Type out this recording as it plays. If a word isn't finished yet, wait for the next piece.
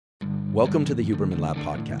Welcome to the Huberman Lab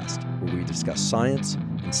podcast, where we discuss science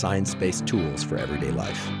and science-based tools for everyday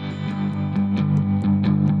life.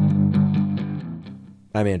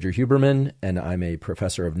 I'm Andrew Huberman, and I'm a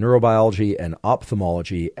professor of neurobiology and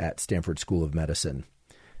ophthalmology at Stanford School of Medicine.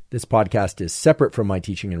 This podcast is separate from my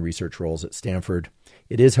teaching and research roles at Stanford.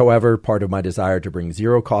 It is, however, part of my desire to bring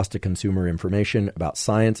zero cost to consumer information about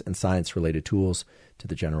science and science-related tools to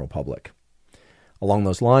the general public. Along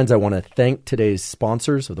those lines, I want to thank today's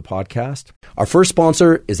sponsors of the podcast. Our first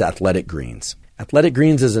sponsor is Athletic Greens. Athletic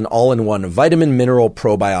Greens is an all-in-one vitamin mineral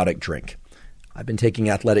probiotic drink. I've been taking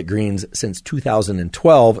Athletic Greens since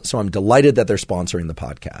 2012, so I'm delighted that they're sponsoring the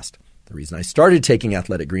podcast. The reason I started taking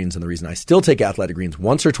Athletic Greens and the reason I still take Athletic Greens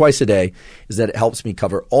once or twice a day is that it helps me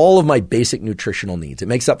cover all of my basic nutritional needs. It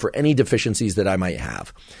makes up for any deficiencies that I might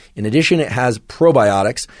have. In addition, it has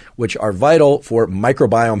probiotics, which are vital for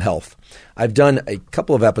microbiome health. I've done a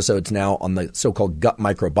couple of episodes now on the so-called gut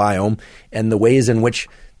microbiome and the ways in which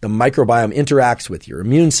the microbiome interacts with your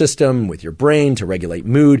immune system, with your brain to regulate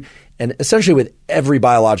mood, and essentially with every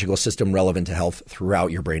biological system relevant to health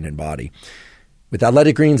throughout your brain and body. With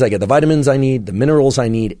Athletic Greens, I get the vitamins I need, the minerals I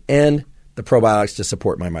need, and the probiotics to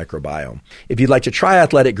support my microbiome. If you'd like to try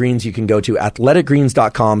Athletic Greens, you can go to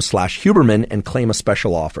athleticgreens.com/Huberman and claim a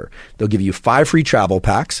special offer. They'll give you 5 free travel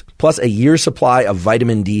packs, plus a year's supply of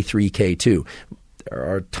vitamin D3K2. There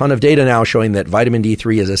are a ton of data now showing that vitamin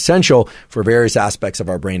D3 is essential for various aspects of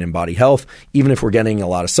our brain and body health. Even if we're getting a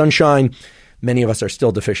lot of sunshine, many of us are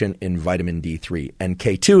still deficient in vitamin D3. And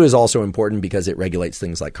K2 is also important because it regulates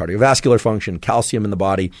things like cardiovascular function, calcium in the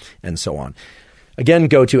body, and so on. Again,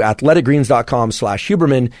 go to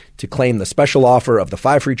athleticgreens.com/Huberman to claim the special offer of the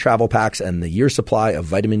 5 free travel packs and the year supply of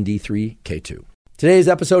vitamin D3 K2. Today's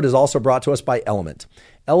episode is also brought to us by Element.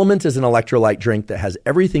 Element is an electrolyte drink that has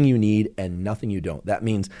everything you need and nothing you don't. That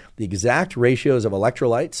means the exact ratios of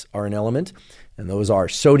electrolytes are in Element, and those are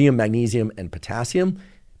sodium, magnesium, and potassium,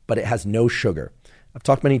 but it has no sugar. I've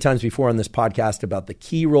talked many times before on this podcast about the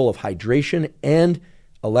key role of hydration and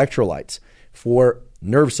electrolytes for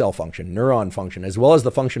nerve cell function, neuron function, as well as the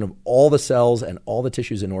function of all the cells and all the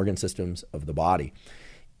tissues and organ systems of the body.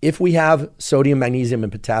 If we have sodium, magnesium,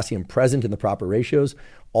 and potassium present in the proper ratios,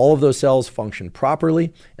 all of those cells function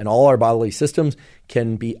properly and all our bodily systems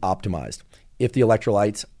can be optimized. If the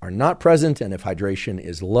electrolytes are not present and if hydration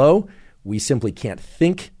is low, we simply can't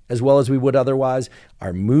think as well as we would otherwise.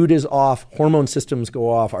 Our mood is off, hormone systems go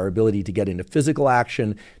off, our ability to get into physical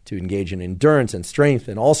action, to engage in endurance and strength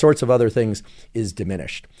and all sorts of other things is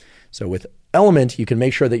diminished. So with Element, you can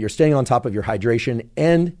make sure that you're staying on top of your hydration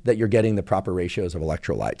and that you're getting the proper ratios of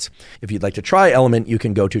electrolytes. If you'd like to try Element, you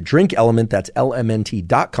can go to DrinkElement, that's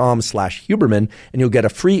LMNT.com/Huberman, and you'll get a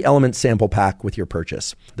free Element sample pack with your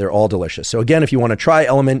purchase. They're all delicious. So again, if you want to try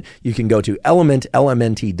Element, you can go to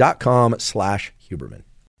LMNT.com/Huberman.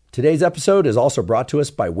 Today's episode is also brought to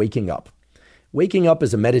us by Waking Up. Waking Up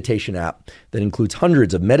is a meditation app that includes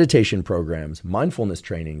hundreds of meditation programs, mindfulness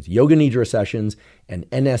trainings, yoga nidra sessions, and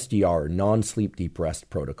NSDR, non-sleep deep rest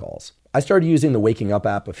protocols. I started using the Waking Up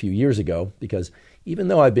app a few years ago because even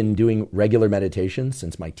though I've been doing regular meditation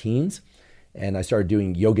since my teens, and I started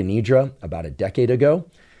doing yoga nidra about a decade ago,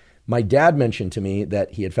 my dad mentioned to me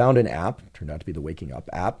that he had found an app, turned out to be the Waking Up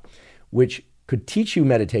app, which could teach you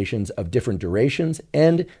meditations of different durations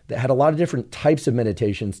and that had a lot of different types of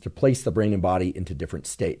meditations to place the brain and body into different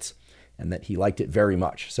states, and that he liked it very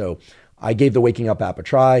much. So I gave the Waking Up app a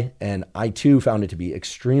try, and I too found it to be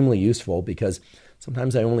extremely useful because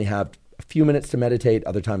sometimes I only have a few minutes to meditate,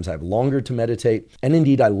 other times I have longer to meditate. And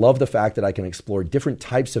indeed, I love the fact that I can explore different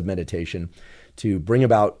types of meditation to bring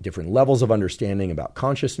about different levels of understanding about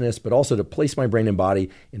consciousness, but also to place my brain and body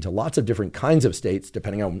into lots of different kinds of states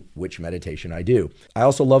depending on which meditation I do. I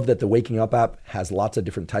also love that the Waking Up app has lots of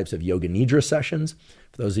different types of yoga nidra sessions.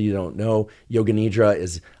 For those of you who don't know, yoga nidra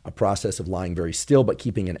is a process of lying very still but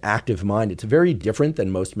keeping an active mind. It's very different than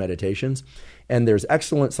most meditations. And there's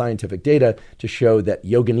excellent scientific data to show that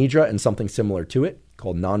yoga nidra and something similar to it,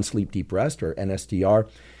 called non-sleep deep rest or NSDR,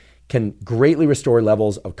 can greatly restore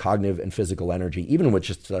levels of cognitive and physical energy, even with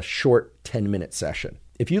just a short 10-minute session.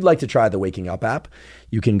 If you'd like to try the Waking Up app,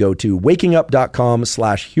 you can go to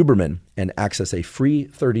wakingup.com/Huberman and access a free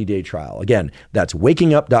 30-day trial. Again, that's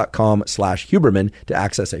wakingup.com/Huberman to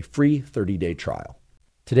access a free 30-day trial.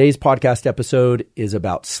 Today's podcast episode is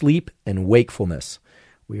about sleep and wakefulness.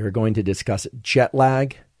 We are going to discuss jet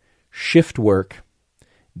lag, shift work,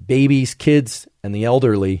 babies, kids, and the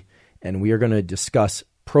elderly, and we are going to discuss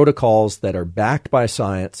protocols that are backed by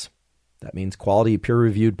science. That means quality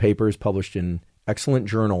peer-reviewed papers published in excellent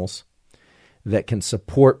journals that can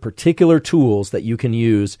support particular tools that you can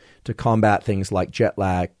use to combat things like jet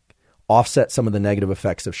lag, offset some of the negative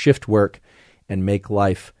effects of shift work, and make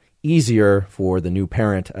life easier for the new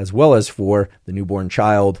parent as well as for the newborn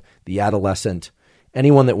child, the adolescent,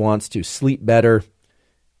 anyone that wants to sleep better,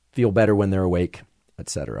 feel better when they're awake,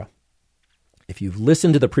 etc. If you've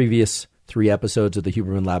listened to the previous 3 episodes of the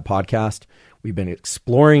Huberman Lab podcast, we've been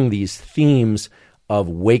exploring these themes of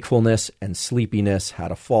wakefulness and sleepiness, how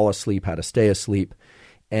to fall asleep, how to stay asleep.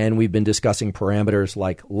 And we've been discussing parameters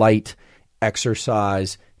like light,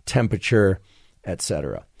 exercise, temperature,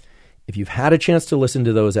 etc. If you've had a chance to listen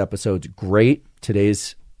to those episodes, great.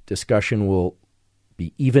 Today's discussion will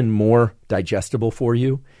be even more digestible for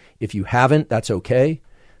you. If you haven't, that's okay.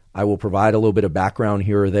 I will provide a little bit of background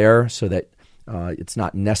here or there so that it's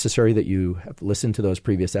not necessary that you have listened to those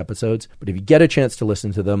previous episodes. But if you get a chance to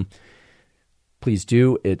listen to them, please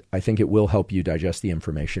do. I think it will help you digest the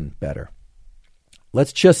information better.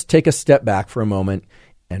 Let's just take a step back for a moment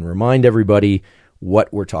and remind everybody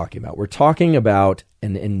what we're talking about. We're talking about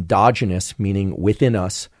an endogenous, meaning within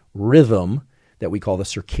us, rhythm that we call the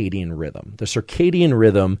circadian rhythm. The circadian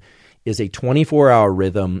rhythm is a 24-hour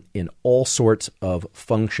rhythm in all sorts of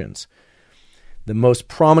functions. The most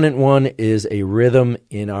prominent one is a rhythm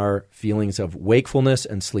in our feelings of wakefulness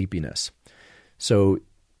and sleepiness. So,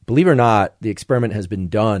 believe it or not, the experiment has been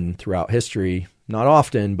done throughout history, not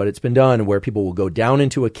often, but it's been done where people will go down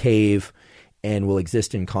into a cave and will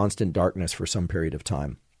exist in constant darkness for some period of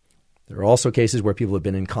time. There are also cases where people have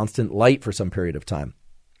been in constant light for some period of time.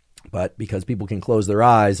 But because people can close their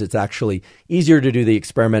eyes, it's actually easier to do the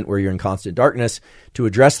experiment where you're in constant darkness to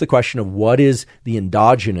address the question of what is the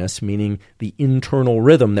endogenous, meaning the internal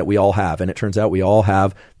rhythm that we all have. And it turns out we all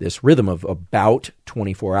have this rhythm of about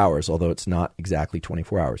 24 hours, although it's not exactly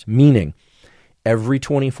 24 hours, meaning every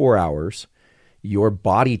 24 hours, your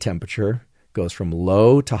body temperature goes from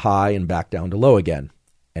low to high and back down to low again.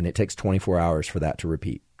 And it takes 24 hours for that to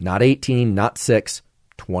repeat. Not 18, not 6,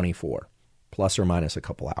 24. Plus or minus a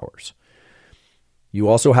couple hours. You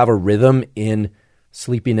also have a rhythm in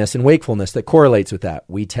sleepiness and wakefulness that correlates with that.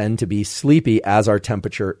 We tend to be sleepy as our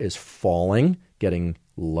temperature is falling, getting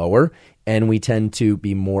lower, and we tend to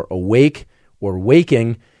be more awake or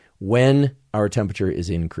waking when our temperature is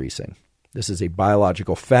increasing. This is a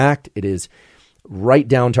biological fact. It is right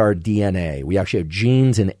down to our DNA. We actually have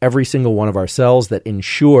genes in every single one of our cells that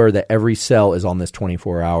ensure that every cell is on this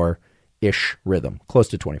 24-hour-ish rhythm, close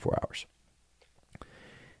to 24 hours.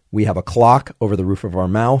 We have a clock over the roof of our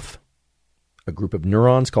mouth, a group of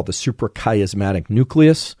neurons called the suprachiasmatic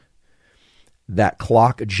nucleus. That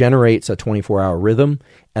clock generates a 24-hour rhythm,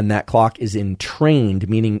 and that clock is entrained,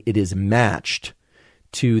 meaning it is matched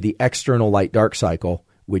to the external light-dark cycle,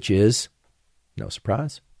 which is, no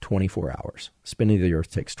surprise, 24 hours. Spinning the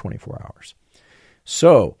Earth takes 24 hours.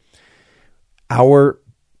 So our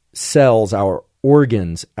cells, our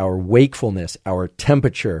organs, our wakefulness, our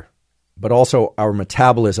temperature, but also our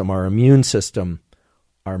metabolism, our immune system,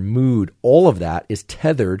 our mood, all of that is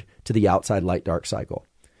tethered to the outside light-dark cycle.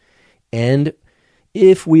 And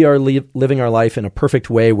if we are living our life in a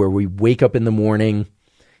perfect way where we wake up in the morning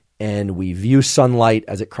and we view sunlight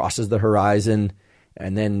as it crosses the horizon,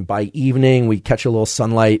 and then by evening we catch a little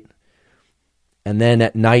sunlight, and then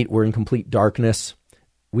at night we're in complete darkness,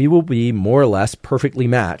 we will be more or less perfectly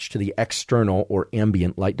matched to the external or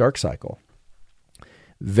ambient light-dark cycle.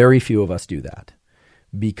 Very few of us do that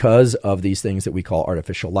because of these things that we call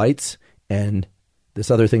artificial lights and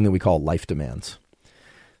this other thing that we call life demands.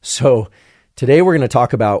 So today we're going to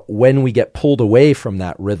talk about when we get pulled away from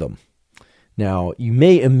that rhythm. Now, you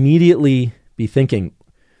may immediately be thinking,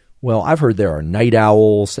 well, I've heard there are night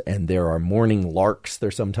owls and there are morning larks,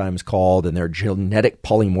 they're sometimes called, and there are genetic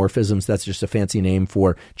polymorphisms. That's just a fancy name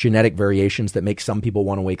for genetic variations that make some people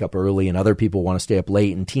want to wake up early and other people want to stay up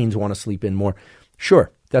late and teens want to sleep in more.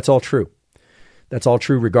 Sure, that's all true. That's all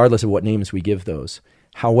true regardless of what names we give those.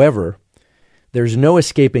 However, there's no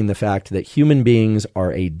escaping the fact that human beings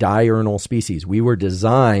are a diurnal species. We were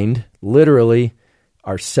designed, literally,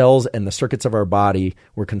 our cells and the circuits of our body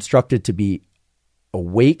were constructed to be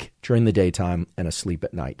awake during the daytime and asleep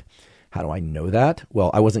at night. How do I know that?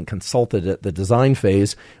 Well, I wasn't consulted at the design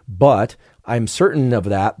phase, but I'm certain of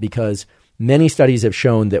that because many studies have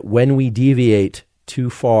shown that when we deviate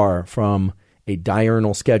too far from a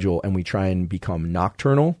diurnal schedule and we try and become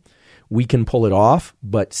nocturnal, we can pull it off,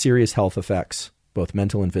 but serious health effects, both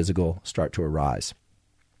mental and physical, start to arise.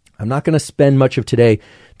 I'm not going to spend much of today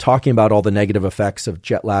talking about all the negative effects of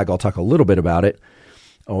jet lag. I'll talk a little bit about it,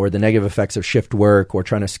 or the negative effects of shift work, or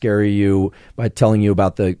trying to scare you by telling you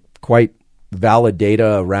about the quite valid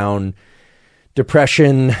data around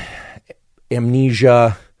depression,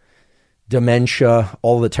 amnesia, dementia,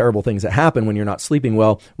 all the terrible things that happen when you're not sleeping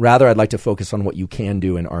well. Rather, I'd like to focus on what you can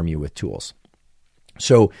do and arm you with tools.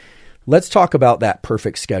 So let's talk about that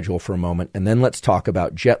perfect schedule for a moment, and then let's talk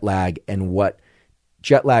about jet lag and what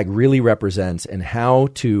jet lag really represents and how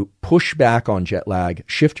to push back on jet lag,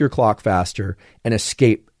 shift your clock faster, and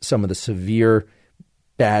escape some of the severe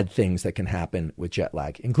bad things that can happen with jet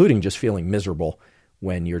lag, including just feeling miserable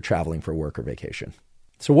when you're traveling for work or vacation.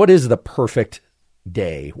 So what is the perfect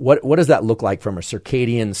day? What does that look like from a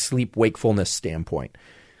circadian sleep wakefulness standpoint?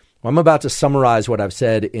 Well, I'm about to summarize what I've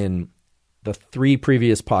said in the 3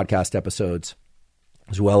 previous podcast episodes,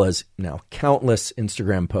 as well as now countless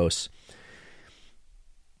Instagram posts.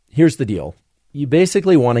 Here's the deal. You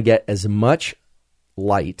basically want to get as much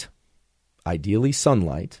light, ideally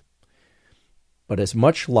sunlight, but as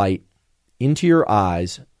much light into your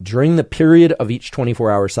eyes during the period of each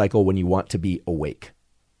 24-hour cycle when you want to be awake,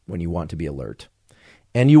 when you want to be alert.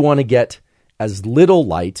 And you want to get as little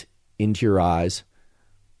light into your eyes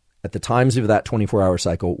at the times of that 24-hour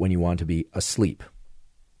cycle when you want to be asleep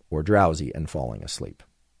or drowsy and falling asleep.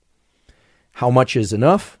 How much is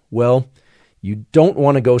enough? Well, you don't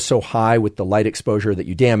want to go so high with the light exposure that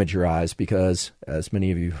you damage your eyes because, as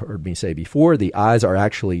many of you heard me say before, the eyes are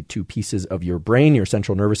actually 2 pieces of your brain, your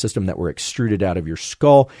central nervous system, that were extruded out of your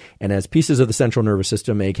skull. And as pieces of the central nervous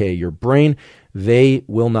system, aka your brain, they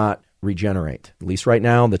will not regenerate. At least right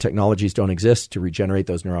now, the technologies don't exist to regenerate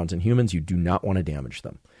those neurons in humans. You do not want to damage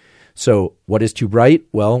them. So what is too bright?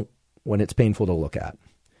 Well, when it's painful to look at,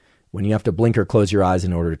 when you have to blink or close your eyes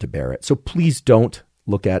in order to bear it. So please don't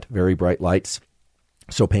look at very bright lights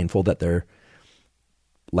so painful that they're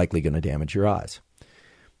likely going to damage your eyes.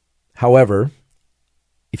 However,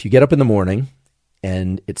 if you get up in the morning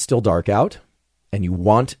and it's still dark out and you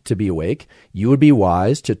want to be awake, you would be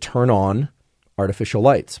wise to turn on artificial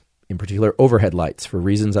lights, in particular overhead lights, for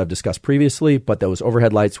reasons I've discussed previously, but those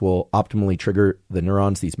overhead lights will optimally trigger the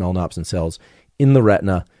neurons, these melanopsin cells in the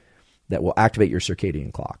retina that will activate your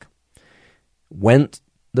circadian clock. When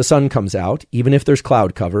the sun comes out, even if there's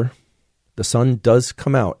cloud cover, the sun does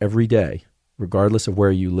come out every day, regardless of where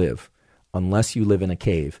you live, unless you live in a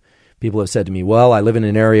cave. People have said to me, well, I live in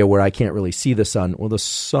an area where I can't really see the sun. Well, the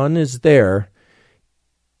sun is there.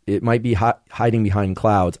 It might be hiding behind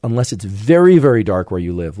clouds, unless it's very, very dark where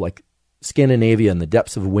you live, like Scandinavia in the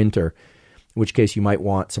depths of winter, in which case you might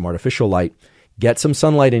want some artificial light. Get some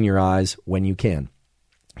sunlight in your eyes when you can.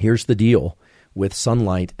 Here's the deal with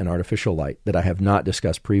sunlight and artificial light that I have not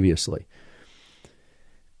discussed previously.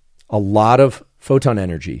 A lot of photon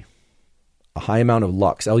energy, a high amount of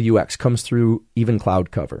lux, LUX, comes through even cloud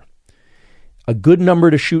cover. A good number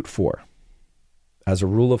to shoot for, as a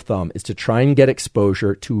rule of thumb, is to try and get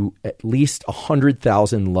exposure to at least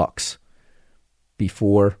 100,000 lux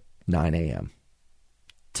before 9 a.m.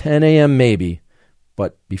 10 a.m. maybe,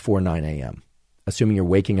 but before 9 a.m., assuming you're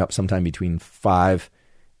waking up sometime between 5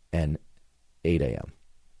 and 8 a.m.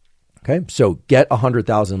 Okay, so get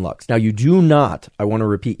 100,000 lux. Now, you do not, I want to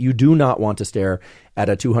repeat, you do not want to stare at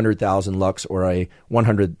a 200,000 lux or a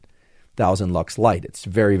 100,000 lux light. It's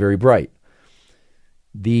very, very bright.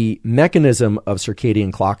 The mechanism of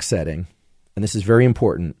circadian clock setting, and this is very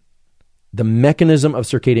important, the mechanism of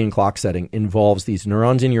circadian clock setting involves these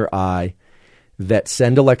neurons in your eye that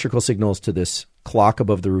send electrical signals to this clock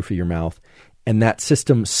above the roof of your mouth, and that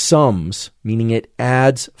system sums, meaning it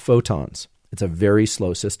adds photons. It's a very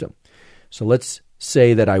slow system. So let's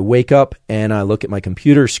say that I wake up and I look at my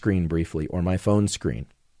computer screen briefly or my phone screen.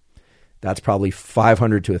 That's probably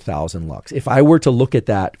 500 to 1,000 lux. If I were to look at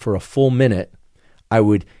that for a full minute, I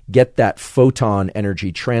would get that photon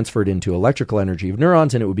energy transferred into electrical energy of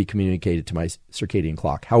neurons, and it would be communicated to my circadian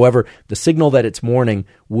clock. However, the signal that it's morning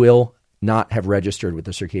will not have registered with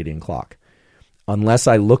the circadian clock unless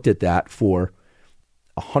I looked at that for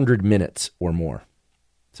 100 minutes or more.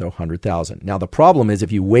 So 100,000. Now, the problem is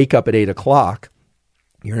if you wake up at 8 o'clock,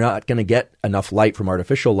 you're not going to get enough light from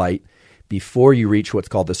artificial light before you reach what's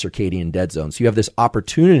called the circadian dead zone. So you have this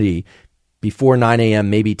opportunity before 9 a.m.,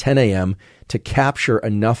 maybe 10 a.m., to capture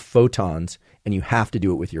enough photons, and you have to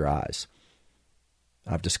do it with your eyes.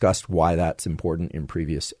 I've discussed why that's important in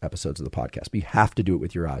previous episodes of the podcast, but you have to do it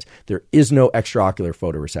with your eyes. There is no extraocular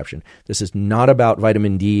photoreception. This is not about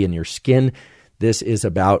vitamin D in your skin. This is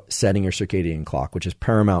about setting your circadian clock, which is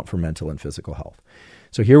paramount for mental and physical health.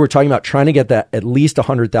 So here we're talking about trying to get that at least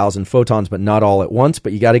 100,000 photons, but not all at once,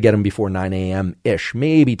 but you got to get them before 9 a.m.-ish,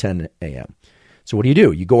 maybe 10 a.m. So what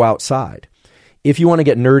do? You go outside. If you want to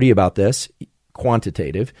get nerdy about this,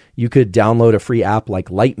 quantitative, you could download a free app like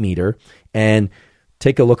Light Meter and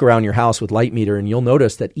take a look around your house with Light Meter, and you'll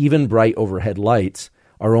notice that even bright overhead lights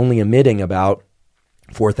are only emitting about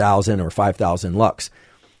 4,000 or 5,000 lux.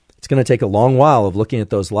 It's going to take a long while of looking at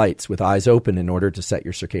those lights with eyes open in order to set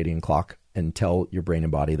your circadian clock and tell your brain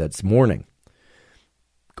and body that it's morning.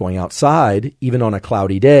 Going outside, even on a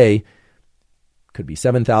cloudy day, could be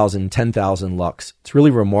 7,000, 10,000 lux. It's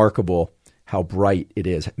really remarkable how bright it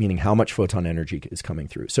is, meaning how much photon energy is coming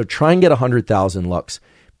through. So try and get 100,000 lux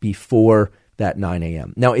before that 9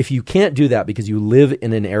 a.m. Now, if you can't do that because you live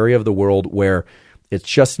in an area of the world where it's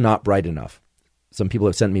just not bright enough, some people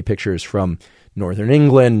have sent me pictures from northern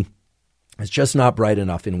England, it's just not bright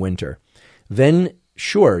enough in winter, then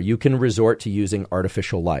sure, you can resort to using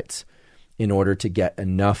artificial lights in order to get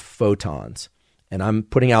enough photons. And I'm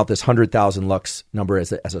putting out this 100,000 lux number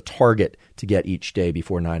as a target to get each day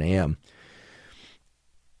before 9 a.m.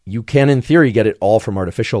 You can, in theory, get it all from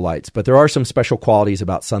artificial lights, but there are some special qualities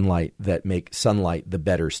about sunlight that make sunlight the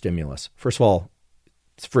better stimulus. First of all,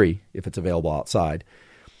 it's free if it's available outside.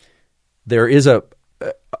 There is a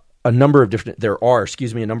number of different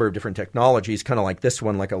technologies, kind of like this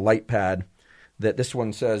one, like a light pad, that this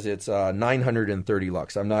one says it's 930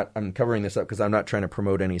 lux. I'm covering this up because I'm not trying to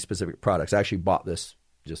promote any specific products. I actually bought this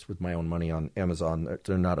just with my own money on Amazon.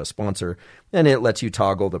 They're not a sponsor. And it lets you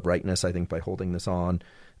toggle the brightness, I think, by holding this on,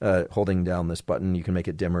 holding down this button. You can make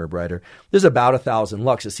it dimmer or brighter. There's about 1,000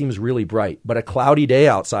 lux. It seems really bright, but a cloudy day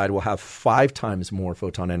outside will have 5 times more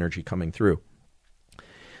photon energy coming through.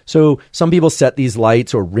 So some people set these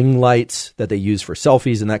lights or ring lights that they use for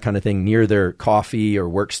selfies and that kind of thing near their coffee or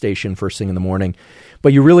workstation first thing in the morning.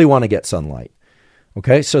 But you really want to get sunlight.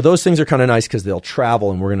 Okay, so those things are kind of nice because they'll travel,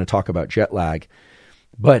 and we're going to talk about jet lag.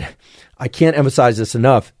 But I can't emphasize this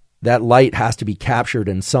enough. That light has to be captured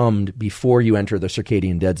and summed before you enter the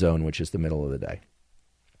circadian dead zone, which is the middle of the day.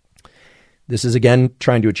 This is, again,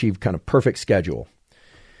 trying to achieve kind of perfect schedule.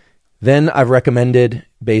 Then I've recommended,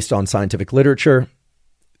 based on scientific literature,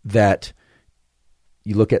 that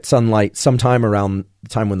you look at sunlight sometime around the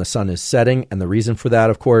time when the sun is setting. And the reason for that,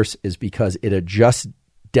 of course, is because it adjusts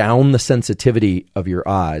down the sensitivity of your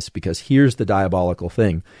eyes. Because here's the diabolical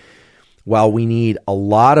thing. While we need a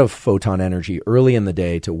lot of photon energy early in the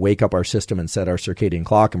day to wake up our system and set our circadian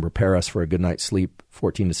clock and prepare us for a good night's sleep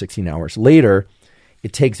 14 to 16 hours later,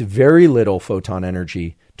 it takes very little photon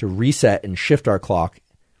energy to reset and shift our clock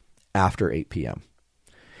after 8 p.m.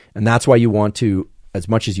 And that's why you want to, as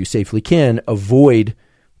much as you safely can, avoid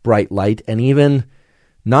bright light and even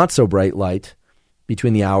not so bright light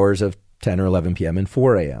between the hours of 10 or 11 p.m. and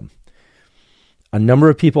 4 a.m. A number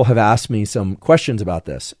of people have asked me some questions about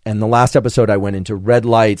this. And the last episode, I went into red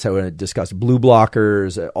lights. I discussed blue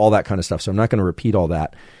blockers, all that kind of stuff. So I'm not going to repeat all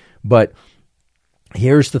that. But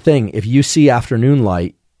here's the thing. If you see afternoon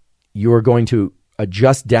light, you're going to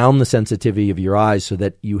adjust down the sensitivity of your eyes so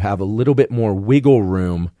that you have a little bit more wiggle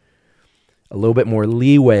room, a little bit more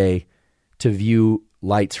leeway to view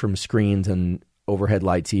lights from screens and overhead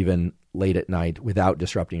lights even late at night without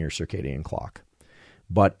disrupting your circadian clock.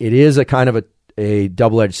 But it is a kind of a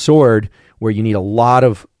double-edged sword where you need a lot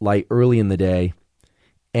of light early in the day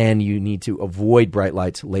and you need to avoid bright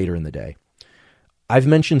lights later in the day. I've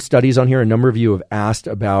mentioned studies on here. A number of you have asked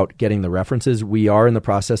about getting the references. We are in the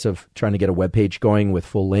process of trying to get a webpage going with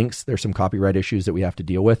full links. There's some copyright issues that we have to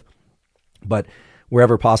deal with. But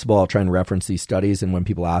wherever possible, I'll try and reference these studies. And when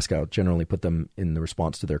people ask, I'll generally put them in the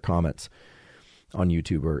response to their comments on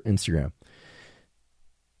YouTube or Instagram.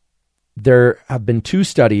 There have been 2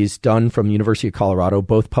 studies done from the University of Colorado,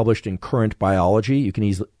 both published in Current Biology. You can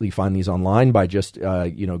easily find these online by just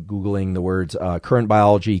Googling the words Current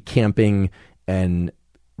Biology, camping, and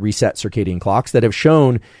reset circadian clocks, that have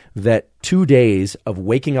shown that 2 days of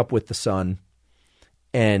waking up with the sun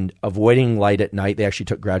and avoiding light at night — they actually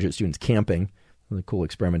took graduate students camping, really cool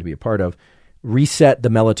experiment to be a part of — reset the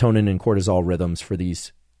melatonin and cortisol rhythms for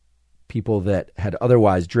these people that had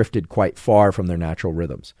otherwise drifted quite far from their natural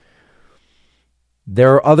rhythms.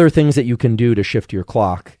 There are other things that you can do to shift your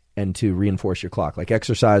clock and to reinforce your clock, like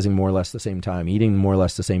exercising more or less the same time, eating more or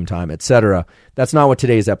less the same time, etc. That's not what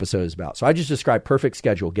today's episode is about. So I just described perfect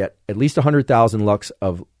schedule. Get at least 100,000 lux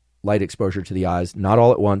of light exposure to the eyes, not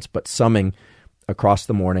all at once, but summing across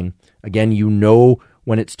the morning. Again, you know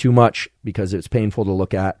when it's too much because it's painful to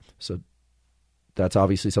look at. So that's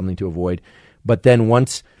obviously something to avoid. But then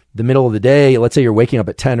once the middle of the day, let's say you're waking up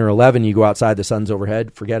at 10 or 11, you go outside, the sun's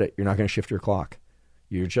overhead, forget it. You're not going to shift your clock.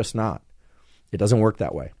 You're just not. It doesn't work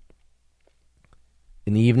that way.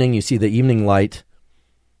 In the evening, you see the evening light,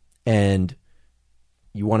 and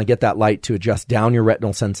you want to get that light to adjust down your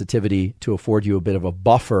retinal sensitivity to afford you a bit of a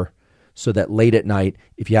buffer so that late at night,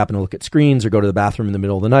 if you happen to look at screens or go to the bathroom in the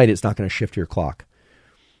middle of the night, it's not going to shift your clock,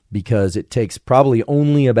 because it takes probably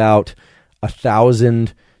only about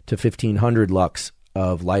 1,000 to 1,500 lux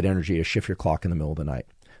of light energy to shift your clock in the middle of the night.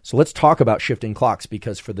 So let's talk about shifting clocks,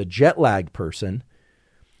 because for the jet lag person,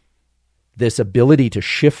 this ability to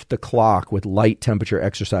shift the clock with light, temperature,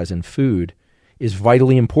 exercise, and food is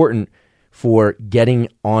vitally important for getting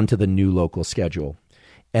onto the new local schedule.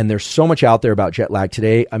 And there's so much out there about jet lag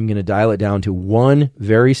today. I'm going to dial it down to one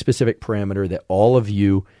very specific parameter that all of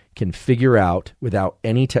you can figure out without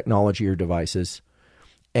any technology or devices,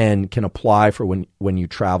 and can apply for when you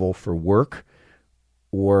travel for work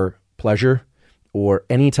or pleasure or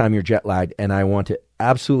anytime you're jet lagged. And I want to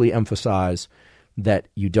absolutely emphasize that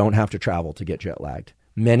you don't have to travel to get jet lagged.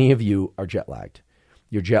 Many of you are jet lagged.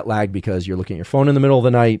 You're jet lagged because you're looking at your phone in the middle of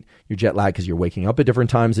the night. You're jet lagged because you're waking up at different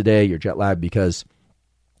times of day. You're jet lagged because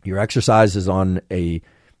your exercise is on a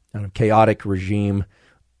kind of chaotic regime,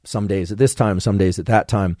 some days at this time, some days at that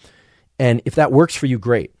time. And if that works for you,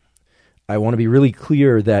 great. I want to be really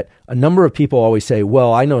clear that a number of people always say,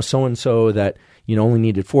 well, I know so-and-so that only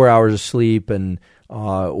needed 4 hours of sleep, and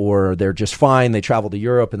or they're just fine. They travel to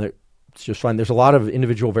Europe and it's just fine. There's a lot of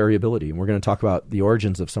individual variability, and we're going to talk about the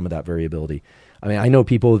origins of some of that variability. I mean, I know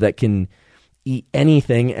people that can eat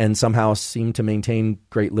anything and somehow seem to maintain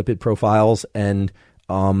great lipid profiles and,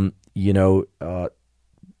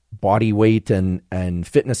 body weight and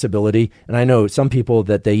fitness ability. And I know some people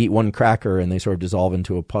that they eat one cracker and they sort of dissolve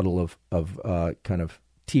into a puddle of kind of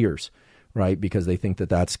tears, right? Because they think that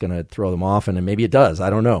that's going to throw them off, and maybe it does. I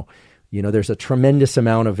don't know. There's a tremendous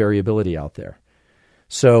amount of variability out there.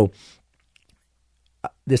 So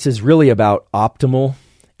this is really about optimal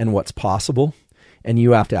and what's possible. And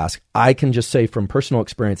you have to ask. I can just say from personal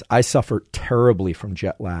experience, I suffer terribly from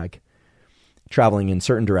jet lag, traveling in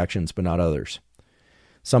certain directions, but not others.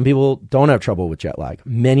 Some people don't have trouble with jet lag.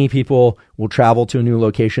 Many people will travel to a new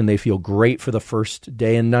location. They feel great for the first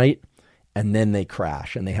day and night, and then they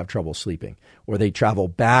crash and they have trouble sleeping. Or they travel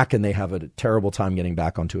back and they have a terrible time getting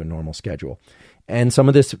back onto a normal schedule. And some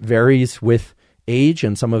of this varies with age,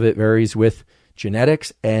 and some of it varies with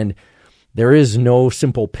genetics. And there is no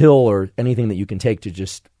simple pill or anything that you can take to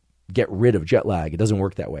just get rid of jet lag. It doesn't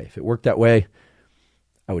work that way. If it worked that way,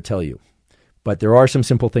 I would tell you. But there are some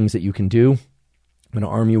simple things that you can do. I'm going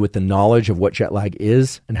to arm you with the knowledge of what jet lag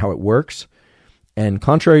is and how it works. And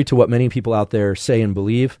contrary to what many people out there say and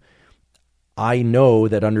believe, I know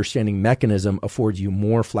that understanding mechanism affords you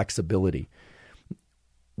more flexibility.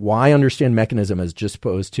 Why understand mechanism as just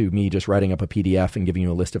opposed to me just writing up a PDF and giving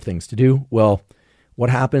you a list of things to do? Well, what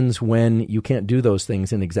happens when you can't do those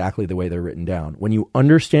things in exactly the way they're written down? When you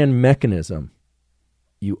understand mechanism,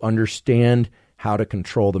 you understand how to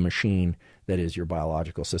control the machine that is your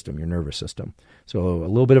biological system, your nervous system. So a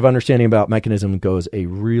little bit of understanding about mechanism goes a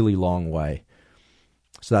really long way.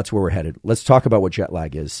 So that's where we're headed. Let's talk about what jet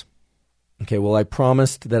lag is. Okay, well, I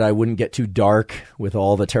promised that I wouldn't get too dark with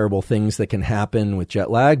all the terrible things that can happen with jet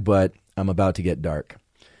lag, but I'm about to get dark.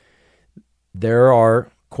 There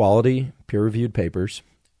are quality peer-reviewed papers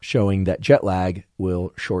showing that jet lag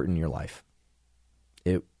will shorten your life.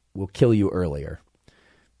 It will kill you earlier.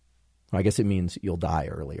 I guess it means you'll die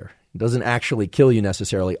earlier. It doesn't actually kill you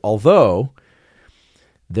necessarily, although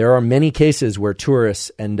there are many cases where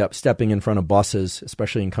tourists end up stepping in front of buses,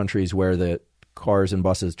 especially in countries where the cars and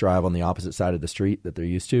buses drive on the opposite side of the street that they're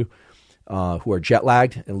used to, who are jet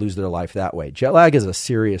lagged and lose their life that way. Jet lag is a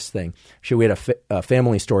serious thing. Actually, we had a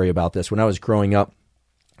family story about this. When I was growing up,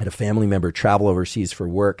 I had a family member travel overseas for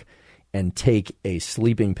work and take a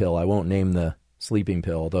sleeping pill. I won't name the sleeping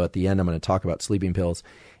pill, though at the end I'm going to talk about sleeping pills,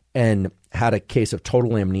 and had a case of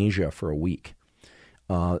total amnesia for a week.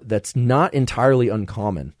 That's not entirely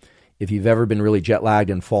uncommon. If you've ever been really jet lagged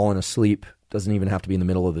and fallen asleep, doesn't even have to be in the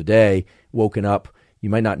middle of the day, woken up, you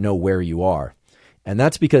might not know where you are. And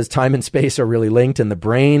that's because time and space are really linked, and the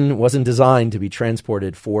brain wasn't designed to be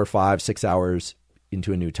transported 4, 5, 6 hours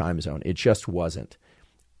into a new time zone. It just wasn't.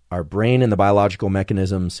 Our brain and the biological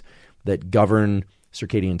mechanisms that govern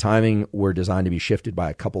circadian timing were designed to be shifted by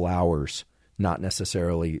a couple hours, not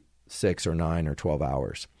necessarily 6 or 9 or 12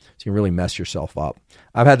 hours. So you can really mess yourself up.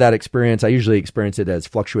 I've had that experience. I usually experience it as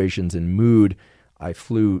fluctuations in mood. I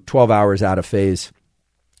flew 12 hours out of phase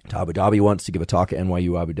to Abu Dhabi once to give a talk at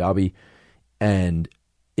NYU Abu Dhabi, and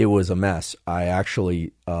it was a mess. I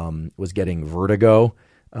actually was getting vertigo.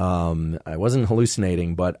 I wasn't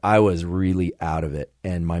hallucinating, but I was really out of it,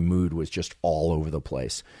 and my mood was just all over the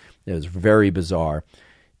place. It was very bizarre.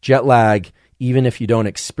 Jet lag, even if you don't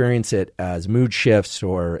experience it as mood shifts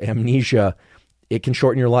or amnesia, it can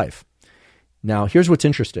shorten your life. Now, here's what's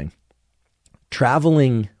interesting.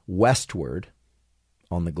 Traveling westward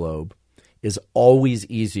on the globe is always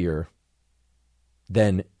easier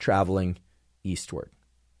than traveling eastward.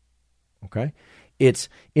 Okay? It's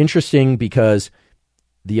interesting because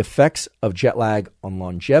the effects of jet lag on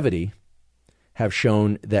longevity have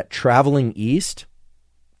shown that traveling east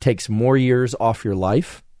takes more years off your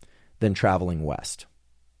life than traveling west.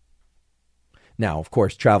 Now, of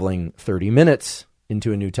course, traveling 30 minutes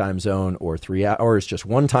into a new time zone or 3 hours, just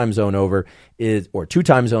one time zone over or two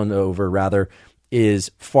time zones over rather,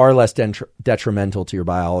 is far less detrimental to your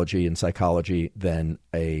biology and psychology than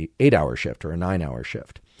a 8-hour shift or a 9-hour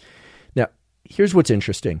shift. Now, here's what's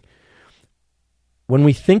interesting. When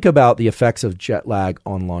we think about the effects of jet lag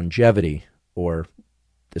on longevity, or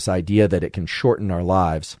this idea that it can shorten our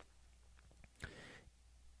lives,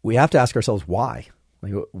 we have to ask ourselves why.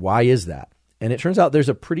 Like, why is that? And it turns out there's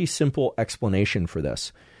a pretty simple explanation for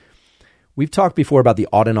this. We've talked before about the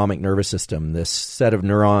autonomic nervous system, this set of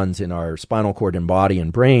neurons in our spinal cord and body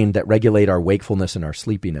and brain that regulate our wakefulness and our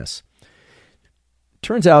sleepiness. It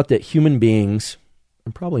turns out that human beings,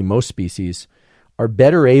 and probably most species, are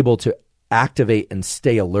better able to activate and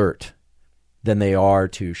stay alert than they are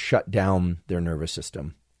to shut down their nervous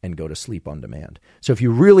system and go to sleep on demand. So if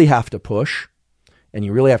you really have to push and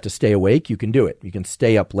you really have to stay awake, you can do it. You can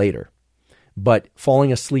stay up later. But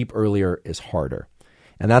falling asleep earlier is harder.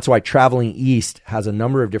 And that's why traveling east has a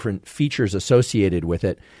number of different features associated with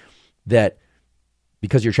it, that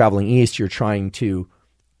because you're traveling east, you're trying to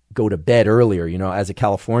go to bed earlier. You know, as a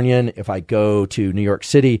Californian, if I go to New York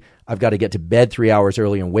City, I've got to get to bed 3 hours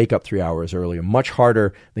early and wake up 3 hours earlier. Much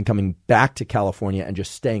harder than coming back to California and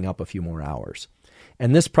just staying up a few more hours.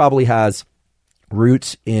 And this probably has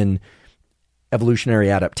roots in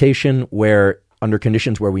evolutionary adaptation, where under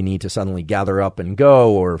conditions where we need to suddenly gather up and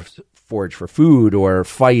go, or forage for food, or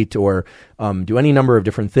fight, or do any number of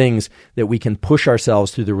different things, that we can push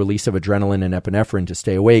ourselves through the release of adrenaline and epinephrine to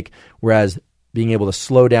stay awake, whereas being able to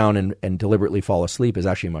slow down and deliberately fall asleep is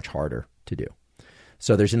actually much harder to do.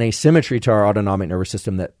 So there's an asymmetry to our autonomic nervous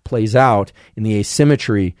system that plays out in the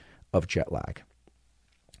asymmetry of jet lag.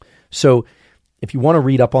 So if you want to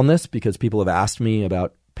read up on this, because people have asked me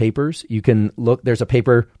about papers, you can look. There's a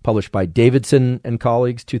paper published by Davidson and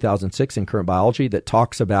colleagues, 2006, in Current Biology, that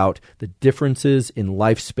talks about the differences in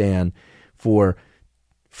lifespan for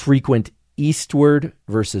frequent eastward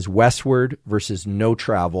versus westward versus no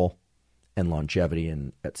travel and longevity,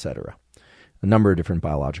 and et cetera. A number of different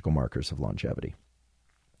biological markers of longevity.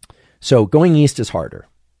 So going east is harder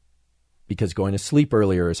because going to sleep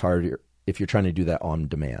earlier is harder if you're trying to do that on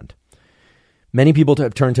demand. Many people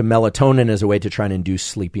have turned to melatonin as a way to try and induce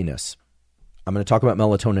sleepiness. I'm going to talk about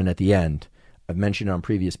melatonin at the end. I've mentioned on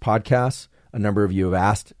previous podcasts, a number of you have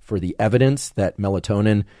asked for the evidence that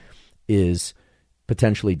melatonin is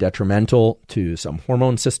potentially detrimental to some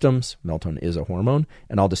hormone systems. Melatonin is a hormone,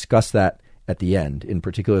 and I'll discuss that at the end, in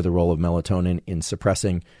particular the role of melatonin in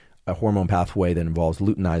suppressing a hormone pathway that involves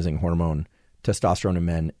luteinizing hormone, testosterone in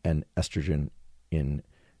men, and estrogen in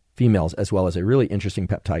females, as well as a really interesting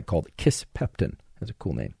peptide called kisspeptin. That's a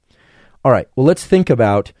cool name. All right, well, let's think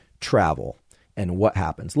about travel and what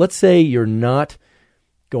happens. Let's say you're not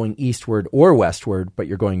going eastward or westward, but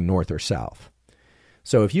you're going north or south.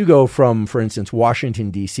 So if you go from, for instance,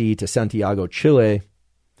 Washington, D.C. to Santiago, Chile,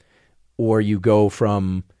 or you go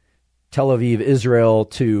from Tel Aviv, Israel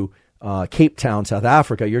to Cape Town, South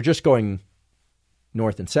Africa, you're just going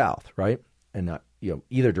north and south, right? And not,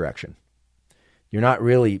 either direction. You're not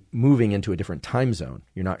really moving into a different time zone.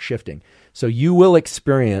 You're not shifting. So you will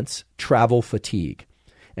experience travel fatigue.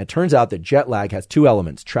 And it turns out that jet lag has two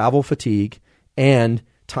elements: travel fatigue and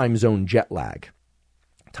time zone jet lag.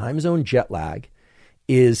 Time zone jet lag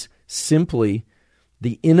is simply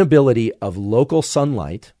the inability of local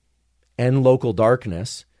sunlight and local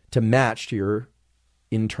darkness to match to your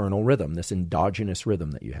internal rhythm, this endogenous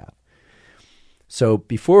rhythm that you have. So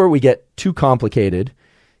before we get too complicated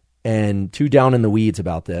and too down in the weeds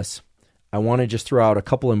about this, I want to just throw out a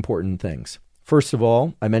couple important things. First of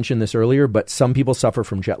all, I mentioned this earlier, but some people suffer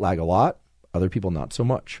from jet lag a lot, other people not so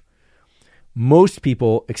much. Most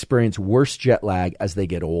people experience worse jet lag as they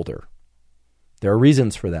get older. There are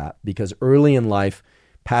reasons for that, because early in life,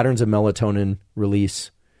 patterns of melatonin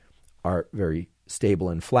release are very stable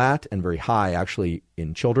and flat, and very high actually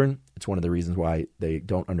in children. It's one of the reasons why they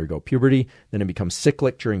don't undergo puberty. Then it becomes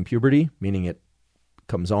cyclic during puberty, meaning it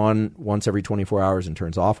comes on once every 24 hours and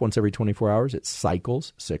turns off once every 24 hours. It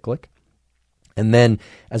cycles, cyclic. And then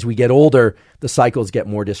as we get older, the cycles get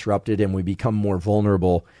more disrupted and we become more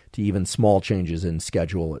vulnerable to even small changes in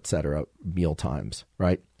schedule, et cetera, meal times,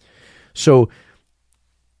 right? So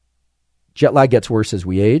jet lag gets worse as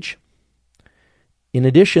we age. In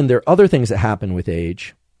addition, there are other things that happen with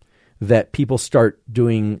age, that people start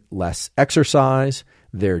doing less exercise,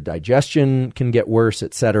 their digestion can get worse,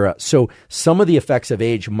 etc. So some of the effects of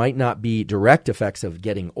age might not be direct effects of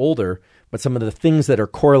getting older, but some of the things that are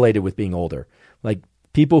correlated with being older. Like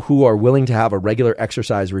people who are willing to have a regular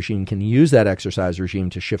exercise regime can use that exercise regime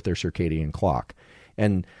to shift their circadian clock.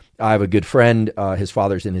 And I have a good friend, his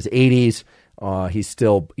father's in his 80s. He's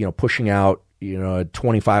still, pushing out,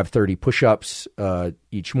 25, 30 push-ups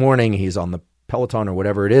each morning. He's on the Peloton or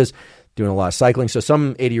whatever it is, doing a lot of cycling. So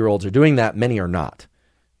some 80-year-olds are doing that. Many are not.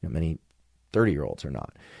 Many 30-year-olds are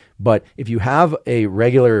not. But if you have a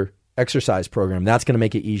regular exercise program, that's going to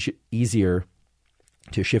make it easier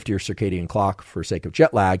to shift your circadian clock for sake of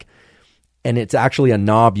jet lag. And it's actually a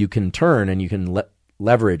knob you can turn and you can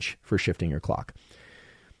leverage for shifting your clock.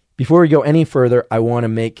 Before we go any further, I want to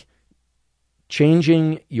make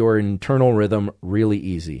changing your internal rhythm really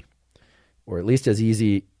easy, or at least as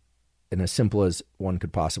easy and as simple as one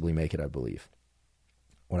could possibly make it, I believe.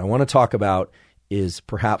 What I want to talk about is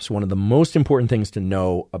perhaps one of the most important things to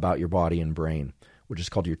know about your body and brain, which is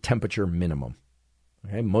called your temperature minimum.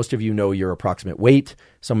 Okay? Most of you know your approximate weight.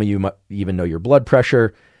 Some of you might even know your blood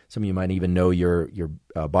pressure. Some of you might even know your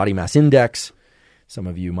body mass index. Some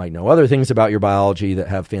of you might know other things about your biology that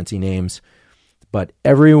have fancy names, but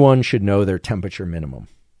everyone should know their temperature minimum.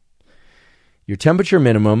 Your temperature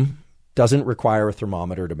minimum doesn't require a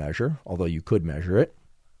thermometer to measure, although you could measure it.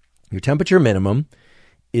 Your temperature minimum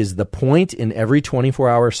is the point in every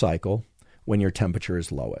 24-hour cycle when your temperature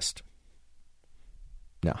is lowest.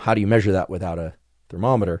 Now, how do you measure that without a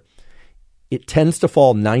thermometer? It tends to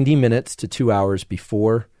fall 90 minutes to 2 hours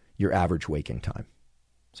before your average waking time.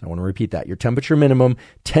 So I want to repeat that. Your temperature minimum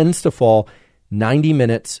tends to fall 90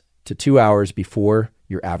 minutes to 2 hours before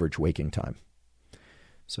your average waking time.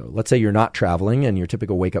 So let's say you're not traveling and your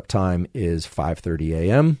typical wake-up time is 5:30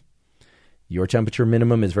 a.m. Your temperature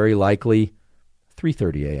minimum is very likely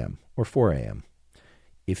 3:30 a.m. or 4 a.m.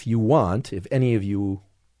 If any of you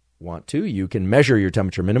want to, you can measure your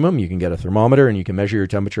temperature minimum. You can get a thermometer and you can measure your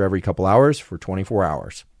temperature every couple hours for 24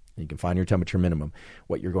 hours. You can find your temperature minimum.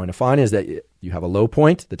 What you're going to find is that you have a low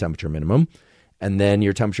point, the temperature minimum, and then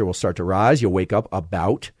your temperature will start to rise. You'll wake up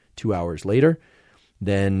about 2 hours later.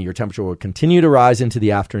 Then your temperature will continue to rise into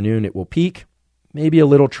the afternoon. It will peak, maybe a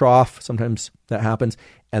little trough. Sometimes that happens.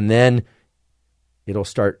 And then it'll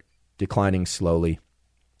start declining slowly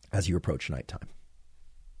as you approach nighttime.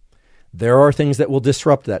 There are things that will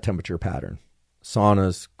disrupt that temperature pattern: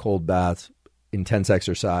 saunas, cold baths, intense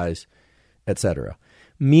exercise, etc.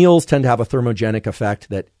 Meals tend to have a thermogenic effect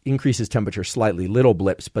that increases temperature slightly, little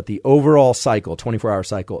blips, but the overall cycle, 24-hour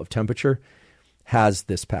cycle of temperature, has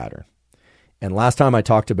this pattern. And last time I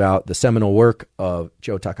talked about the seminal work of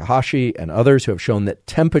Joe Takahashi and others who have shown that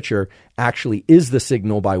temperature actually is the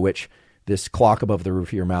signal by which this clock above the roof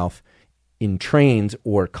of your mouth entrains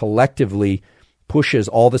or collectively pushes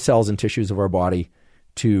all the cells and tissues of our body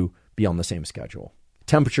to be on the same schedule.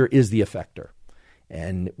 Temperature is the effector.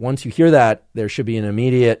 And once you hear that, there should be an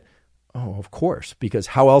immediate, oh, of course, because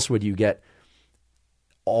how else would you get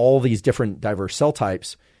all these different diverse cell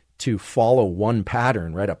types to follow one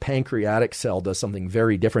pattern, right? A pancreatic cell does something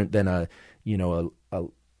very different than a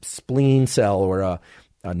spleen cell or a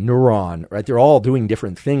neuron, right? They're all doing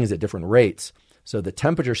different things at different rates. So the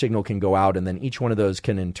temperature signal can go out, and then each one of those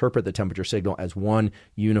can interpret the temperature signal as one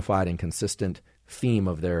unified and consistent theme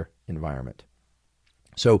of their environment.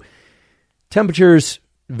 So temperatures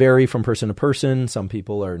vary from person to person. Some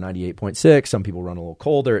people are 98.6, some people run a little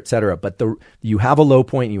colder, etc. But you have a low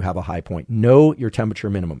point and you have a high point. Know your temperature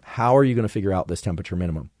minimum. How are you going to figure out this temperature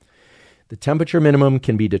minimum? The temperature minimum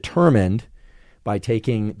can be determined by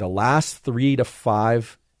taking the last 3 to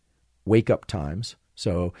 5 wake-up times.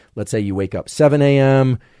 So let's say you wake up 7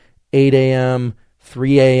 a.m., 8 a.m.,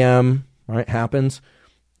 3 a.m., right? Happens.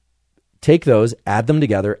 Take those, add them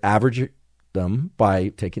together, average them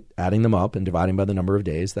by adding them up and dividing by the number of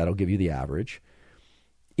days. That'll give you the average.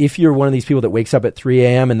 If you're one of these people that wakes up at 3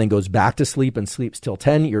 a.m. and then goes back to sleep and sleeps till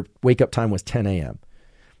 10, your wake-up time was 10 a.m.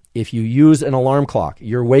 If you use an alarm clock,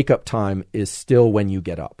 your wake-up time is still when you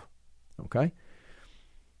get up. Okay?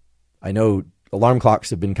 I know alarm clocks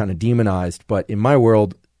have been kind of demonized, but in my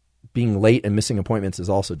world, being late and missing appointments is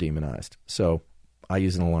also demonized. So I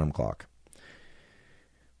use an alarm clock.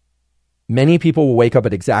 Many people will wake up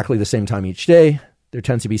at exactly the same time each day. There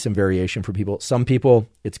tends to be some variation for people. Some people,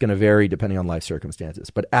 it's going to vary depending on life circumstances,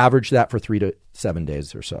 but average that for 3 to 7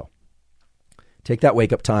 days or so. Take that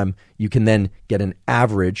wake-up time. You can then get an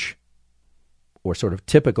average or sort of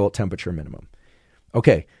typical temperature minimum.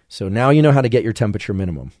 Okay, so now you know how to get your temperature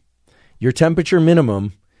minimum. Your temperature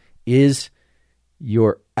minimum is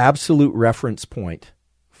your absolute reference point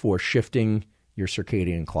for shifting your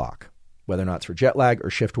circadian clock. whether or not it's for jet lag or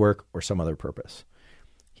shift work or some other purpose.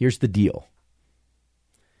 Here's the deal.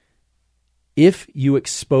 If you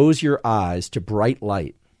expose your eyes to bright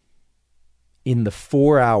light in the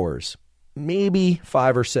 4 hours, maybe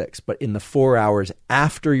 5 or 6, but in the 4 hours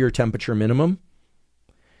after your temperature minimum,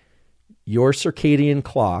 your circadian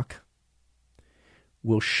clock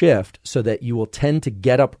will shift so that you will tend to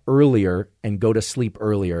get up earlier and go to sleep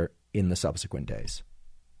earlier in the subsequent days.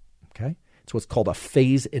 Okay? It's what's called a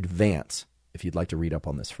phase advance, if you'd like to read up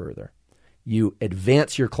on this further. You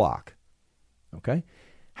advance your clock. Okay?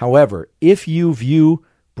 However, if you view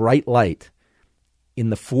bright light in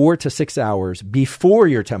the 4 to 6 hours before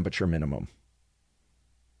your temperature minimum,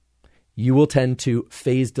 you will tend to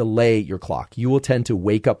phase delay your clock. You will tend to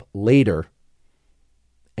wake up later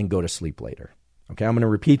and go to sleep later. Okay, I'm going to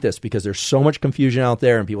repeat this because there's so much confusion out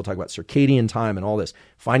there and people talk about circadian time and all this.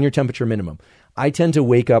 Find your temperature minimum. I tend to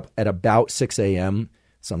wake up at about 6 a.m.,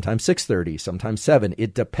 sometimes 6:30, sometimes 7.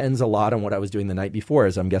 It depends a lot on what I was doing the night before,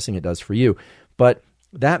 as I'm guessing it does for you. But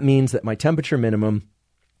that means that my temperature minimum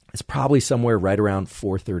is probably somewhere right around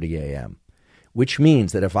 4:30 a.m., which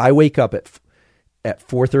means that if I wake up at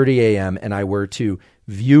 4:30 a.m. and I were to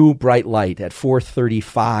view bright light at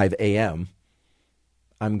 4:35 a.m.,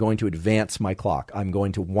 I'm going to advance my clock. I'm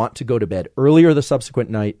going to want to go to bed earlier the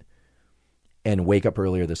subsequent night and wake up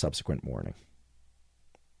earlier the subsequent morning.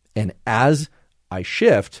 And as I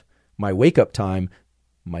shift my wake up time,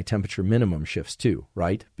 my temperature minimum shifts too,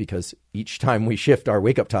 right? Because each time we shift our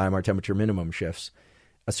wake up time, our temperature minimum shifts,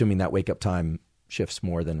 assuming that wake up time shifts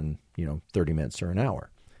more than, 30 minutes or an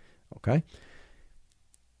hour. Okay?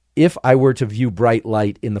 If I were to view bright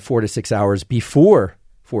light in the 4 to 6 hours before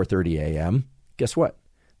 4:30 a.m., guess what?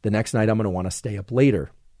 The next night I'm going to want to stay up later,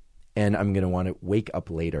 and I'm going to want to wake up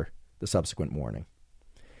later the subsequent morning.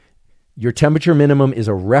 Your temperature minimum is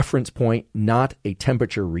a reference point, not a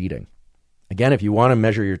temperature reading. Again, if you want to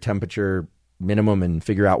measure your temperature minimum and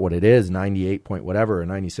figure out what it is, 98 point whatever or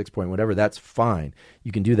 96 point whatever, that's fine.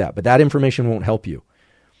 You can do that, but that information won't help you.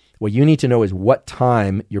 What you need to know is what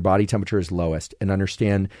time your body temperature is lowest and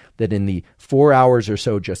understand that in the 4 hours or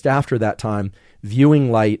so just after that time,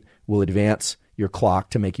 viewing light will advance your clock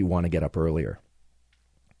to make you want to get up earlier.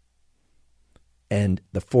 And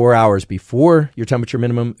the 4 hours before your temperature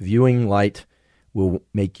minimum, viewing light will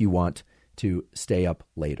make you want to stay up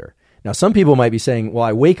later. Now, some people might be saying, well,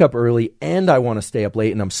 I wake up early and I want to stay up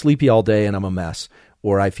late and I'm sleepy all day and I'm a mess,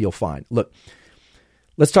 or I feel fine. Look,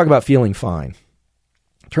 let's talk about feeling fine.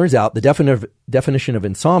 Turns out the definition of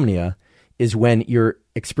insomnia is when you're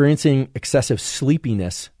experiencing excessive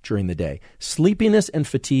sleepiness during the day. Sleepiness and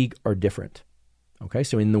fatigue are different. Okay,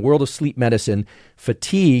 so in the world of sleep medicine,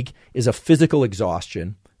 fatigue is a physical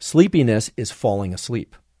exhaustion. Sleepiness is falling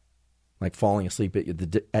asleep, like falling asleep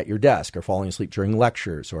at your desk or falling asleep during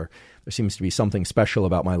lectures, or there seems to be something special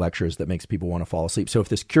about my lectures that makes people want to fall asleep. So if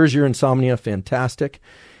this cures your insomnia, fantastic.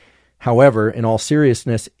 However, in all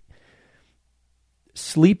seriousness,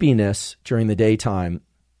 sleepiness during the daytime,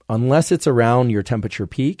 unless it's around your temperature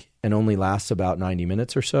peak and only lasts about 90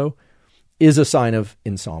 minutes or so, is a sign of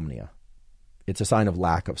insomnia. It's a sign of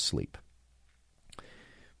lack of sleep.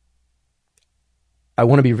 I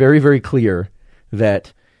want to be very, very clear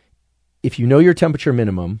that if you know your temperature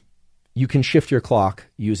minimum, you can shift your clock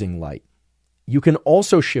using light. You can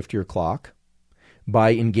also shift your clock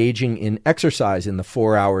by engaging in exercise in the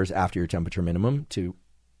 4 hours after your temperature minimum to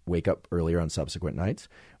wake up earlier on subsequent nights,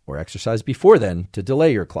 or exercise before then to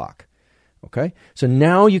delay your clock. Okay? So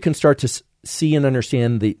now you can start to see and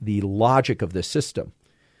understand the logic of this system.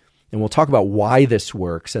 And we'll talk about why this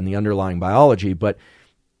works and the underlying biology, but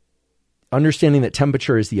understanding that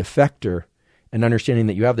temperature is the effector and understanding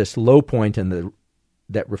that you have this low point and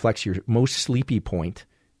that reflects your most sleepy point,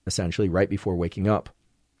 essentially right before waking up.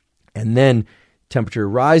 And then temperature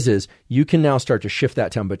rises, you can now start to shift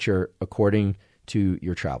that temperature according to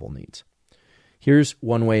your travel needs. Here's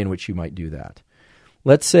one way in which you might do that.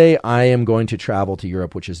 Let's say I am going to travel to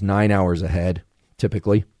Europe, which is 9 hours ahead,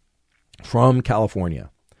 typically, from California.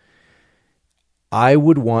 I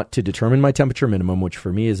would want to determine my temperature minimum, which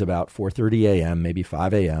for me is about 4:30 a.m., maybe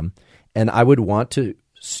 5 a.m., and I would want to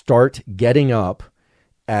start getting up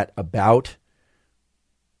at about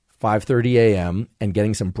 5:30 a.m. and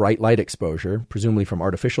getting some bright light exposure, presumably from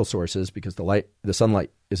artificial sources because the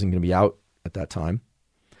sunlight isn't going to be out at that time.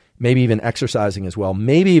 Maybe even exercising as well.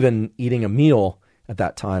 Maybe even eating a meal at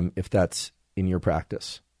that time if that's in your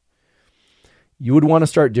practice. You would want to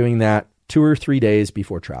start doing that 2 or 3 days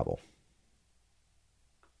before travel.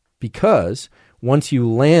 Because once you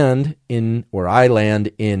land in, or I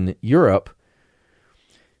land in Europe,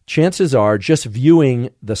 chances are just viewing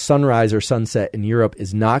the sunrise or sunset in Europe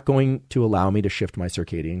is not going to allow me to shift my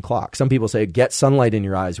circadian clock. Some people say get sunlight in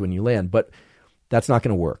your eyes when you land, but that's not going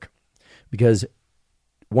to work because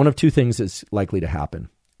one of two things is likely to happen.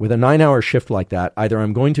 With a 9-hour shift like that, either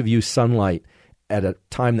I'm going to view sunlight at a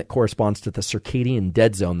time that corresponds to the circadian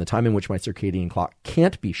dead zone, the time in which my circadian clock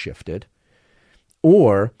can't be shifted,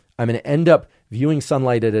 or I'm going to end up viewing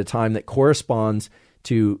sunlight at a time that corresponds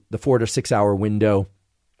to the 4 to 6 hour window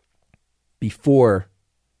before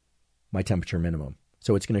my temperature minimum.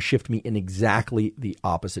 So it's going to shift me in exactly the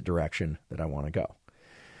opposite direction that I want to go.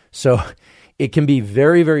 So it can be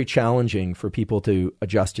very, very challenging for people to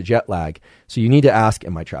adjust to jet lag. So you need to ask,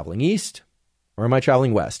 am I traveling east or am I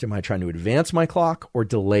traveling west? Am I trying to advance my clock or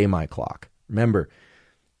delay my clock? Remember,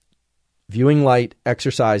 viewing light,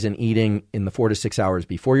 exercise, and eating in the 4 to 6 hours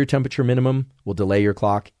before your temperature minimum will delay your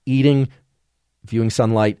clock. Eating, viewing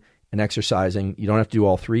sunlight, and exercising, you don't have to do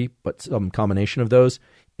all three, but some combination of those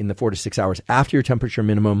in the 4 to 6 hours after your temperature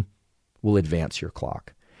minimum will advance your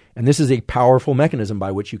clock. And this is a powerful mechanism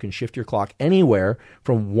by which you can shift your clock anywhere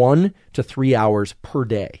from 1 to 3 hours per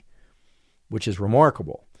day, which is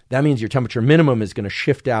remarkable. That means your temperature minimum is going to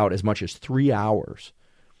shift out as much as 3 hours,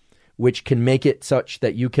 which can make it such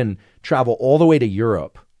that you can travel all the way to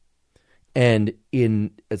Europe. And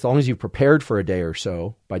as long as you've prepared for a day or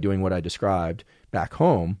so by doing what I described back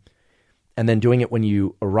home, and then doing it when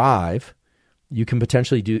you arrive, you can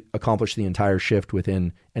potentially accomplish the entire shift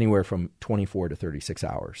within anywhere from 24 to 36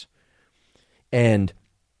 hours. And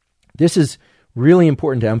this is really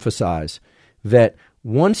important to emphasize that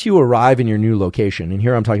once you arrive in your new location, and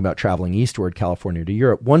here I'm talking about traveling eastward, California to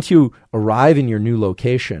Europe, once you arrive in your new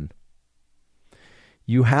location,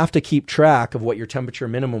 you have to keep track of what your temperature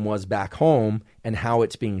minimum was back home and how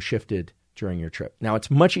it's being shifted during your trip. Now, it's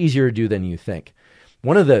much easier to do than you think.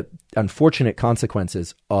 One of the unfortunate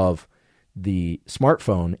consequences of the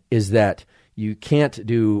smartphone is that you can't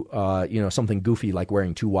do something goofy like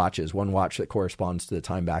wearing two watches, one watch that corresponds to the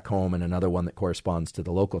time back home and another one that corresponds to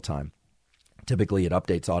the local time. Typically, it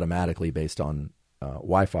updates automatically based on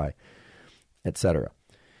Wi-Fi, etc.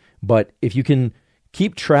 But if you can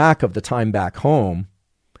keep track of the time back home,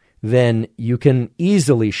 then you can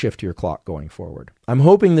easily shift your clock going forward. I'm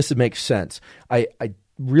hoping this makes sense. I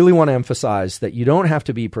really want to emphasize that you don't have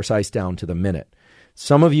to be precise down to the minute.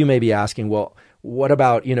 Some of you may be asking, well, what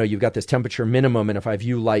about, you've got this temperature minimum, and if I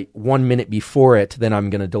view light 1 minute before it, then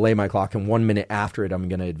I'm going to delay my clock, and 1 minute after it, I'm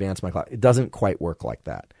going to advance my clock. It doesn't quite work like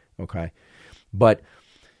that, okay? But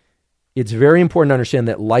it's very important to understand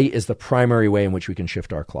that light is the primary way in which we can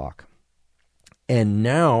shift our clock. And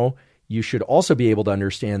now you should also be able to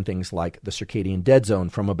understand things like the circadian dead zone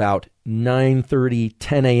from about 9:30,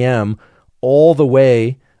 10 a.m., all the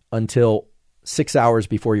way until 6 hours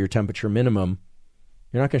before your temperature minimum.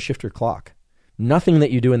 You're not going to shift your clock. Nothing that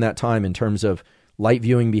you do in that time in terms of light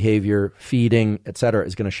viewing behavior, feeding, etc.,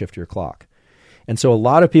 is going to shift your clock. And so a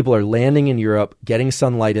lot of people are landing in Europe, getting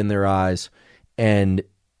sunlight in their eyes, and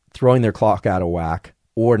throwing their clock out of whack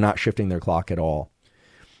or not shifting their clock at all.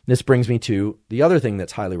 This brings me to the other thing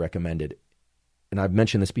that's highly recommended. And I've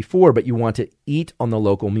mentioned this before, but you want to eat on the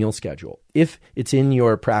local meal schedule. If it's in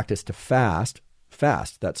your practice to fast,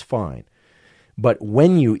 that's fine. But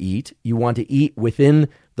when you eat, you want to eat within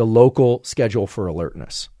the local schedule for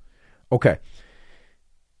alertness. Okay.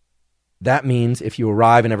 That means if you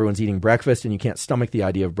arrive and everyone's eating breakfast and you can't stomach the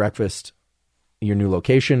idea of breakfast in your new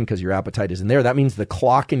location because your appetite isn't there, that means the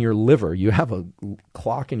clock in your liver, you have a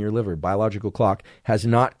clock in your liver, biological clock, has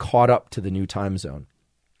not caught up to the new time zone.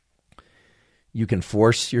 You can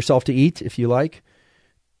force yourself to eat if you like,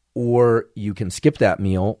 or you can skip that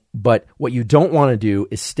meal. But what you don't want to do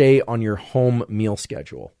is stay on your home meal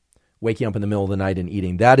schedule, waking up in the middle of the night and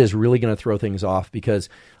eating. That is really going to throw things off because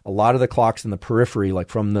a lot of the clocks in the periphery, like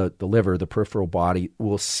from the liver, the peripheral body,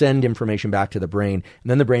 will send information back to the brain. And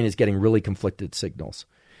then the brain is getting really conflicted signals.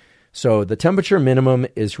 So the temperature minimum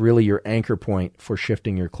is really your anchor point for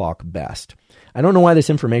shifting your clock best. I don't know why this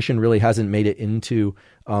information really hasn't made it into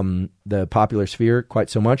the popular sphere quite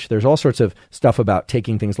so much. There's all sorts of stuff about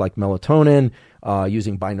taking things like melatonin,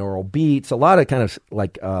 using binaural beats, a lot of kind of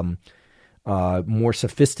like more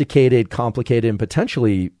sophisticated, complicated, and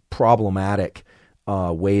potentially problematic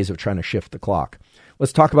ways of trying to shift the clock.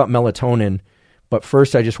 Let's talk about melatonin, but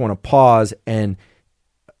first I just want to pause and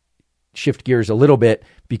shift gears a little bit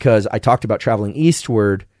because I talked about traveling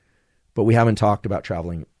eastward, but we haven't talked about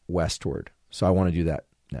traveling westward. So I want to do that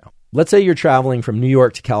now. Let's say you're traveling from New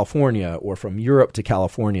York to California or from Europe to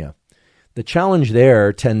California. The challenge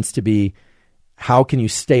there tends to be, how can you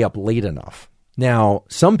stay up late enough? Now,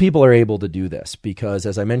 some people are able to do this because,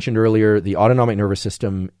 as I mentioned earlier, the autonomic nervous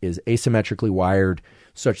system is asymmetrically wired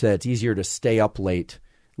such that it's easier to stay up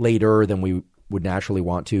later than we would naturally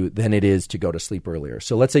want to than it is to go to sleep earlier.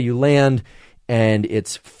 So let's say you land and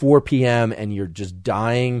it's 4 p.m. and you're just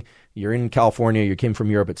dying. You're in California, you came from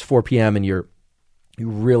Europe, it's 4 p.m. and you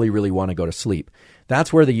really, really want to go to sleep.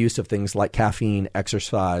 That's where the use of things like caffeine,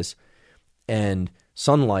 exercise, and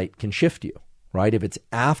sunlight can shift you, right? If it's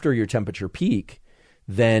after your temperature peak,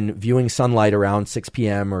 then viewing sunlight around 6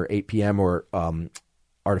 p.m. or 8 p.m. or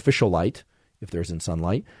artificial light, if there isn't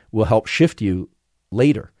sunlight, will help shift you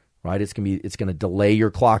later, right? It's going to delay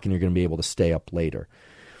your clock and you're going to be able to stay up later.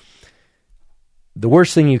 The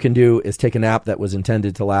worst thing you can do is take a nap that was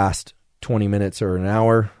intended to last 20 minutes or an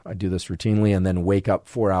hour. I do this routinely, and then wake up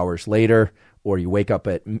 4 hours later, or you wake up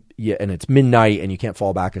and it's midnight and you can't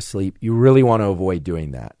fall back asleep. You really want to avoid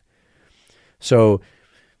doing that. So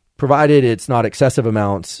provided it's not excessive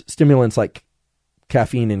amounts, stimulants like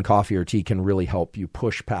caffeine in coffee or tea can really help you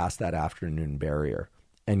push past that afternoon barrier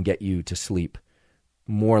and get you to sleep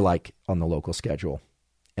more like on the local schedule,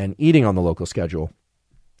 and eating on the local schedule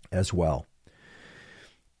as well.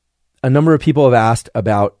 A number of people have asked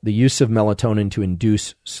about the use of melatonin to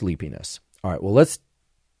induce sleepiness. All right, well, let's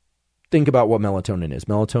think about what melatonin is.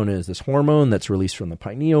 Melatonin is this hormone that's released from the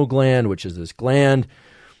pineal gland, which is this gland.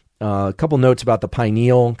 A couple notes about the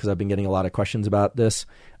pineal, because I've been getting a lot of questions about this.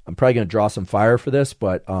 I'm probably going to draw some fire for this,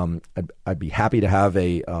 but I'd be happy to have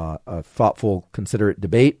a thoughtful, considerate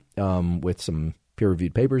debate with some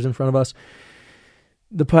peer-reviewed papers in front of us.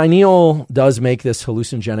 The pineal does make this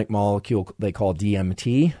hallucinogenic molecule they call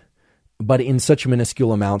DMT, but in such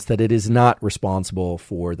minuscule amounts that it is not responsible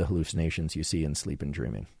for the hallucinations you see in sleep and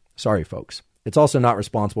dreaming. Sorry, folks. It's also not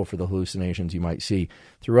responsible for the hallucinations you might see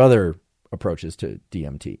through other approaches to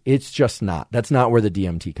DMT. It's just not. That's not where the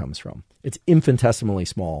DMT comes from. It's infinitesimally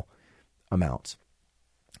small amounts.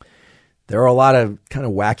 There are a lot of kind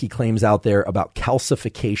of wacky claims out there about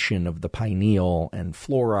calcification of the pineal and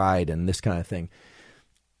fluoride and this kind of thing.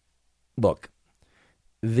 Look,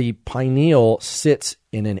 the pineal sits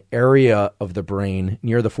in an area of the brain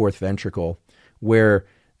near the fourth ventricle where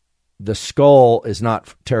the skull is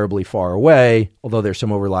not terribly far away, although there's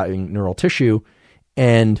some overlapping neural tissue.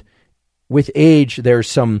 And with age, there's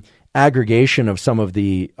some aggregation of some of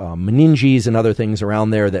the meninges and other things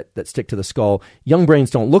around there that stick to the skull. Young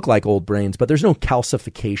brains don't look like old brains, but there's no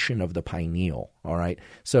calcification of the pineal, all right?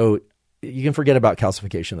 So you can forget about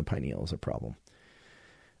calcification of the pineal as a problem.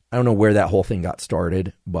 I don't know where that whole thing got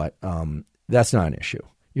started, but that's not an issue.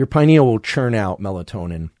 Your pineal will churn out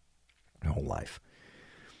melatonin your whole life.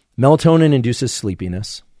 Melatonin induces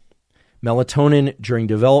sleepiness. Melatonin during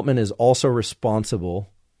development is also responsible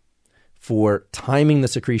for timing the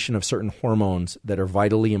secretion of certain hormones that are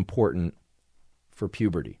vitally important for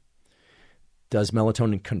puberty. Does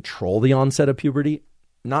melatonin control the onset of puberty?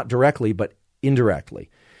 Not directly, but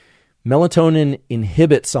indirectly. Melatonin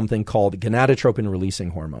inhibits something called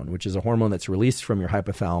gonadotropin-releasing hormone, which is a hormone that's released from your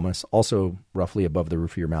hypothalamus, also roughly above the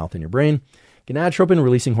roof of your mouth in your brain.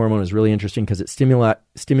 Gonadotropin-releasing hormone is really interesting because it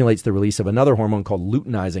stimulates the release of another hormone called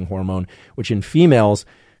luteinizing hormone, which in females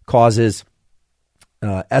causes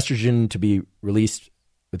estrogen to be released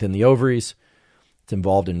within the ovaries. It's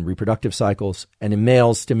involved in reproductive cycles, and in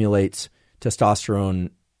males stimulates testosterone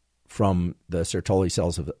from the Sertoli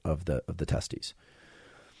cells of the testes.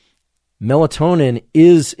 Melatonin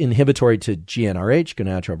is inhibitory to GnRH,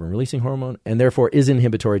 gonadotropin-releasing hormone, and therefore is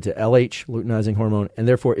inhibitory to LH, luteinizing hormone, and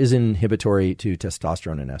therefore is inhibitory to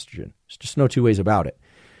testosterone and estrogen. There's just no two ways about it.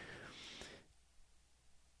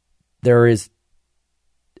 There is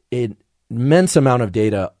an immense amount of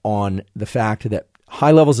data on the fact that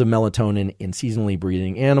high levels of melatonin in seasonally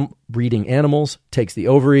breeding animals takes the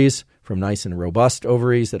ovaries from nice and robust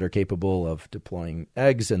ovaries that are capable of deploying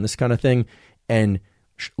eggs and this kind of thing, and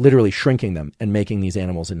literally shrinking them and making these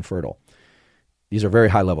animals infertile. These are very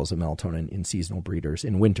high levels of melatonin in seasonal breeders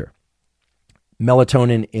in winter.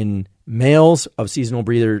 Melatonin in males of seasonal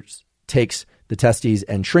breeders takes the testes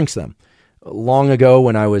and shrinks them. Long ago,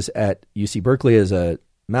 when I was at UC Berkeley as a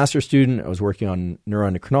master's student, I was working on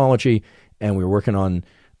neuroendocrinology, and we were working on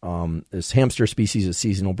this hamster species of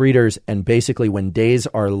seasonal breeders. And basically, when days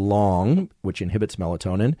are long, which inhibits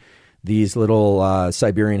melatonin, these little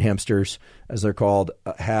Siberian hamsters, as they're called,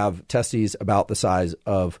 have testes about the size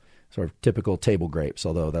of sort of typical table grapes,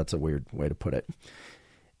 although that's a weird way to put it.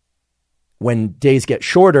 When days get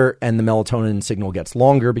shorter and the melatonin signal gets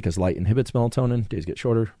longer, because light inhibits melatonin, days get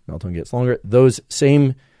shorter, melatonin gets longer, those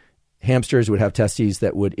same hamsters would have testes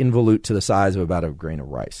that would involute to the size of about a grain of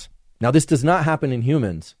rice. Now, this does not happen in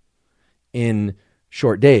humans in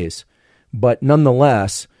short days, But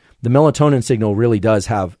nonetheless, the melatonin signal really does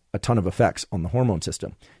have a ton of effects on the hormone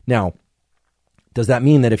system. Now, does that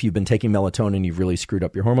mean that if you've been taking melatonin, you've really screwed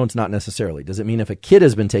up your hormones? Not necessarily. Does it mean if a kid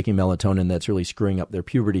has been taking melatonin, that's really screwing up their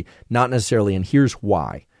puberty? Not necessarily, and here's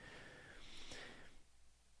why.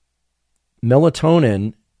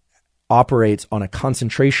 Melatonin operates on a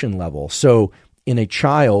concentration level. So in a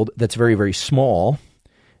child that's very, very small,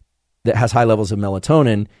 that has high levels of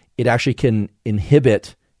melatonin, it actually can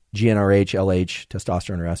inhibit GnRH, LH,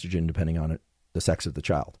 testosterone, or estrogen, depending on the sex of the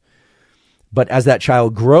child. But as that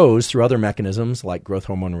child grows through other mechanisms like growth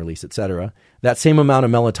hormone release, et cetera, that same amount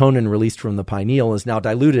of melatonin released from the pineal is now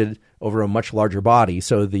diluted over a much larger body.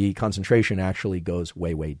 So the concentration actually goes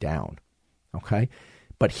way, way down. Okay.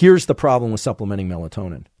 But here's the problem with supplementing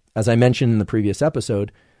melatonin. As I mentioned in the previous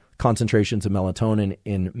episode, concentrations of melatonin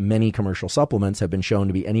in many commercial supplements have been shown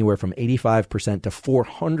to be anywhere from 85% to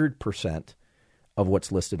 400% of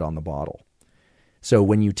what's listed on the bottle. So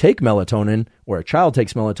when you take melatonin, or a child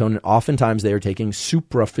takes melatonin, oftentimes they are taking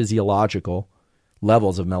supraphysiological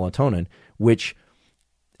levels of melatonin, which,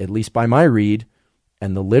 at least by my read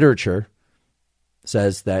and the literature,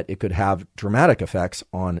 says that it could have dramatic effects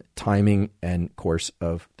on timing and course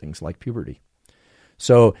of things like puberty.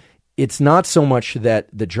 So it's not so much that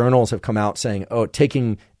the journals have come out saying, oh,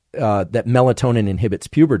 taking that melatonin inhibits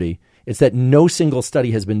puberty. It's that no single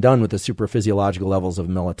study has been done with the supraphysiological levels of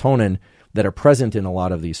melatonin that are present in a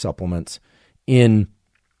lot of these supplements in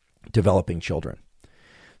developing children.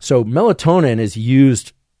 So melatonin is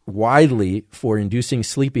used widely for inducing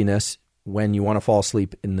sleepiness when you want to fall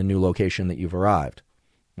asleep in the new location that you've arrived.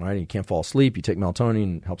 Right? You can't fall asleep. You take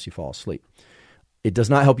melatonin, it helps you fall asleep. It does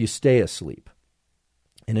not help you stay asleep.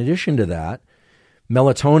 In addition to that,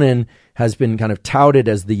 melatonin has been kind of touted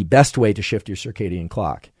as the best way to shift your circadian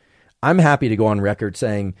clock. I'm happy to go on record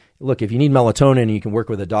saying, look, if you need melatonin and you can work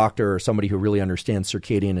with a doctor or somebody who really understands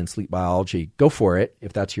circadian and sleep biology, go for it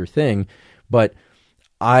if that's your thing. But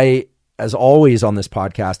I, as always on this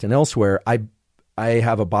podcast and elsewhere, I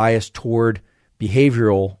have a bias toward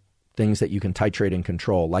behavioral things that you can titrate and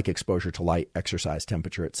control, like exposure to light, exercise,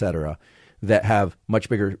 temperature, et cetera, that have much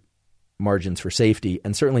bigger margins for safety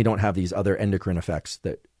and certainly don't have these other endocrine effects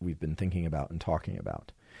that we've been thinking about and talking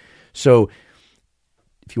about. So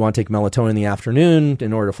if you want to take melatonin in the afternoon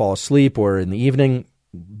in order to fall asleep, or in the evening,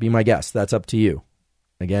 be my guest. That's up to you.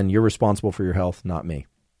 Again, you're responsible for your health, not me.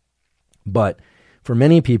 But for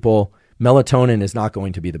many people, melatonin is not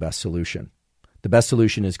going to be the best solution. The best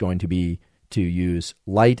solution is going to be to use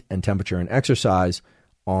light and temperature and exercise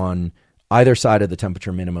on either side of the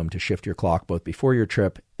temperature minimum to shift your clock both before your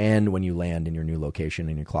trip and when you land in your new location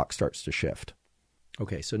and your clock starts to shift.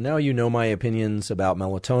 Okay, so now you know my opinions about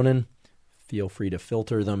melatonin. Feel free to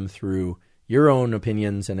filter them through your own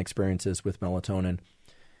opinions and experiences with melatonin.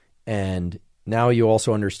 And now you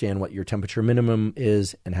also understand what your temperature minimum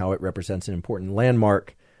is and how it represents an important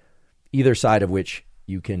landmark, either side of which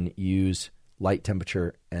you can use light,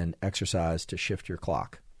 temperature, and exercise to shift your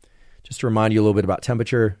clock. Just to remind you a little bit about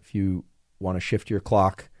temperature, if you want to shift your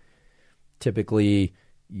clock, typically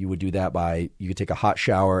you would do that by, you could take a hot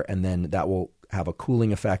shower and then that will have a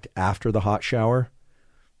cooling effect after the hot shower.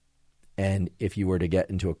 And if you were to get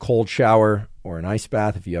into a cold shower or an ice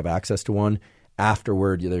bath, if you have access to one,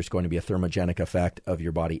 afterward, there's going to be a thermogenic effect of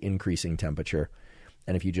your body increasing temperature.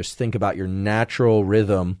 And if you just think about your natural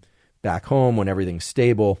rhythm back home when everything's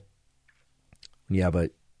stable, when you have a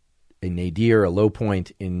nadir, a low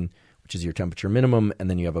point which is your temperature minimum, and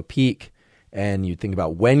then you have a peak, and you think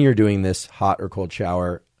about when you're doing this hot or cold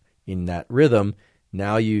shower in that rhythm,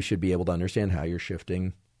 now you should be able to understand how you're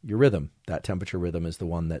shifting your rhythm. That temperature rhythm is the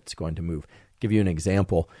one that's going to move. Give you an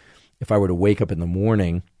example. If I were to wake up in the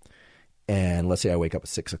morning, and let's say I wake up at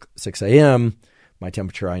 6 a.m., my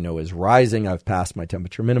temperature I know is rising. I've passed my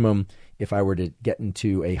temperature minimum. If I were to get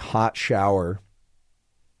into a hot shower,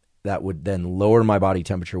 that would then lower my body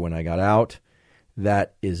temperature when I got out.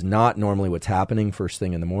 That is not normally what's happening first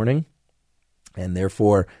thing in the morning. And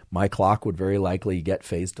therefore, my clock would very likely get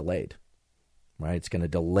phase delayed. Right? It's going to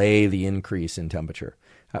delay the increase in temperature.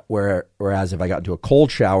 Whereas if I got into a cold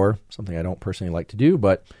shower, something I don't personally like to do,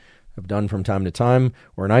 but I've done from time to time,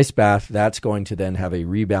 or an ice bath, that's going to then have a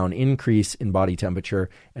rebound increase in body temperature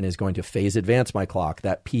and is going to phase advance my clock.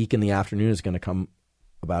 That peak in the afternoon is going to come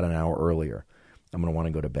about an hour earlier. I'm going to want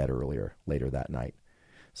to go to bed later that night.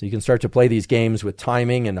 So you can start to play these games with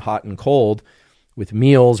timing and hot and cold, with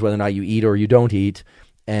meals, whether or not you eat or you don't eat,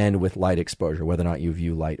 and with light exposure, whether or not you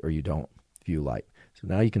view light or you don't view light. So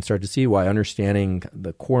now you can start to see why understanding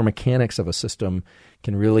the core mechanics of a system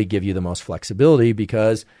can really give you the most flexibility,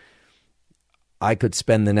 because I could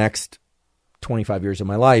spend the next 25 years of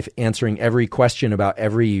my life answering every question about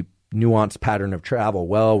every nuanced pattern of travel.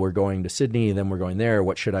 Well, we're going to Sydney, then we're going there.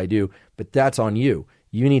 What should I do? But that's on you.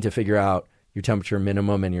 You need to figure out your temperature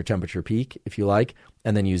minimum and your temperature peak, if you like,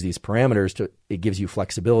 and then use these parameters it gives you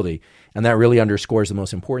flexibility. And that really underscores the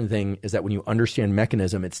most important thing is that when you understand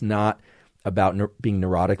mechanism, it's not about being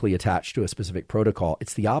neurotically attached to a specific protocol.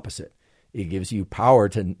 It's the opposite. It gives you power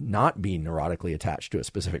to not be neurotically attached to a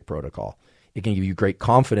specific protocol. It can give you great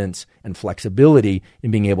confidence and flexibility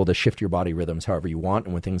in being able to shift your body rhythms however you want.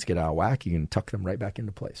 And when things get out of whack, you can tuck them right back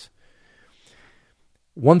into place.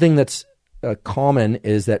 One thing that's common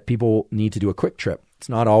is that people need to do a quick trip. It's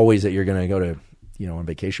not always that you're going to go to, on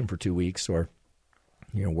vacation for 2 weeks or,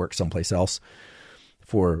 work someplace else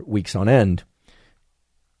for weeks on end.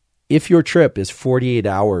 If your trip is 48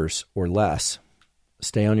 hours or less,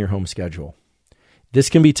 stay on your home schedule. This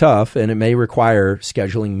can be tough, and it may require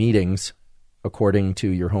scheduling meetings according to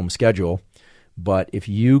your home schedule. But if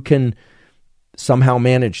you can somehow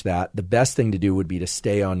manage that, the best thing to do would be to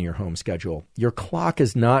stay on your home schedule. Your clock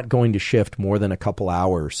is not going to shift more than a couple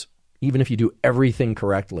hours, even if you do everything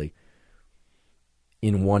correctly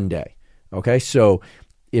in one day. Okay, so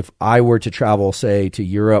if I were to travel, say, to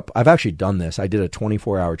Europe, I've actually done this. I did a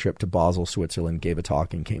 24-hour trip to Basel, Switzerland, gave a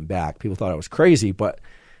talk, and came back. People thought I was crazy, but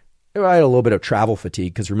I had a little bit of travel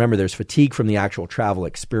fatigue because remember, there's fatigue from the actual travel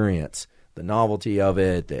experience. The novelty of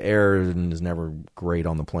it, the air is never great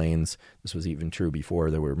on the planes. This was even true before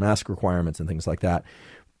there were mask requirements and things like that.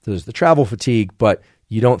 There's the travel fatigue, but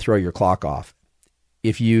you don't throw your clock off.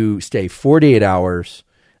 If you stay 48 hours,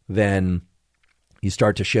 then you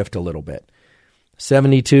start to shift a little bit.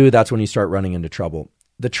 72, that's when you start running into trouble.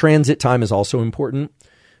 The transit time is also important,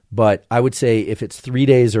 but I would say if it's 3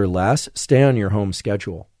 days or less, stay on your home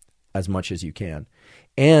schedule as much as you can.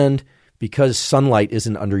 And because sunlight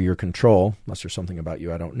isn't under your control, unless there's something about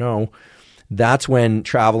you I don't know, that's when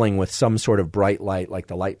traveling with some sort of bright light, like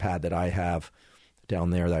the light pad that I have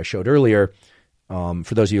down there that I showed earlier.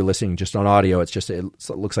 For those of you listening just on audio, it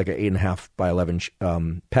looks like an 8.5 by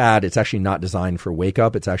 11 pad. It's actually not designed for wake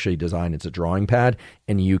up. It's actually designed, it's a drawing pad,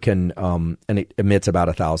 and you can, and it emits about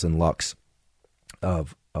 1,000 lux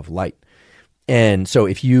of light. And so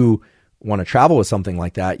if you want to travel with something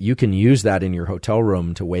like that, you can use that in your hotel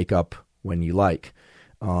room to wake up when you like.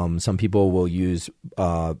 Some people will use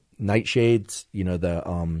nightshades,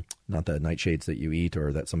 not the nightshades that you eat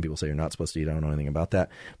or that some people say you're not supposed to eat. I don't know anything about that.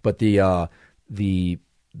 But the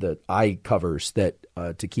eye covers that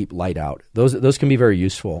to keep light out. Those can be very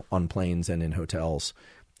useful on planes and in hotels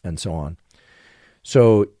and so on.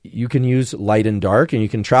 So you can use light and dark, and you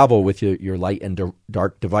can travel with your light and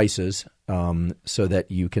dark devices so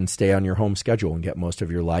that you can stay on your home schedule and get most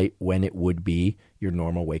of your light when it would be your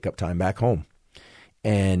normal wake-up time back home.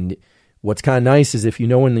 And what's kind of nice is if you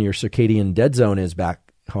know when your circadian dead zone is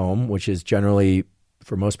back home, which is generally,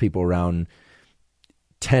 for most people, around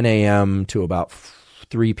 10 a.m. to about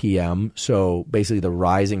 3 p.m., so basically the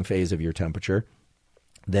rising phase of your temperature,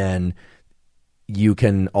 then you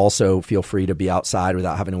can also feel free to be outside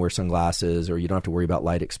without having to wear sunglasses, or you don't have to worry about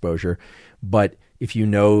light exposure. But if you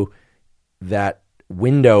know that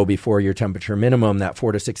window before your temperature minimum, that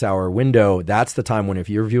 4 to 6 hour window, that's the time when if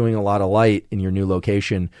you're viewing a lot of light in your new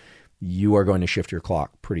location, you are going to shift your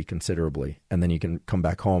clock pretty considerably. And then you can come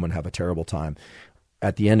back home and have a terrible time.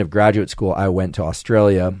 At the end of graduate school, I went to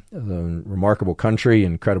Australia, a remarkable country,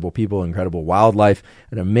 incredible people, incredible wildlife,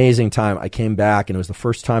 an amazing time. I came back, and it was the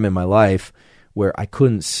first time in my life where I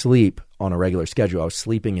couldn't sleep on a regular schedule. I was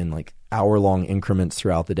sleeping in like hour-long increments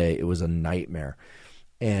throughout the day. It was a nightmare.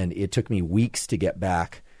 And it took me weeks to get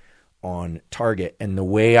back on target. And the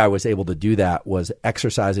way I was able to do that was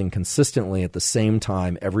exercising consistently at the same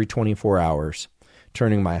time every 24 hours,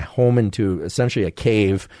 turning my home into essentially a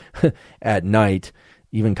cave at night,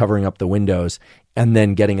 even covering up the windows, and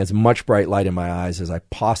then getting as much bright light in my eyes as I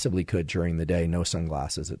possibly could during the day, no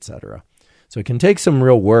sunglasses, etc. So it can take some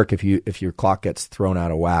real work if your clock gets thrown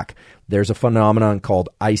out of whack. There's a phenomenon called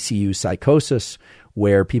ICU psychosis,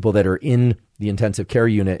 where people that are in the intensive care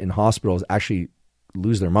unit in hospitals actually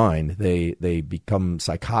lose their mind. They become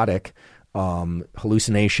psychotic,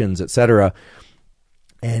 hallucinations, etc.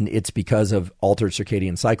 And it's because of altered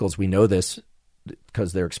circadian cycles. We know this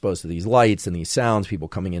because they're exposed to these lights and these sounds, people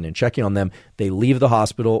coming in and checking on them. They leave the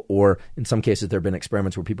hospital, or in some cases there have been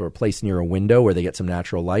experiments where people are placed near a window where they get some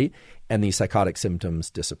natural light, and these psychotic symptoms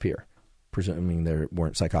disappear, presuming there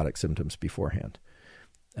weren't psychotic symptoms beforehand,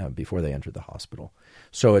 before they entered the hospital.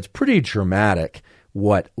 So it's pretty dramatic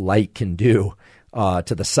what light can do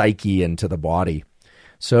to the psyche and to the body.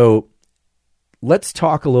 So let's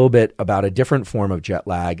talk a little bit about a different form of jet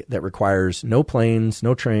lag that requires no planes,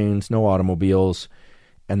 no trains, no automobiles,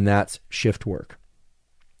 and that's shift work.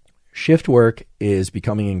 Shift work is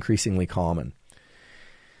becoming increasingly common.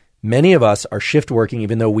 Many of us are shift working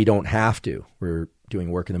even though we don't have to. We're doing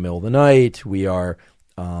work in the middle of the night. We are,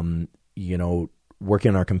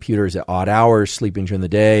 working on our computers at odd hours, sleeping during the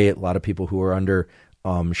day. A lot of people who are under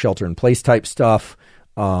shelter-in-place type stuff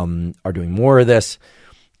are doing more of this.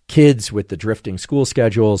 Kids with the drifting school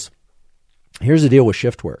schedules. Here's the deal with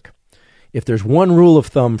shift work. If there's one rule of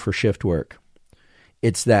thumb for shift work,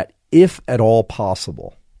 it's that if at all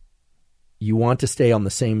possible, you want to stay on the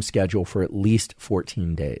same schedule for at least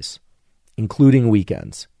 14 days, including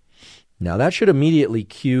weekends. Now, that should immediately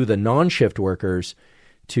cue the non-shift workers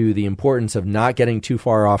to the importance of not getting too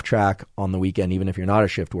far off track on the weekend, even if you're not a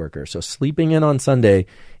shift worker. So sleeping in on Sunday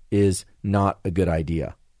is not a good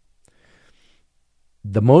idea.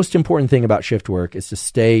 The most important thing about shift work is to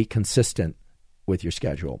stay consistent with your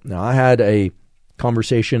schedule. Now, I had a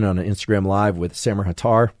conversation on an Instagram Live with Samer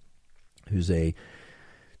Hattar, who's a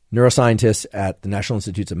neuroscientist at the National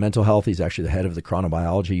Institutes of Mental Health. He's actually the head of the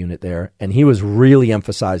chronobiology unit there. And he was really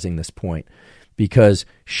emphasizing this point because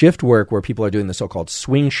shift work, where people are doing the so-called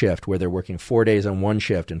swing shift, where they're working 4 days on one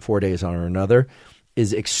shift and 4 days on another,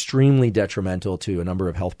 is extremely detrimental to a number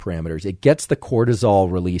of health parameters. It gets the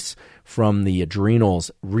cortisol release from the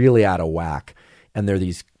adrenals really out of whack. And there are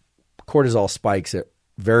these cortisol spikes at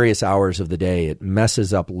various hours of the day. It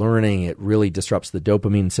messes up learning. It really disrupts the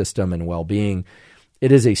dopamine system and well-being.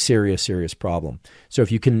 It is a serious, serious problem. So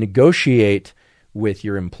if you can negotiate with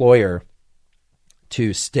your employer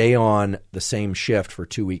to stay on the same shift for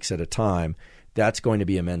 2 weeks at a time, that's going to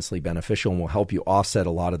be immensely beneficial and will help you offset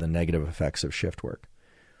a lot of the negative effects of shift work.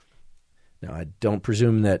 Now, I don't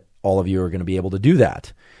presume that all of you are going to be able to do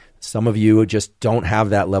that. Some of you just don't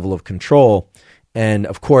have that level of control. And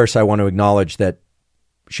of course, I want to acknowledge that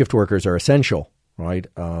shift workers are essential, right?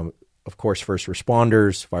 Of course, first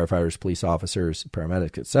responders, firefighters, police officers,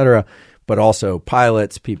 paramedics, etc., but also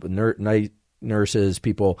pilots, people, night nurses,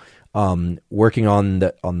 people working on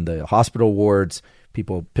the hospital wards,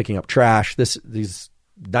 people picking up trash. These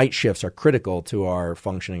night shifts are critical to our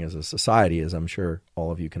functioning as a society, as I'm sure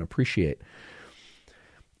all of you can appreciate.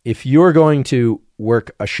 If you're going to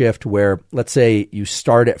work a shift where, let's say, you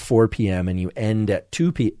start at 4 p.m. and you end at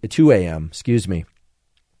 2 a.m.,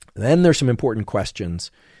 then there's some important questions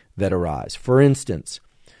that arise. For instance,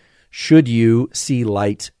 should you see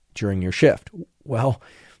light during your shift? Well,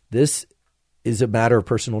 this is a matter of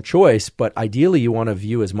personal choice, but ideally you want to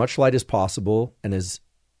view as much light as possible and as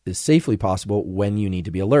safely possible when you need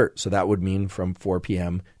to be alert. So that would mean from 4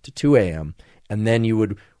 p.m. to 2 a.m. And then you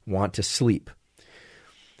would want to sleep.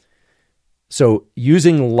 So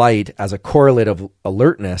using light as a correlate of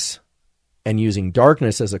alertness and using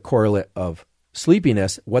darkness as a correlate of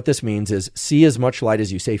sleepiness, what this means is see as much light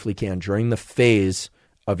as you safely can during the phase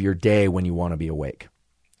of your day when you want to be awake.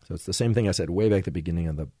 So it's the same thing I said way back at the beginning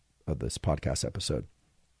of this podcast episode.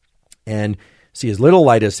 And see as little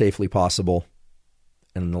light as safely possible,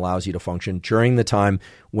 and it allows you to function during the time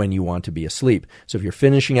when you want to be asleep. So if you're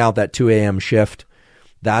finishing out that 2 a.m. shift,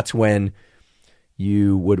 that's when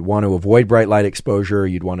you would want to avoid bright light exposure.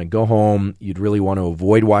 You'd want to go home. You'd really want to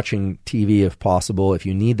avoid watching TV if possible. If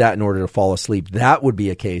you need that in order to fall asleep, that would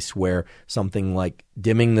be a case where something like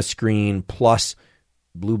dimming the screen plus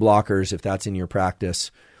blue blockers, if that's in your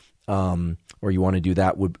practice, or you want to do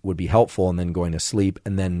that, would be helpful, and then going to sleep.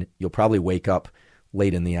 And then you'll probably wake up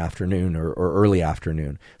late in the afternoon or early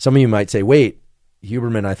afternoon. Some of you might say, wait,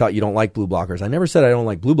 Huberman, I thought you don't like blue blockers. I never said I don't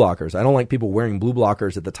like blue blockers. I don't like people wearing blue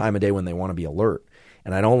blockers at the time of day when they want to be alert.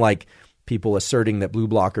 And I don't like people asserting that blue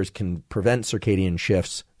blockers can prevent circadian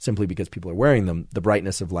shifts simply because people are wearing them. The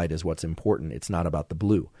brightness of light is what's important. It's not about the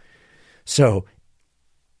blue. So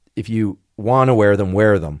if you want to wear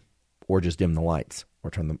them, or just dim the lights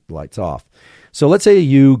or turn the lights off. So let's say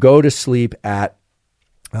you go to sleep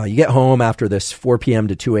you get home after this 4 p.m.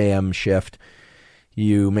 to 2 a.m. shift.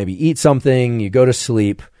 You maybe eat something, you go to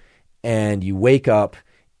sleep, and you wake up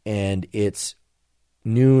and it's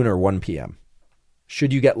noon or 1 p.m.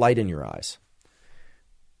 Should you get light in your eyes?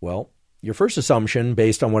 Well, your first assumption,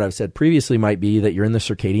 based on what I've said previously, might be that you're in the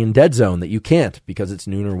circadian dead zone, that you can't because it's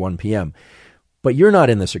noon or 1 p.m. But you're not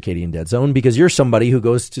in the circadian dead zone because you're somebody who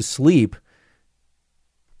goes to sleep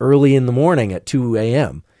early in the morning at 2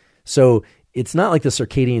 a.m. So it's not like the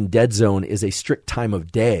circadian dead zone is a strict time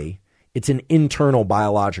of day. It's an internal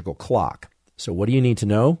biological clock. So what do you need to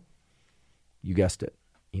know? You guessed it.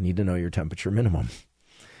 You need to know your temperature minimum.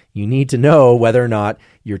 You need to know whether or not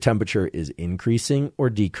your temperature is increasing or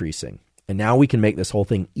decreasing. And now we can make this whole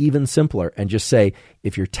thing even simpler and just say,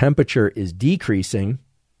 if your temperature is decreasing,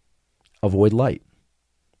 avoid light.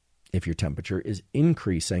 If your temperature is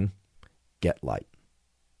increasing, get light.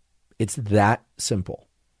 It's that simple.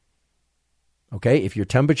 Okay? If your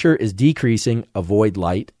temperature is decreasing, avoid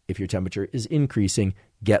light. If your temperature is increasing,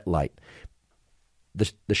 get light.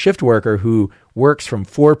 The shift worker who works from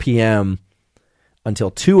 4 p.m. until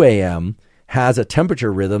 2 a.m. has a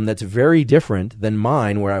temperature rhythm that's very different than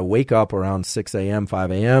mine, where I wake up around 6 a.m.,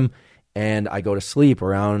 5 a.m., and I go to sleep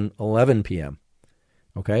around 11 p.m.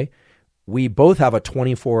 Okay? We both have a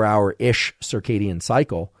 24-hour-ish circadian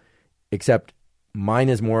cycle, except mine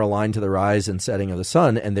is more aligned to the rise and setting of the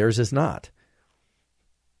sun, and theirs is not.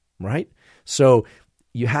 Right? So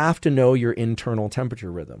you have to know your internal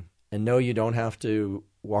temperature rhythm. And no, you don't have to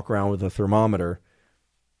walk around with a thermometer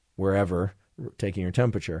wherever taking your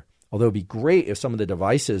temperature. Although it'd be great if some of the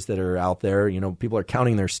devices that are out there, people are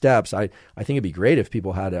counting their steps. I think it'd be great if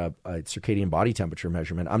people had a circadian body temperature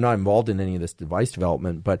measurement. I'm not involved in any of this device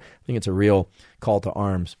development, but I think it's a real call to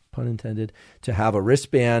arms, pun intended, to have a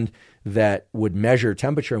wristband that would measure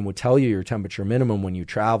temperature and would tell you your temperature minimum when you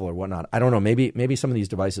travel or whatnot. I don't know. Maybe some of these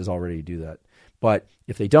devices already do that. But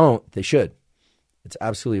if they don't, they should. It's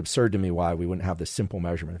absolutely absurd to me why we wouldn't have this simple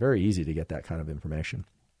measurement. Very easy to get that kind of information.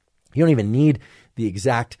 You don't even need the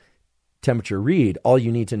exact temperature read. All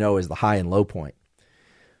you need to know is the high and low point.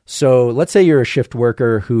 So let's say you're a shift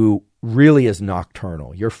worker who really is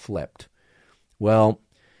nocturnal. You're flipped. Well,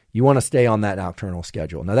 you want to stay on that nocturnal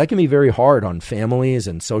schedule. Now, that can be very hard on families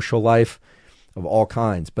and social life of all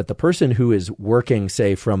kinds. But the person who is working,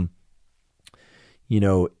 say, from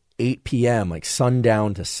 8 p.m., like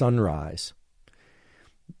sundown to sunrise,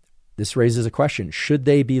 this raises a question. Should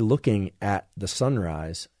they be looking at the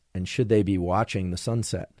sunrise, and should they be watching the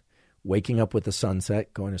sunset? Waking up with the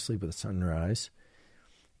sunset, going to sleep with the sunrise.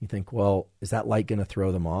 You think, well, is that light going to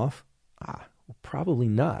throw them off? Probably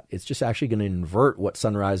not. It's just actually going to invert what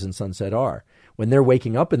sunrise and sunset are. When they're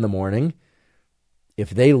waking up in the morning, if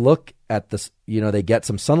they look at the, they get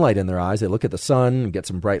some sunlight in their eyes, they look at the sun, get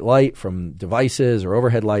some bright light from devices or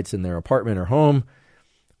overhead lights in their apartment or home,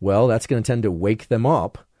 well, that's going to tend to wake them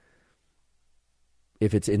up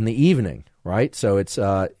if it's in the evening, right? So it's,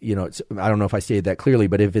 I don't know if I stated that clearly,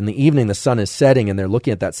 but if in the evening the sun is setting and they're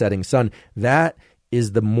looking at that setting sun, that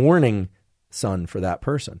is the morning sun for that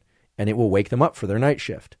person, and it will wake them up for their night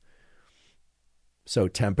shift. So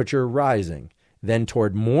temperature rising. Then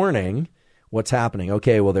toward morning, what's happening?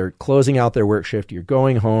 Okay, well, they're closing out their work shift. You're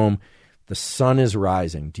going home. The sun is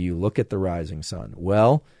rising. Do you look at the rising sun?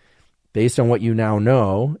 Well, based on what you now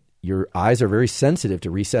know, your eyes are very sensitive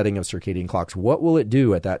to resetting of circadian clocks. What will it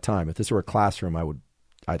do at that time? If this were a classroom, I would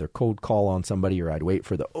either cold call on somebody or I'd wait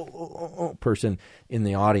for the person in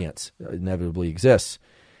the audience. It inevitably exists.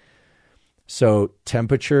 So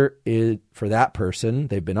temperature is, for that person,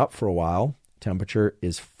 they've been up for a while, temperature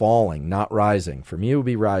is falling, not rising. For me, it would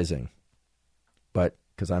be rising. But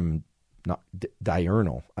because I'm not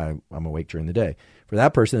diurnal, I'm awake during the day. For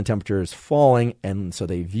that person, the temperature is falling, and so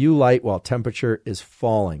they view light while temperature is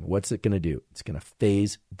falling. What's it going to do? It's going to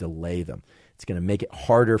phase delay them. It's going to make it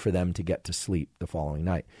harder for them to get to sleep the following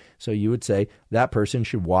night. So you would say that person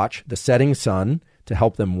should watch the setting sun to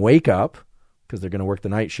help them wake up because they're going to work the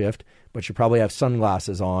night shift, but should probably have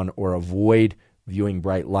sunglasses on or avoid viewing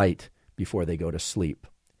bright light before they go to sleep.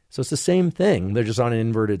 So it's the same thing. They're just on an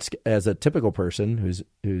inverted, as a typical person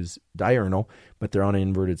who's diurnal, but they're on an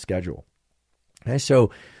inverted schedule. Okay, so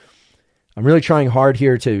I'm really trying hard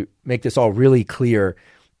here to make this all really clear.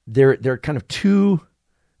 There are kind of two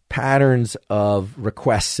patterns of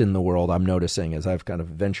requests in the world I'm noticing as I've kind of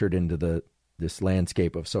ventured into this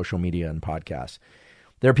landscape of social media and podcasts.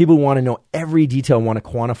 There are people who want to know every detail, want to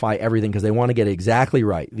quantify everything because they want to get it exactly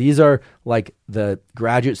right. These are like the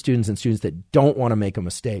graduate students and students that don't want to make a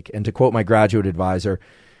mistake. And to quote my graduate advisor,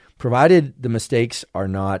 provided the mistakes are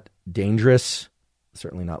not dangerous,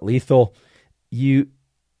 certainly not lethal, you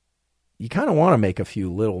kind of want to make a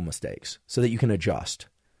few little mistakes so that you can adjust,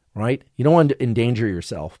 right? You don't want to endanger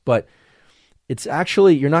yourself, but it's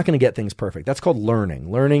actually, you're not going to get things perfect. That's called learning.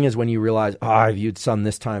 Learning is when you realize, I viewed sun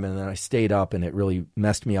this time and then I stayed up and it really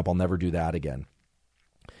messed me up. I'll never do that again.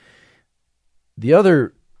 The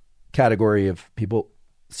other category of people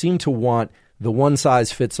seem to want the one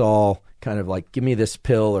size fits all, kind of like, give me this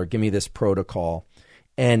pill or give me this protocol.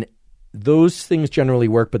 And those things generally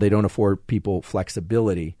work, but they don't afford people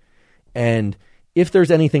flexibility. And if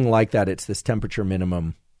there's anything like that, it's this temperature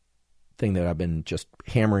minimum thing that I've been just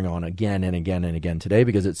hammering on again and again and again today,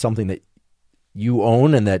 because it's something that you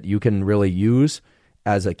own and that you can really use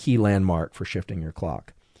as a key landmark for shifting your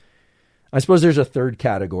clock. I suppose there's a third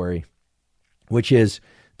category, which is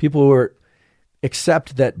people who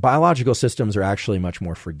accept that biological systems are actually much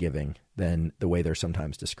more forgiving than the way they're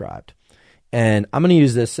sometimes described. And I'm going to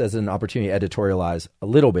use this as an opportunity to editorialize a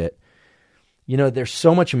little bit. You know, there's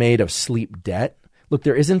so much made of sleep debt. Look,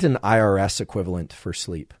 there isn't an IRS equivalent for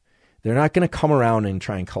sleep. They're not going to come around and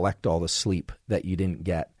try and collect all the sleep that you didn't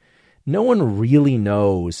get. No one really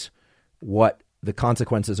knows what the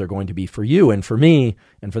consequences are going to be for you and for me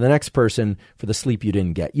and for the next person for the sleep you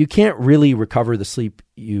didn't get. You can't really recover the sleep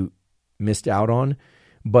you missed out on,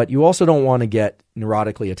 but you also don't want to get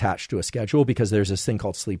neurotically attached to a schedule because there's this thing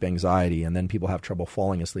called sleep anxiety, and then people have trouble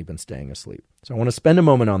falling asleep and staying asleep. So I want to spend a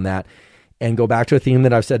moment on that and go back to a theme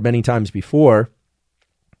that I've said many times before,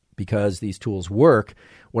 because these tools work,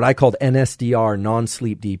 what I called NSDR,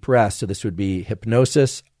 non-sleep deep rest. So this would be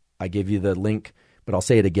hypnosis. I gave you the link, but I'll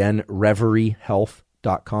say it again,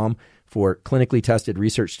 reveriehealth.com for clinically tested,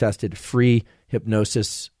 research tested, free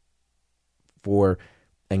hypnosis for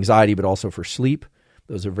anxiety, but also for sleep.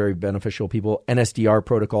 Those are very beneficial people. NSDR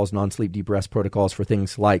protocols, non-sleep deep rest protocols for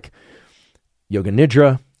things like yoga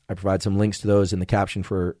nidra. I provide some links to those in the caption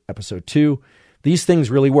for episode 2. These things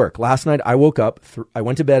really work. Last night I woke up, I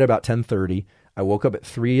went to bed about 10:30. I woke up at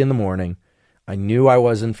 3 in the morning. I knew I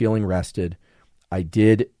wasn't feeling rested. I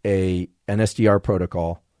did a NSDR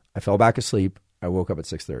protocol. I fell back asleep. I woke up at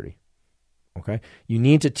 6:30. Okay? You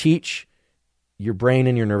need to teach your brain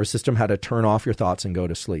and your nervous system how to turn off your thoughts and go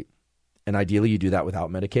to sleep. And ideally, you do that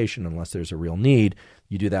without medication unless there's a real need.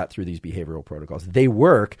 You do that through these behavioral protocols. They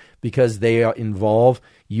work because they involve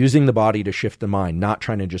using the body to shift the mind, not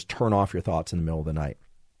trying to just turn off your thoughts in the middle of the night.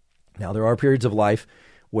 Now, there are periods of life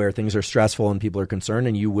where things are stressful and people are concerned,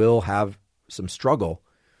 and you will have some struggle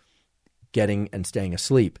getting and staying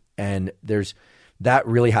asleep. And that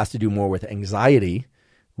really has to do more with anxiety,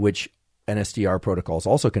 which NSDR protocols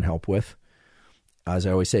also can help with. As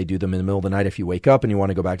I always say, do them in the middle of the night if you wake up and you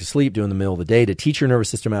want to go back to sleep. Do them in the middle of the day to teach your nervous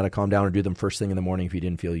system how to calm down, or do them first thing in the morning if you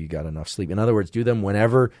didn't feel you got enough sleep. In other words, do them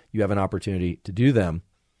whenever you have an opportunity to do them,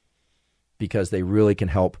 because they really can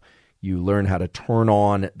help you learn how to turn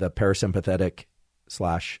on the parasympathetic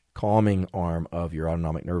 / calming arm of your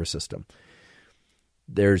autonomic nervous system.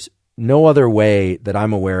 There's no other way that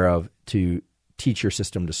I'm aware of to teach your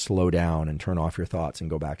system to slow down and turn off your thoughts and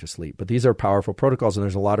go back to sleep. But these are powerful protocols, and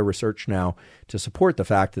there's a lot of research now to support the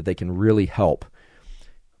fact that they can really help.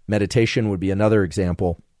 Meditation would be another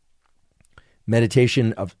example.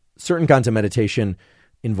 Certain kinds of meditation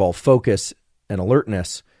involve focus and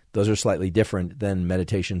alertness. Those are slightly different than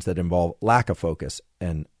meditations that involve lack of focus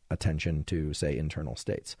and attention to, say, internal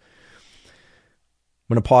states.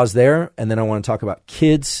 I'm going to pause there, and then I want to talk about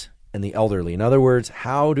kids and the elderly. In other words,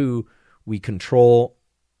 how do we control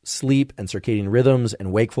sleep and circadian rhythms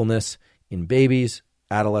and wakefulness in babies,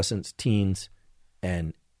 adolescents, teens,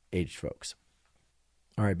 and aged folks?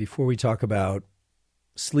 All right, before we talk about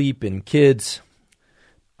sleep in kids,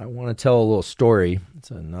 I want to tell a little story.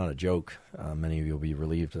 It's not a joke. Many of you will be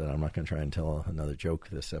relieved that I'm not going to try and tell another joke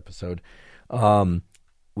this episode,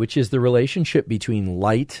 which is the relationship between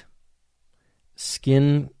light,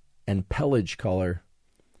 skin and pelage color,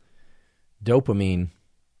 dopamine,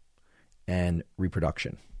 and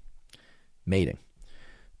reproduction, mating.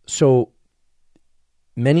 So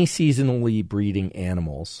many seasonally breeding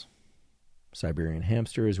animals, Siberian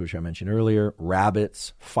hamsters, which I mentioned earlier,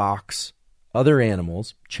 rabbits, fox, other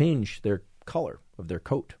animals change their color of their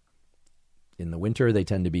coat. In the winter, they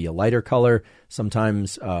tend to be a lighter color,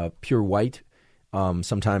 sometimes pure white,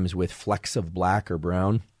 sometimes with flecks of black or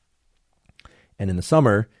brown. And in the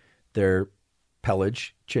summer, their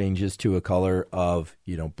pelage changes to a color of,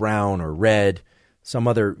 brown or red, some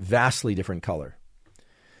other vastly different color.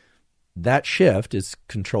 That shift is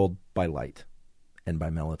controlled by light and by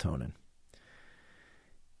melatonin.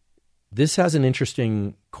 This has an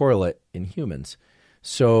interesting correlate in humans.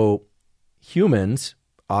 So humans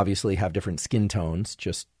obviously have different skin tones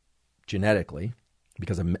just genetically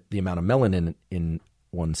because of the amount of melanin in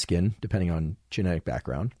one's skin, depending on genetic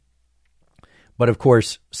background. But of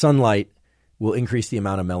course, sunlight will increase the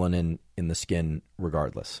amount of melanin in the skin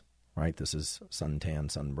regardless, right? This is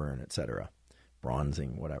suntan, sunburn, etc.,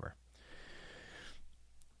 bronzing, whatever.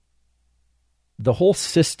 The whole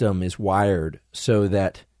system is wired so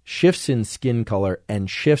that shifts in skin color and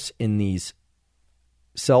shifts in these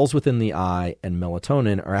cells within the eye and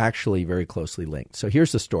melatonin are actually very closely linked. So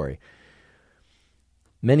here's the story.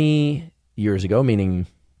 Many years ago, meaning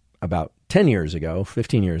about 10 years ago,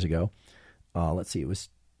 15 years ago, it was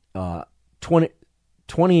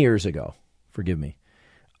 20 years ago, forgive me,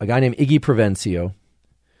 a guy named Iggy Provencio,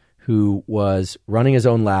 who was running his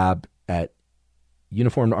own lab at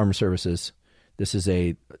Uniformed Armed Services. This is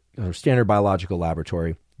a or standard biological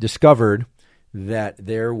laboratory, discovered that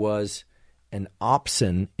there was an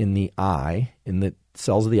opsin in the eye, in the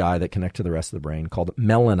cells of the eye that connect to the rest of the brain, called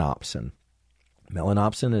melanopsin.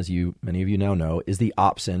 Melanopsin, as many of you now know, is the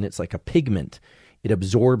opsin. It's like a pigment. It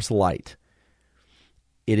absorbs light.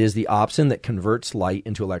 It is the opsin that converts light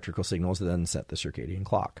into electrical signals that then set the circadian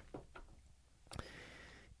clock.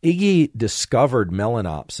 Iggy discovered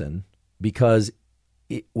melanopsin because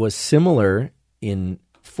it was similar in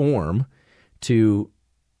form to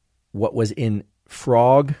what was in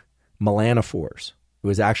frog melanophores. It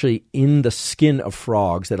was actually in the skin of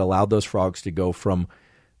frogs that allowed those frogs to go from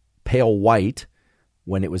pale white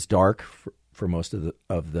when it was dark for most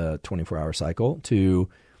of the 24-hour cycle to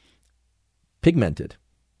pigmented,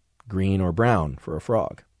 green or brown for a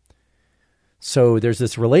frog. So there's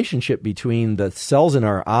this relationship between the cells in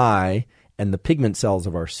our eye and the pigment cells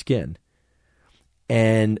of our skin.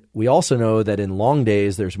 And we also know that in long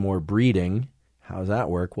days, there's more breeding. How does that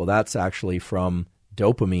work? Well, that's actually from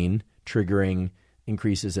dopamine triggering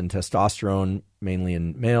increases in testosterone, mainly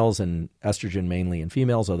in males, and estrogen, mainly in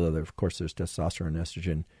females, although, of course, there's testosterone and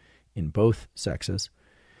estrogen in both sexes.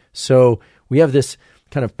 So we have this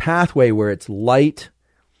kind of pathway where it's light,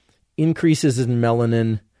 increases in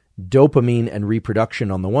melanin, dopamine, and reproduction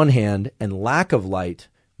on the one hand, and lack of light,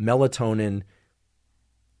 melatonin,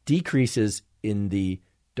 decreases in the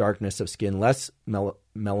darkness of skin, less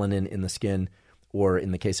melanin in the skin, or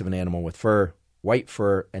in the case of an animal with fur, white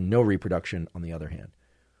fur, and no reproduction on the other hand.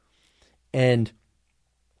 And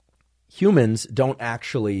humans don't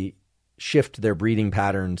actually shift their breeding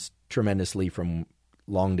patterns tremendously from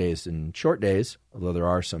long days and short days, although there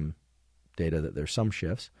are some data that there's some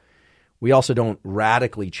shifts. We also don't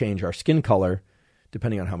radically change our skin color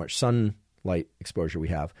depending on how much sunlight exposure we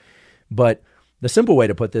have. But the simple way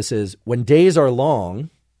to put this is when days are long,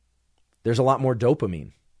 there's a lot more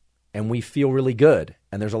dopamine and we feel really good.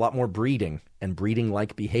 And there's a lot more breeding and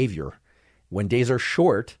breeding-like behavior. When days are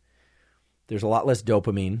short, there's a lot less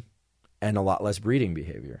dopamine and a lot less breeding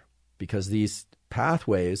behavior because these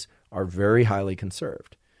pathways are very highly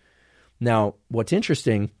conserved. Now, what's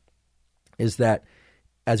interesting is that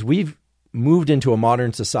as we've moved into a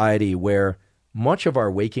modern society where much of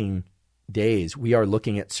our waking days, we are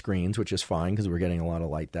looking at screens, which is fine because we're getting a lot of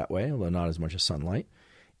light that way, although not as much as sunlight.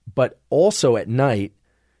 But also at night,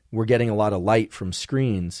 we're getting a lot of light from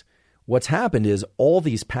screens. What's happened is all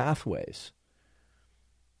these pathways,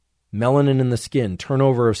 melanin in the skin,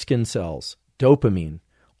 turnover of skin cells, dopamine,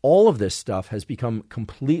 all of this stuff has become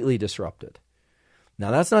completely disrupted.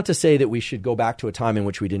 Now, that's not to say that we should go back to a time in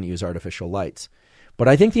which we didn't use artificial lights. But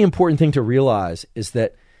I think the important thing to realize is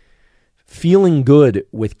that feeling good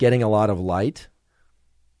with getting a lot of light,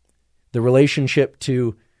 the relationship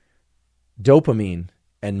to dopamine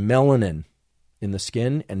and melanin in the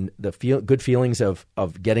skin and the good feelings of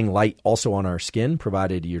getting light also on our skin,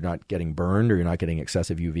 provided you're not getting burned or you're not getting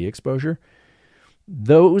excessive UV exposure,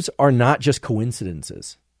 those are not just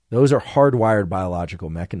coincidences. Those are hardwired biological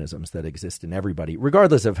mechanisms that exist in everybody,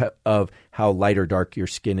 regardless of how light or dark your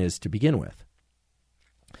skin is to begin with.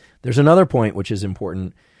 There's another point which is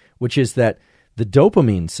important, which is that the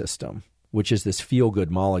dopamine system, which is this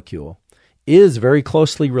feel-good molecule, is very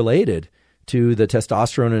closely related to the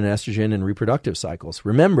testosterone and estrogen and reproductive cycles.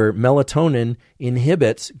 Remember, melatonin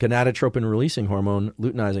inhibits gonadotropin-releasing hormone,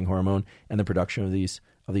 luteinizing hormone, and the production of these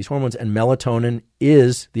hormones. And melatonin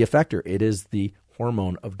is the effector. It is the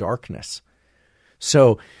hormone of darkness.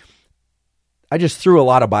 So I just threw a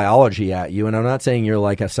lot of biology at you, and I'm not saying you're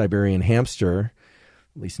like a Siberian hamster,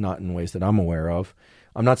 at least not in ways that I'm aware of.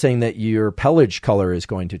 I'm not saying that your pelage color is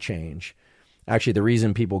going to change. Actually, the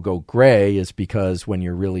reason people go gray is because when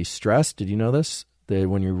you're really stressed, did you know this? That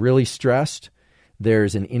when you're really stressed,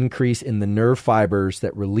 there's an increase in the nerve fibers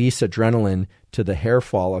that release adrenaline to the hair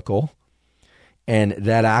follicle, and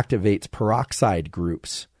that activates peroxide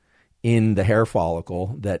groups in the hair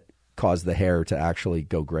follicle that cause the hair to actually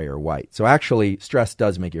go gray or white. So actually, stress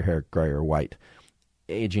does make your hair gray or white.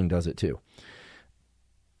 Aging does it too.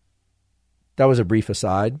 That was a brief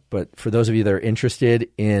aside, but for those of you that are interested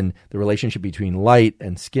in the relationship between light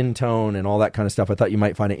and skin tone and all that kind of stuff, I thought you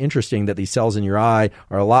might find it interesting that these cells in your eye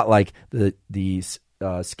are a lot like these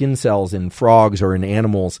skin cells in frogs or in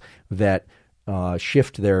animals that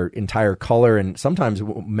shift their entire color and sometimes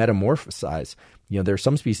metamorphosize. You know, there are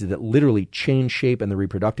some species that literally change shape in the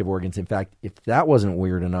reproductive organs. In fact, if that wasn't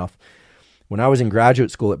weird enough, when I was in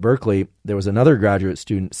graduate school at Berkeley, there was another graduate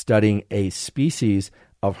student studying a species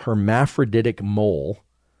of hermaphroditic mole,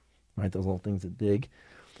 right? Those little things that dig.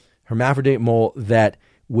 Hermaphroditic mole that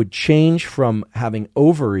would change from having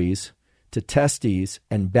ovaries to testes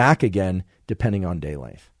and back again depending on day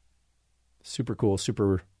length. Super cool,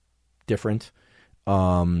 super different,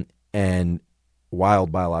 and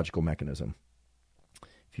wild biological mechanism.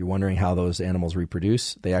 If you're wondering how those animals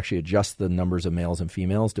reproduce, they actually adjust the numbers of males and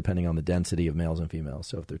females depending on the density of males and females.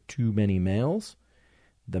 So if there are too many males,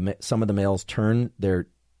 some of the males turn their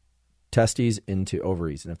testes into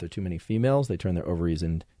ovaries. And if there are too many females, they turn their ovaries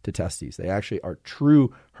into testes. They actually are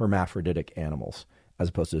true hermaphroditic animals as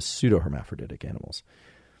opposed to pseudo-hermaphroditic animals.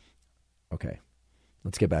 Okay,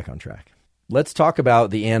 let's get back on track. Let's talk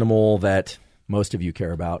about the animal that most of you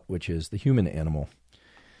care about, which is the human animal.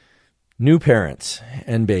 New parents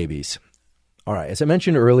and babies. All right, as I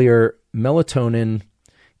mentioned earlier, melatonin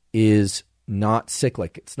is not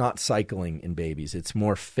cyclic. It's not cycling in babies. It's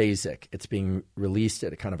more phasic. It's being released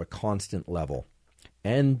at a kind of a constant level.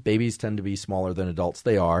 And babies tend to be smaller than adults.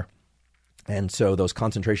 They are. And so those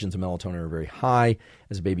concentrations of melatonin are very high.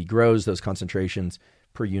 As a baby grows, those concentrations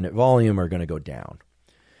per unit volume are going to go down.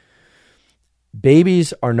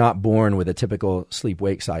 Babies are not born with a typical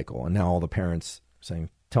sleep-wake cycle. And now all the parents are saying,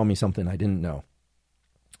 tell me something I didn't know.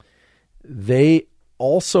 They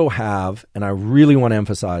also have, and I really want to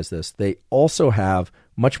emphasize this, they also have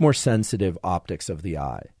much more sensitive optics of the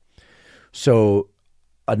eye. So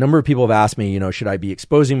a number of people have asked me, should I be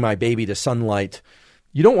exposing my baby to sunlight?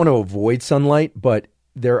 You don't want to avoid sunlight, but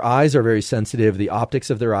their eyes are very sensitive. The optics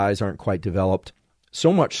of their eyes aren't quite developed.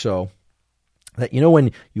 So much so that,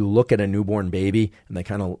 when you look at a newborn baby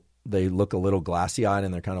and they look a little glassy-eyed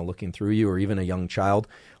and they're kind of looking through you, or even a young child,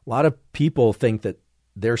 a lot of people think that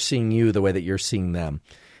they're seeing you the way that you're seeing them.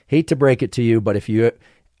 Hate to break it to you, but if you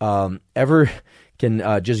ever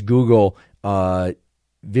can just Google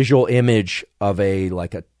visual image of a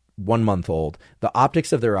 1-month-old, the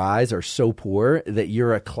optics of their eyes are so poor that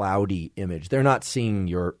you're a cloudy image. They're not seeing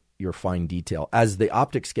your fine detail. As the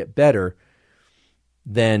optics get better,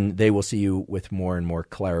 then they will see you with more and more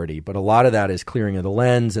clarity. But a lot of that is clearing of the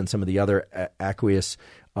lens and some of the other aqueous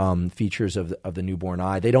features of the newborn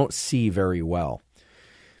eye. They don't see very well.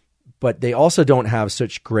 But they also don't have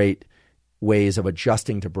such great ways of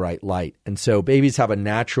adjusting to bright light. And so babies have a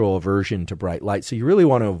natural aversion to bright light. So you really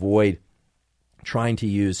want to avoid trying to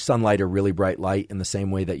use sunlight or really bright light in the same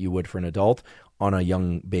way that you would for an adult on a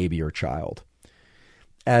young baby or child.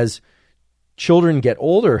 As children get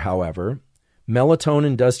older, however,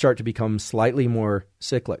 melatonin does start to become slightly more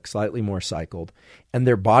cyclic, slightly more cycled, and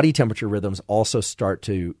their body temperature rhythms also start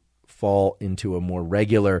to fall into a more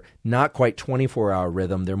regular, not quite 24-hour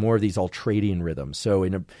rhythm. They're more of these ultradian rhythms. So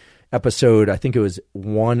in an episode, I think it was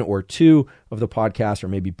 1 or 2 of the podcast, or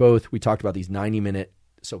maybe both, we talked about these 90-minute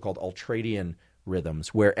so-called ultradian rhythms,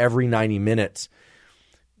 where every 90 minutes,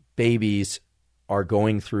 babies are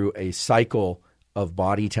going through a cycle of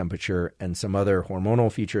body temperature and some other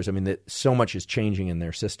hormonal features. I mean, that so much is changing in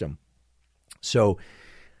their system. So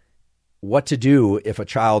what to do if a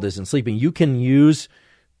child isn't sleeping? You can use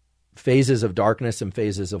phases of darkness and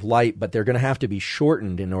phases of light, but they're going to have to be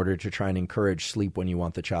shortened in order to try and encourage sleep when you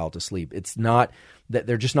want the child to sleep. It's not that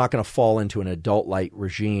they're just not going to fall into an adult light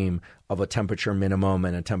regime of a temperature minimum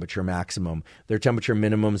and a temperature maximum. Their temperature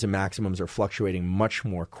minimums and maximums are fluctuating much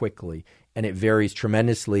more quickly, and it varies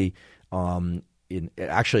tremendously.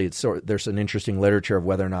 There's an interesting literature of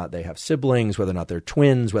whether or not they have siblings, whether or not they're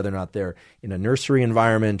twins, whether or not they're in a nursery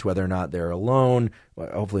environment, whether or not they're alone. Well,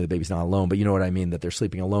 hopefully the baby's not alone, but you know what I mean, that they're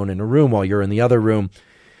sleeping alone in a room while you're in the other room.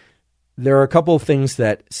 There are a couple of things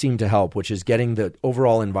that seem to help, which is getting the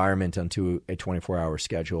overall environment onto a 24-hour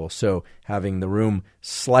schedule. So having the room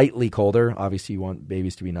slightly colder. Obviously, you want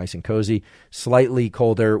babies to be nice and cozy. Slightly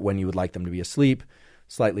colder when you would like them to be asleep.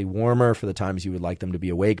 Slightly warmer for the times you would like them to be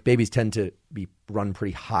awake. Babies tend to run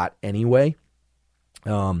pretty hot anyway.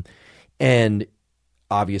 And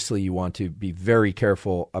obviously you want to be very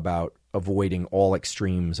careful about avoiding all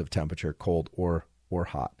extremes of temperature, cold or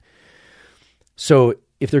hot. So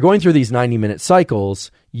if they're going through these 90-minute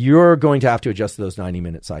cycles, you're going to have to adjust those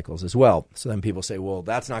 90-minute cycles as well. So then people say, well,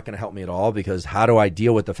 that's not going to help me at all, because how do I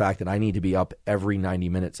deal with the fact that I need to be up every 90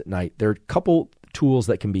 minutes at night? There are a couple tools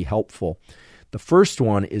that can be helpful. The first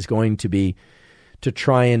one is going to be to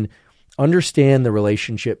try and understand the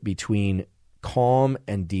relationship between calm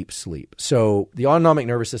and deep sleep. So the autonomic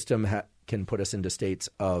nervous system can put us into states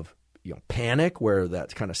of panic, where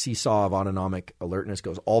that kind of seesaw of autonomic alertness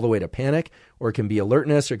goes all the way to panic, or it can be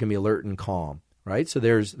alertness, or it can be alert and calm, right? So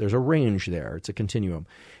there's a range there. It's a continuum.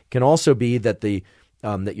 It can also be that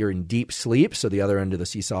that you're in deep sleep, so the other end of the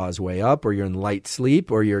seesaw is way up, or you're in light sleep,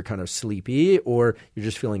 or you're kind of sleepy, or you're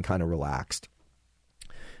just feeling kind of relaxed.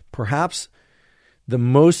 Perhaps the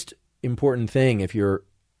most important thing, if you're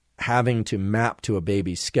having to map to a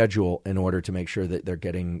baby's schedule in order to make sure that they're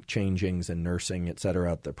getting changings and nursing, et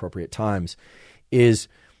cetera, at the appropriate times, is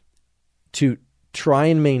to try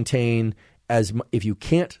and maintain, if you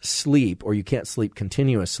can't sleep or you can't sleep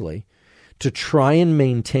continuously, to try and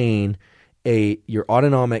maintain your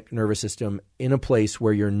autonomic nervous system in a place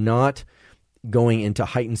where you're not going into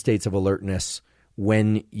heightened states of alertness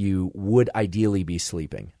when you would ideally be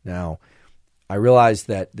sleeping. Now, I realize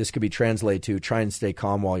that this could be translated to try and stay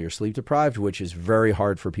calm while you're sleep deprived, which is very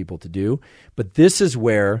hard for people to do. But this is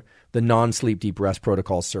where the non-sleep deep rest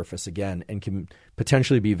protocols surface again and can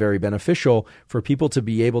potentially be very beneficial for people to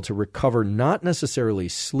be able to recover not necessarily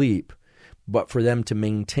sleep, but for them to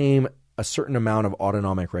maintain a certain amount of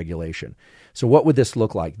autonomic regulation. So what would this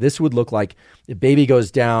look like? This would look like if baby goes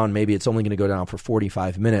down, maybe it's only going to go down for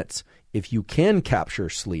 45 minutes. If you can capture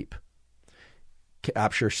sleep.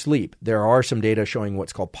 There are some data showing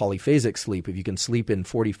what's called polyphasic sleep. If you can sleep in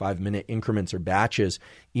 45-minute increments or batches,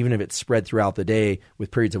 even if it's spread throughout the day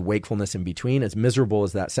with periods of wakefulness in between, as miserable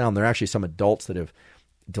as that sounds, there are actually some adults that have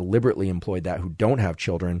deliberately employed that who don't have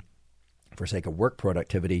children for sake of work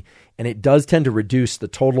productivity, and it does tend to reduce the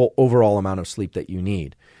total overall amount of sleep that you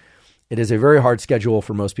need. It is a very hard schedule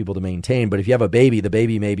for most people to maintain, but if you have a baby, the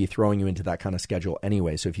baby may be throwing you into that kind of schedule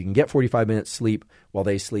anyway. So if you can get 45 minutes sleep while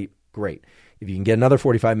they sleep, great. If you can get another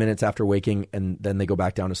 45 minutes after waking and then they go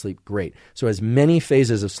back down to sleep, great. So as many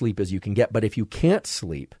phases of sleep as you can get. But if you can't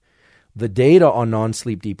sleep, the data on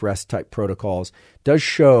non-sleep deep rest type protocols does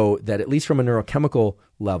show that, at least from a neurochemical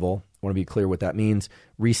level, I want to be clear what that means,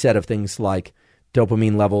 reset of things like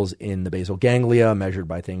dopamine levels in the basal ganglia, measured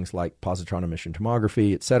by things like positron emission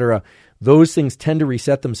tomography, et cetera. Those things tend to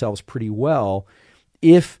reset themselves pretty well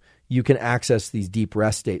if you can access these deep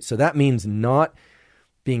rest states. So that means not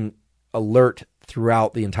being alert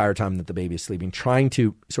throughout the entire time that the baby is sleeping, trying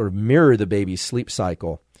to sort of mirror the baby's sleep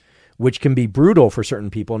cycle, which can be brutal for certain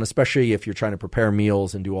people, and especially if you're trying to prepare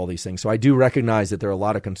meals and do all these things. So I do recognize that there are a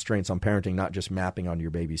lot of constraints on parenting, not just mapping onto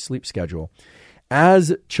your baby's sleep schedule.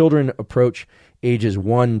 As children approach ages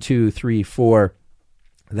 1, 2, 3, 4,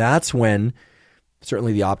 that's when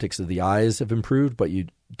certainly the optics of the eyes have improved, but you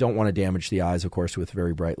don't want to damage the eyes, of course, with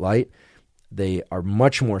very bright light. They are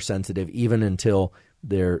much more sensitive even until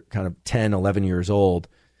they're kind of 10, 11 years old.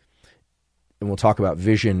 And we'll talk about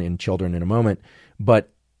vision in children in a moment.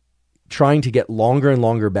 But trying to get longer and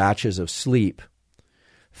longer batches of sleep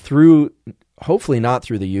through, hopefully not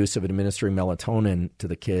through the use of administering melatonin to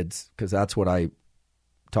the kids, because that's what I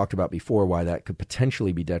talked about before, why that could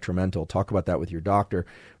potentially be detrimental. Talk about that with your doctor.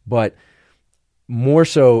 But more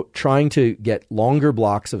so trying to get longer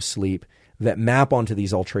blocks of sleep that map onto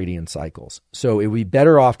these ultradian cycles. So it would be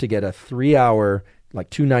better off to get a 3-hour, like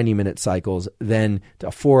 2 90-minute cycles than a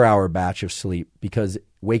 4-hour batch of sleep, because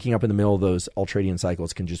waking up in the middle of those ultradian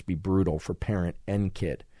cycles can just be brutal for parent and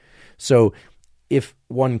kid. So if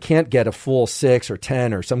one can't get a full 6 or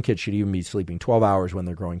 10, or some kids should even be sleeping 12 hours when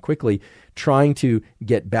they're growing quickly, trying to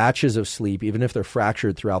get batches of sleep, even if they're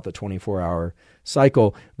fractured throughout the 24-hour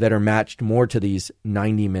cycle, that are matched more to these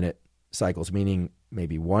 90-minute cycles, meaning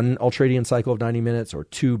maybe 1 ultradian cycle of 90 minutes or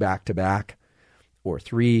 2 back-to-back or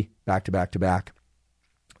 3 back-to-back-to-back.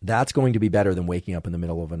 That's going to be better than waking up in the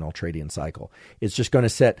middle of an ultradian cycle. It's just going to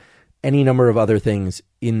set any number of other things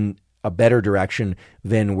in a better direction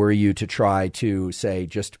than were you to try to, say,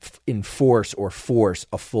 just enforce or force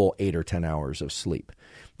a full 8 or 10 hours of sleep.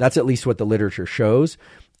 That's at least what the literature shows.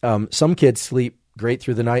 Some kids sleep great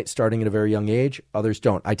through the night starting at a very young age. Others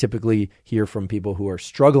don't. I typically hear from people who are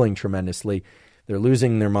struggling tremendously. They're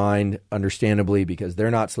losing their mind, understandably, because they're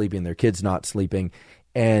not sleeping, their kid's not sleeping,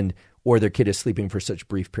 or their kid is sleeping for such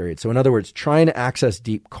brief periods. So in other words, trying to access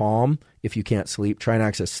deep calm if you can't sleep, trying to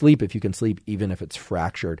access sleep if you can sleep, even if it's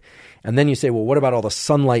fractured. And then you say, well, what about all the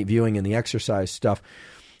sunlight viewing and the exercise stuff?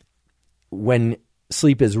 When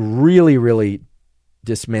sleep is really, really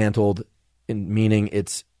dismantled, meaning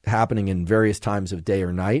it's happening in various times of day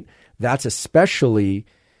or night, that's especially,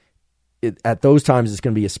 at those times, it's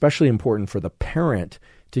going to be especially important for the parent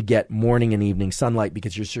to get morning and evening sunlight,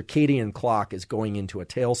 because your circadian clock is going into a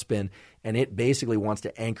tailspin and it basically wants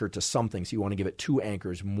to anchor to something. So you want to give it 2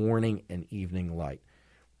 anchors, morning and evening light.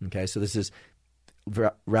 Okay, so this is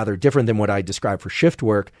rather different than what I described for shift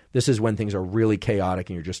work. This is when things are really chaotic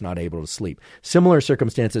and you're just not able to sleep. Similar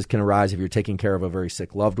circumstances can arise if you're taking care of a very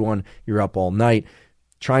sick loved one. You're up all night.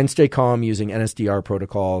 Try and stay calm using NSDR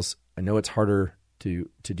protocols. I know it's harder to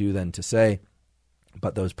do than to say,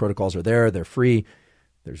 but those protocols are there. They're free.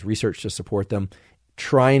 There's research to support them.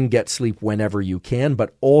 Try and get sleep whenever you can,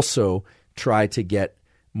 but also try to get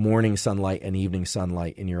morning sunlight and evening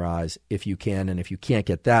sunlight in your eyes if you can. And if you can't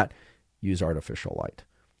get that, use artificial light.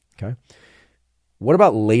 Okay. What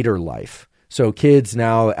about later life? So kids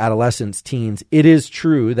now, adolescents, teens, it is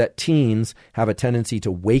true that teens have a tendency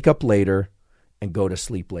to wake up later and go to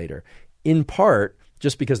sleep later, in part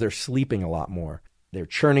just because they're sleeping a lot more. They're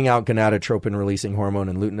churning out gonadotropin-releasing hormone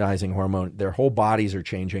and luteinizing hormone. Their whole bodies are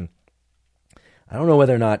changing. I don't know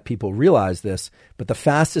whether or not people realize this, but the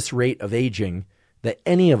fastest rate of aging that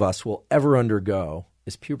any of us will ever undergo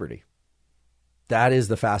is puberty. That is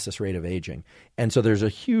the fastest rate of aging. And so there's a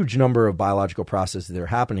huge number of biological processes that are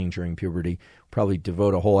happening during puberty. Probably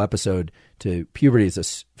devote a whole episode to puberty. It's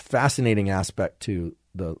a fascinating aspect to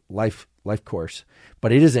the life course,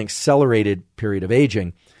 but it is an accelerated period of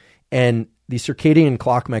aging. And the circadian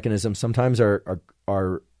clock mechanisms sometimes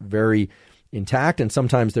are very intact, and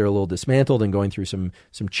sometimes they're a little dismantled and going through some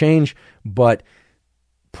change, but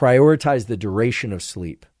prioritize the duration of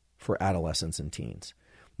sleep for adolescents and teens.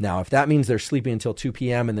 Now, if that means they're sleeping until 2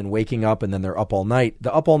 p.m. and then waking up and then they're up all night,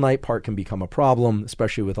 the up all night part can become a problem,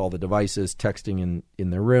 especially with all the devices, texting in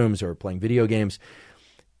their rooms or playing video games.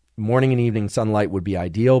 Morning and evening sunlight would be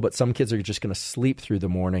ideal, but some kids are just going to sleep through the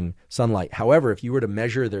morning sunlight. However, if you were to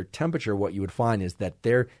measure their temperature, what you would find is that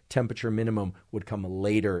their temperature minimum would come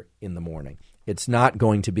later in the morning. It's not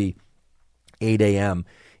going to be 8 a.m.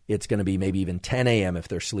 It's going to be maybe even 10 a.m. if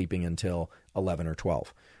they're sleeping until 11 or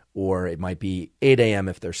 12. Or it might be 8 a.m.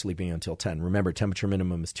 if they're sleeping until 10. Remember, temperature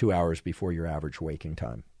minimum is 2 hours before your average waking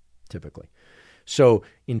time, typically. So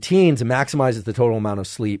in teens, it maximizes the total amount of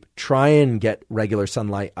sleep. Try and get regular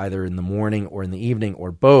sunlight either in the morning or in the evening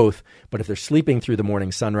or both. But if they're sleeping through the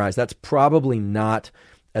morning sunrise, that's probably not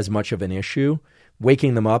as much of an issue.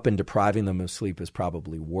 Waking them up and depriving them of sleep is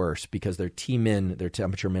probably worse because their Tmin, their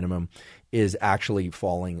temperature minimum, is actually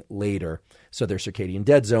falling later. So their circadian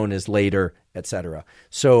dead zone is later, etc.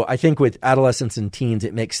 So I think with adolescents and teens,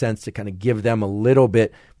 it makes sense to kind of give them a little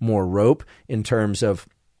bit more rope in terms of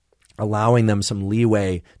allowing them some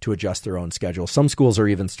leeway to adjust their own schedule. Some schools are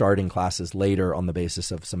even starting classes later on the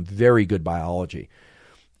basis of some very good biology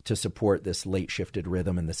to support this late shifted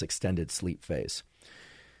rhythm and this extended sleep phase.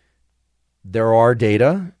 There are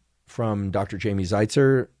data from Dr. Jamie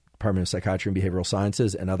Zeitzer, Department of Psychiatry and Behavioral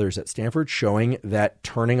Sciences, and others at Stanford showing that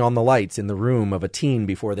turning on the lights in the room of a teen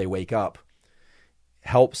before they wake up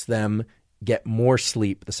helps them get more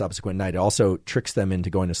sleep the subsequent night. It also tricks them into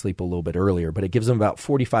going to sleep a little bit earlier, but it gives them about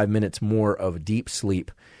 45 minutes more of deep sleep.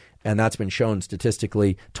 And that's been shown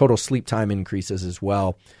statistically. Total sleep time increases as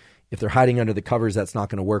well. If they're hiding under the covers, that's not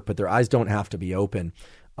going to work, but their eyes don't have to be open.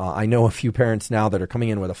 I know a few parents now that are coming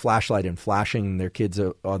in with a flashlight and flashing their kids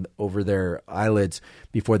over their eyelids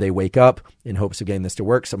before they wake up in hopes of getting this to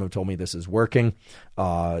work. Some have told me this is working.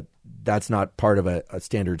 That's not part of a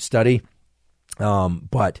standard study,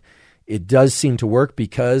 but it does seem to work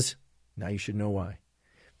because, now you should know why.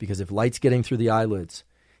 Because if light's getting through the eyelids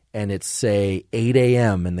and it's, say, 8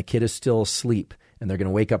 a.m. and the kid is still asleep and they're going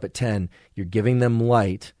to wake up at 10, you're giving them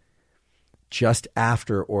light just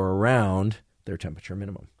after or around their temperature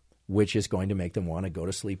minimum, which is going to make them want to go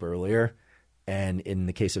to sleep earlier. And in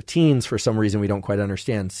the case of teens, for some reason we don't quite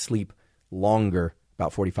understand, sleep longer,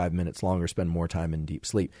 about 45 minutes longer, spend more time in deep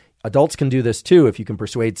sleep. Adults can do this too. If you can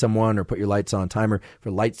persuade someone or put your lights on timer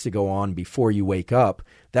for lights to go on before you wake up,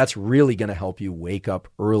 that's really going to help you wake up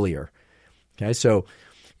earlier. Okay, so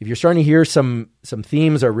if you're starting to hear some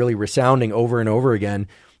themes are really resounding over and over again,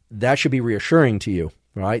 that should be reassuring to you,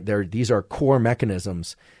 right? These are core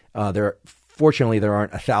mechanisms. Fortunately, there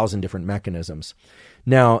aren't 1,000 different mechanisms.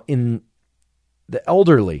 Now, in the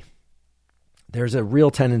elderly, there's a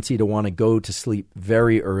real tendency to want to go to sleep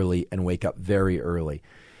very early and wake up very early.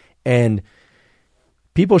 And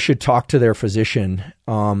people should talk to their physician.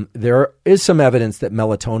 There is some evidence that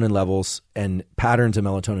melatonin levels and patterns of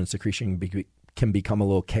melatonin secretion can become a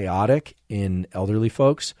little chaotic in elderly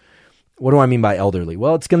folks. What do I mean by elderly?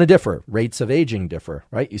 Well, it's going to differ. Rates of aging differ,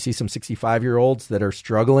 right? You see some 65-year-olds that are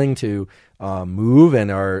struggling to move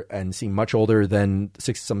and seem much older than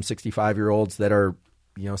some 65-year-olds that are,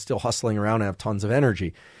 still hustling around and have tons of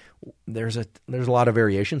energy. There's a lot of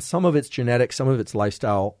variation. Some of it's genetic, some of it's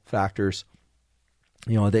lifestyle factors.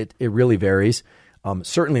 It really varies.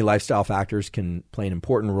 Certainly, lifestyle factors can play an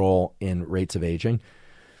important role in rates of aging.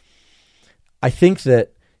 I think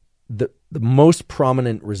that the most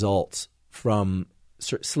prominent results from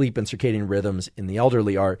sleep and circadian rhythms in the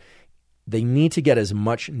elderly are they need to get as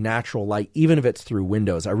much natural light, even if it's through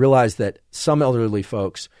windows. I realize that some elderly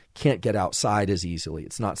folks can't get outside as easily.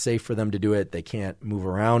 It's not safe for them to do it. They can't move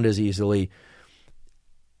around as easily.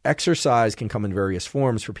 Exercise can come in various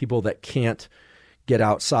forms for people that can't get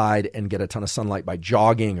outside and get a ton of sunlight by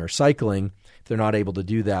jogging or cycling. If they're not able to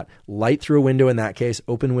do that, light through a window in that case,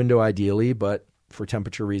 open window ideally, but for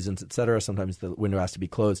temperature reasons, et cetera. Sometimes the window has to be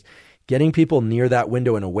closed. Getting people near that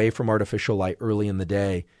window and away from artificial light early in the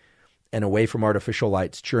day and away from artificial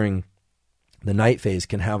lights during the night phase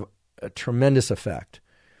can have a tremendous effect.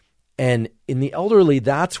 And in the elderly,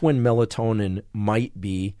 that's when melatonin might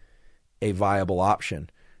be a viable option.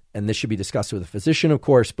 And this should be discussed with a physician, of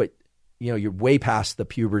course, but you're way past the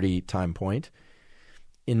puberty time point.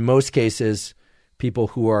 In most cases, people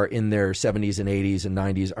who are in their 70s and 80s and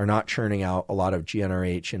 90s are not churning out a lot of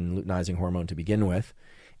GnRH and luteinizing hormone to begin with.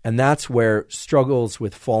 And that's where struggles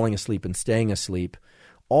with falling asleep and staying asleep,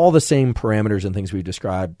 all the same parameters and things we've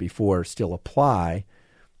described before still apply,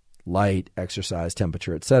 light, exercise,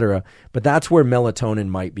 temperature, et cetera. But that's where melatonin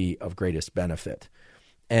might be of greatest benefit.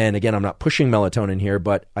 And again, I'm not pushing melatonin here,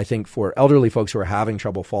 but I think for elderly folks who are having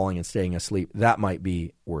trouble falling and staying asleep, that might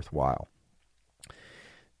be worthwhile.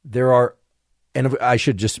 And I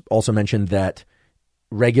should just also mention that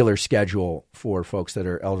regular schedule for folks that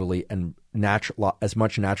are elderly and as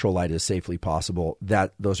much natural light as safely possible,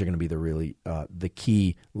 those are going to be the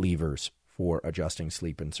key levers for adjusting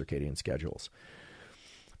sleep and circadian schedules.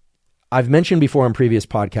 I've mentioned before in previous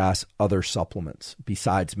podcasts other supplements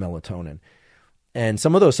besides melatonin. And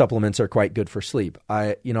some of those supplements are quite good for sleep.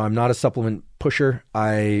 I'm not a supplement pusher.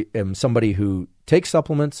 I am somebody who takes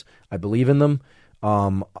supplements. I believe in them.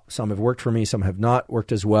 Some have worked for me, some have not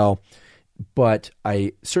worked as well. But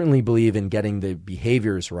I certainly believe in getting the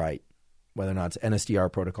behaviors right, whether or not it's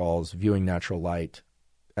NSDR protocols, viewing natural light,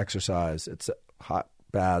 exercise, it's hot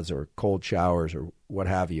baths or cold showers or what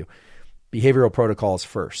have you. Behavioral protocols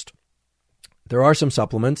first. There are some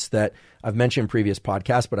supplements that I've mentioned in previous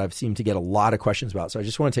podcasts, but I've seemed to get a lot of questions about. So I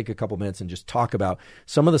just want to take a couple minutes and just talk about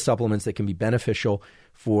some of the supplements that can be beneficial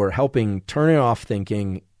for helping turning off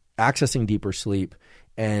thinking, accessing deeper sleep,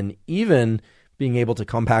 and even being able to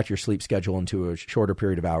compact your sleep schedule into a shorter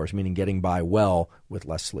period of hours, meaning getting by well with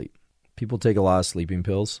less sleep. People take a lot of sleeping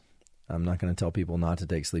pills. I'm not going to tell people not to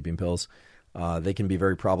take sleeping pills. They can be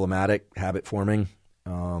very problematic, habit forming,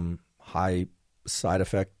 high side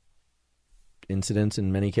effect incidents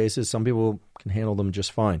in many cases. Some people can handle them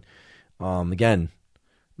just fine. Again,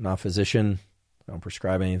 I'm not a physician. I don't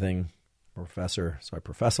prescribe anything. I'm a professor, so I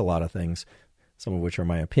profess a lot of things, some of which are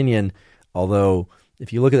my opinion. Although,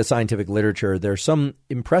 if you look at the scientific literature, there's some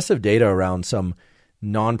impressive data around some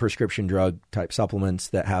non-prescription drug type supplements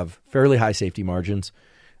that have fairly high safety margins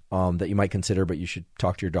that you might consider, but you should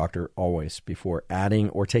talk to your doctor always before adding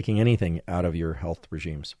or taking anything out of your health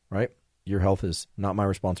regimes, right? Your health is not my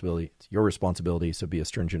responsibility. It's your responsibility, so be a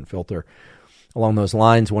stringent filter. Along those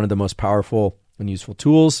lines, one of the most powerful and useful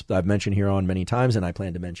tools that I've mentioned here on many times, and I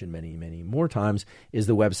plan to mention many, many more times, is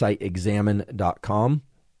the website examine.com,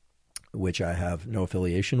 which I have no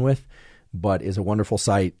affiliation with, but is a wonderful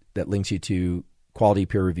site that links you to quality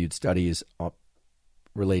peer-reviewed studies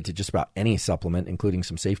related to just about any supplement, including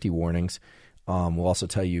some safety warnings. We'll also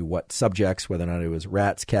tell you what subjects, whether or not it was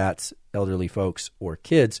rats, cats, elderly folks, or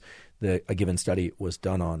kids, that a given study was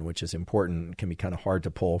done on, which is important. It can be kind of hard to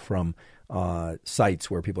pull from sites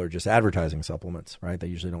where people are just advertising supplements, right? They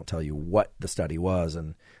usually don't tell you what the study was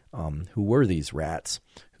and who were these rats,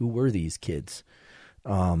 who were these kids,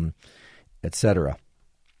 etc.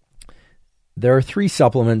 There are 3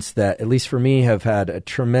 supplements that, at least for me, have had a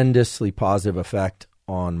tremendously positive effect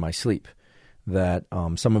on my sleep that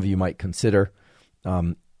some of you might consider.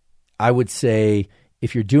 I would say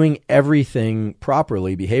if you're doing everything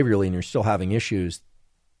properly behaviorally and you're still having issues,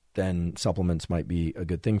 then supplements might be a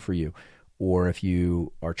good thing for you. Or if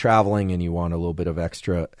you are traveling and you want a little bit of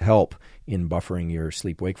extra help in buffering your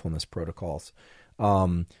sleep-wakefulness protocols.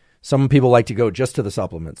 Some people like to go just to the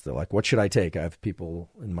supplements. They're like, what should I take? I have people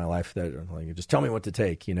in my life that are like, just tell me what to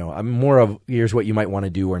take. I'm more of, here's what you might want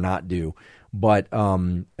to do or not do. But,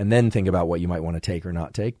 and then think about what you might want to take or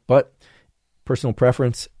not take. But personal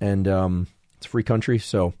preference, and it's a free country,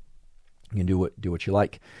 so you can do what you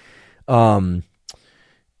like.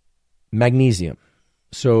 Magnesium.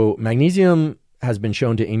 So magnesium has been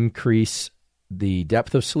shown to increase the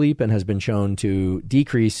depth of sleep and has been shown to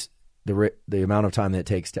decrease the amount of time that it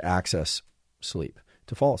takes to access sleep,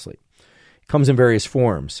 to fall asleep. It comes in various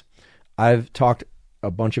forms. I've talked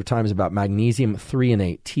a bunch of times about magnesium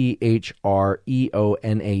threonate, threonate,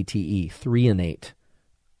 threonate,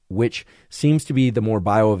 which seems to be the more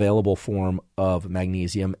bioavailable form of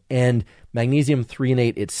magnesium. And magnesium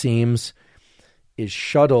threonate, it seems, is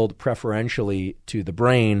shuttled preferentially to the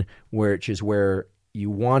brain, which is where you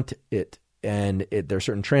want it. And there are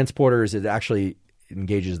certain transporters. It actually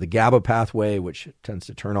engages the GABA pathway, which tends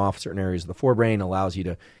to turn off certain areas of the forebrain, allows you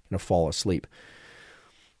to fall asleep.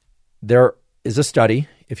 There is a study.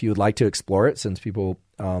 If you would like to explore it, since people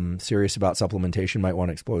serious about supplementation might want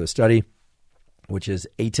to explore the study, which is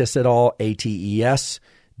ATES et al., ATES,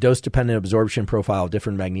 dose-dependent absorption profile of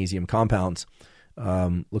different magnesium compounds.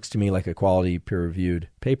 Looks to me like a quality peer-reviewed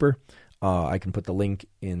paper. I can put the link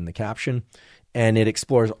in the caption. And it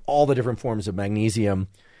explores all the different forms of magnesium.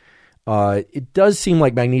 It does seem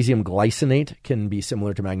like magnesium glycinate can be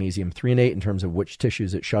similar to magnesium threonate in terms of which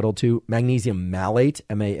tissues it's shuttled to. Magnesium malate,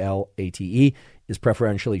 M-A-L-A-T-E, is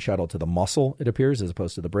preferentially shuttled to the muscle, it appears, as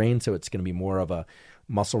opposed to the brain. So it's going to be more of a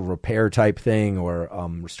muscle repair type thing, or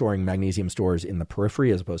restoring magnesium stores in the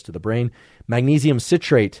periphery as opposed to the brain. Magnesium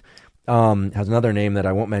citrate has another name that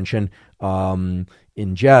I won't mention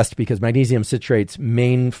in jest, because magnesium citrate's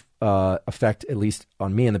main effect, at least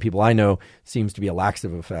on me and the people I know, seems to be a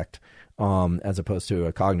laxative effect as opposed to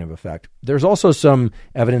a cognitive effect. There's also some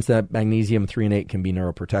evidence that magnesium threonate can be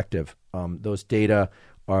neuroprotective. Those data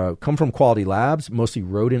come from quality labs, mostly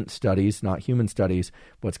rodent studies, not human studies,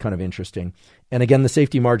 but it's kind of interesting. And again, the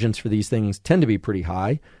safety margins for these things tend to be pretty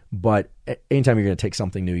high, but anytime you're going to take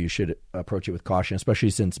something new, you should approach it with caution,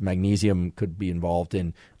 especially since magnesium could be involved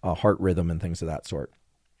in heart rhythm and things of that sort.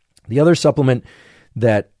 The other supplement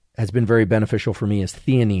that has been very beneficial for me is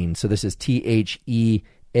theanine. So this is Theanine,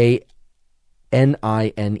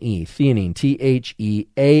 theanine,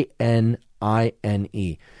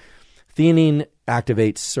 Theanine. Theanine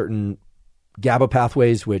activates certain GABA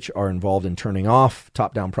pathways, which are involved in turning off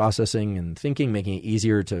top-down processing and thinking, making it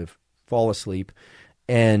easier to fall asleep.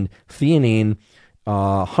 And theanine,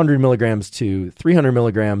 100 milligrams to 300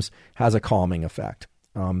 milligrams, has a calming effect.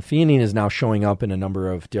 Theanine is now showing up in a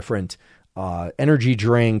number of different energy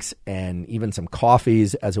drinks and even some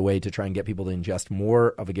coffees as a way to try and get people to ingest more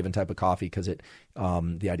of a given type of coffee, because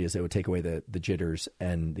the idea is it would take away the jitters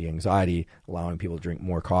and the anxiety, allowing people to drink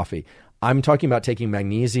more coffee. I'm talking about taking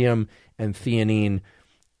magnesium and theanine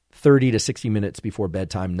 30 to 60 minutes before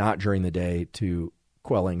bedtime, not during the day to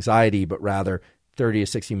quell anxiety, but rather 30 to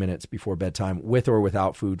 60 minutes before bedtime, with or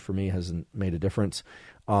without food. For me, hasn't made a difference.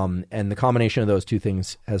 And the combination of those two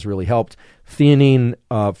things has really helped. Theanine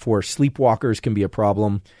for sleepwalkers can be a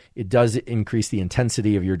problem. It does increase the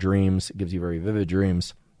intensity of your dreams. It gives you very vivid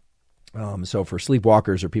dreams. So for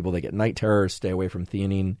sleepwalkers or people that get night terrors, stay away from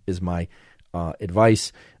theanine is my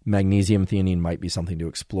advice. Magnesium theanine might be something to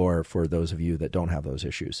explore for those of you that don't have those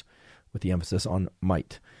issues, with the emphasis on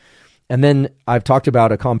might. And then I've talked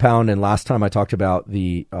about a compound, and last time I talked about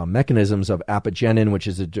the mechanisms of apigenin, which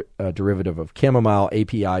is a derivative of chamomile,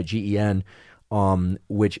 API-GEN,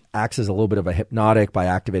 which acts as a little bit of a hypnotic by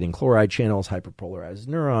activating chloride channels, hyperpolarizes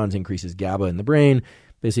neurons, increases GABA in the brain,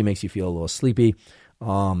 basically makes you feel a little sleepy.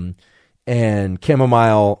 And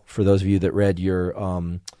chamomile, for those of you that read your,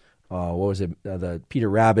 the Peter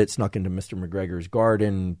Rabbit snuck into Mr. McGregor's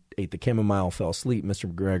garden, ate the chamomile, fell asleep.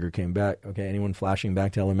 Mr. McGregor came back. Okay, anyone flashing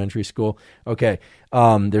back to elementary school? Okay,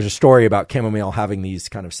 there's a story about chamomile having these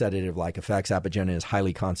kind of sedative-like effects. Apigenin is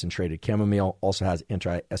highly concentrated. Chamomile also has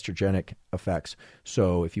anti-estrogenic effects.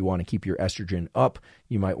 So if you want to keep your estrogen up,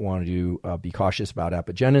 you might want to be cautious about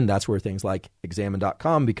apigenin. That's where things like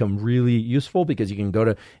Examine.com become really useful, because you can go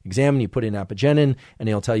to Examine, you put in apigenin, and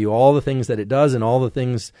it'll tell you all the things that it does, and all the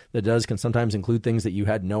things that it does can sometimes include things that you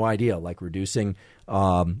had no idea, like reducing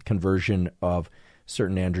conversion of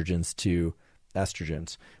certain androgens to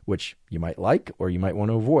estrogens, which you might like or you might want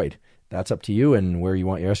to avoid. That's up to you and where you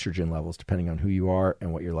want your estrogen levels, depending on who you are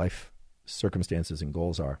and what your life circumstances and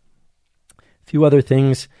goals are. A few other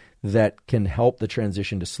things that can help the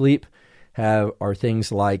transition to sleep are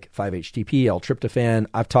things like 5-HTP, L-tryptophan.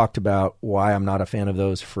 I've talked about why I'm not a fan of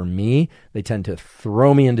those. For me, they tend to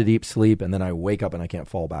throw me into deep sleep, and then I wake up and I can't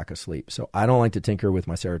fall back asleep. So I don't like to tinker with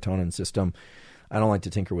my serotonin system. I don't like to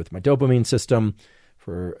tinker with my dopamine system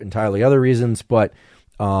for entirely other reasons, but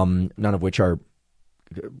none of which are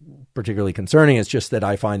particularly concerning. It's just that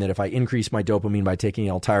I find that if I increase my dopamine by taking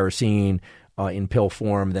L-tyrosine in pill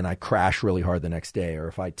form, then I crash really hard the next day. Or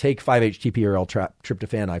if I take 5-HTP or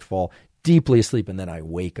L-tryptophan, I fall deeply asleep and then I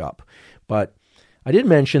wake up. But I did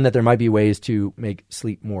mention that there might be ways to make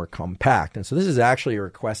sleep more compact. And so this is actually a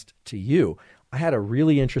request to you. I had a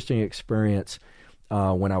really interesting experience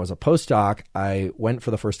when I was a postdoc. I went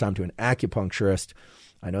for the first time to an acupuncturist.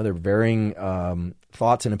 I know there are varying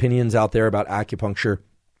thoughts and opinions out there about acupuncture.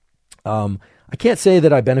 I can't say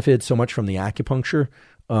that I benefited so much from the acupuncture.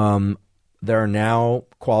 There are now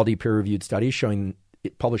quality peer-reviewed studies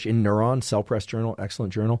published in Neuron, Cell Press Journal,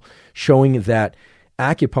 excellent journal, showing that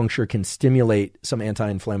acupuncture can stimulate some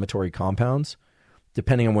anti-inflammatory compounds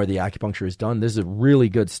depending on where the acupuncture is done. This is a really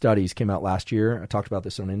good studies came out last year. I talked about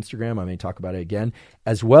this on Instagram. I may talk about it again,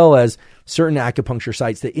 as well as certain acupuncture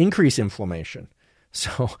sites that increase inflammation.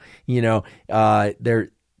 So,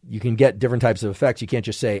 you can get different types of effects. You can't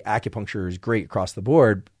just say acupuncture is great across the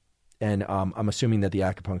board. And I'm assuming that the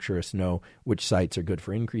acupuncturists know which sites are good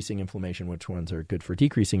for increasing inflammation, which ones are good for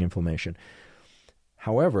decreasing inflammation.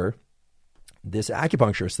 However, this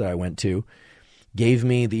acupuncturist that I went to gave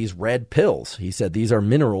me these red pills. He said, these are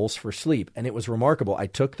minerals for sleep. And it was remarkable. I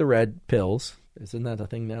took the red pills. Isn't that a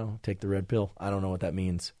thing now? Take the red pill. I don't know what that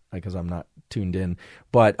means because I'm not tuned in.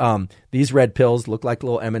 But these red pills look like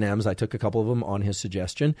little M&Ms. I took a couple of them on his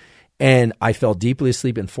suggestion. And I fell deeply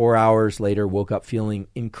asleep, and 4 hours later woke up feeling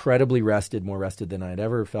incredibly rested, more rested than I had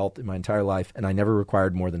ever felt in my entire life. And I never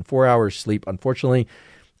required more than 4 hours sleep. Unfortunately,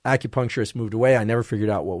 acupuncturist moved away. I never figured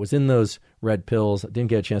out what was in those red pills. I didn't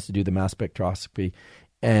get a chance to do the mass spectroscopy.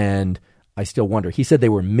 And I still wonder. He said they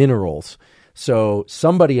were minerals. So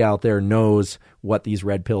somebody out there knows what these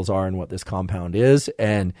red pills are and what this compound is.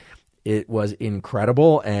 And it was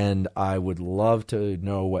incredible. And I would love to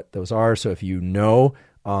know what those are. So if you know,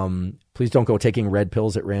 please don't go taking red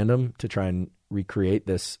pills at random to try and recreate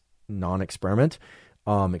this non-experiment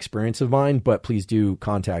experience of mine. But please do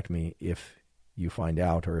contact me if you find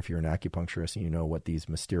out, or if you're an acupuncturist and you know what these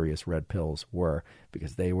mysterious red pills were,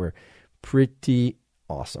 because they were pretty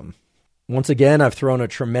awesome. Once again, I've thrown a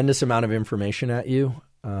tremendous amount of information at you.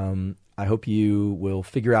 I hope you will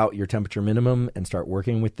figure out your temperature minimum and start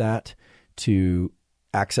working with that to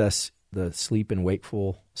access the sleep and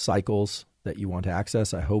wakeful cycles that you want to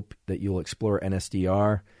access. I hope that you'll explore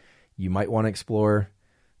NSDR. You might want to explore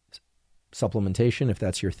supplementation if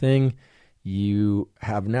that's your thing. You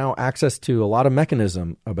have now access to a lot of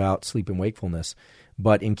mechanism about sleep and wakefulness.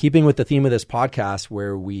 But in keeping with the theme of this podcast,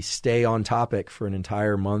 where we stay on topic for an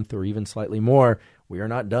entire month or even slightly more, we are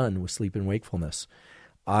not done with sleep and wakefulness.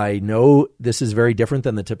 I know this is very different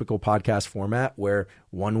than the typical podcast format, where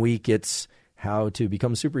 1 week it's how to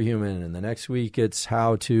become superhuman, and the next week it's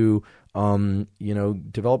how to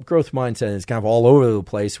develop growth mindset. And it's kind of all over the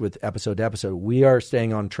place with episode to episode. We are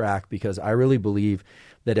staying on track because I really believe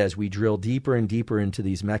that as we drill deeper and deeper into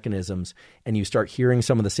these mechanisms and you start hearing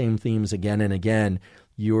some of the same themes again and again,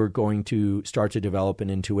 you're going to start to develop an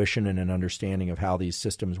intuition and an understanding of how these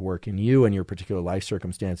systems work in you and your particular life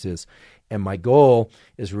circumstances. And my goal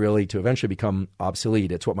is really to eventually become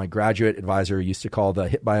obsolete. It's what my graduate advisor used to call the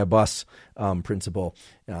hit by a bus principle.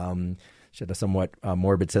 She had a somewhat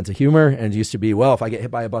morbid sense of humor, and it used to be, well, if I get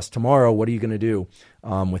hit by a bus tomorrow, what are you going to do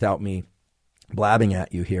without me blabbing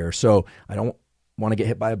at you here? So I don't want to get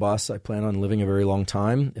hit by a bus. I plan on living a very long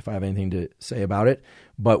time if I have anything to say about it.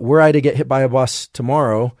 But were I to get hit by a bus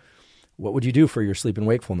tomorrow, what would you do for your sleep and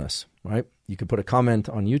wakefulness, right? You could put a comment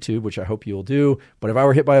on YouTube, which I hope you'll do. But if I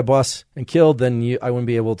were hit by a bus and killed, then I wouldn't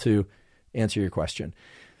be able to answer your question.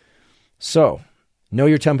 So know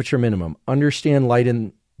your temperature minimum. Understand light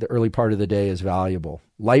in the early part of the day is valuable.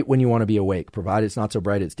 Light when you want to be awake, provided it's not so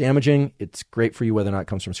bright it's damaging. It's great for you whether or not it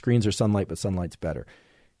comes from screens or sunlight, but sunlight's better.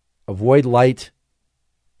 Avoid light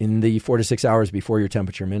in the 4 to 6 hours before your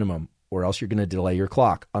temperature minimum, or else you're going to delay your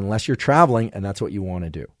clock, unless you're traveling and that's what you want to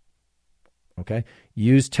do. Okay?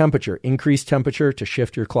 Use temperature, increase temperature to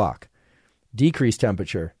shift your clock. Decrease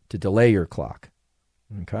temperature to delay your clock.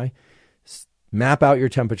 Okay? Map out your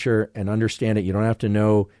temperature and understand it. You don't have to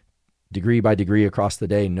know degree by degree across the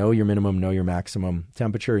day. Know your minimum, know your maximum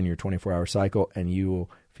temperature in your 24-hour cycle, and you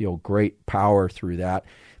will feel great power through that,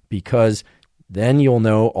 because then you'll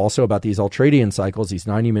know also about these ultradian cycles, these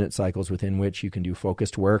 90-minute cycles within which you can do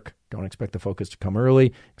focused work. Don't expect the focus to come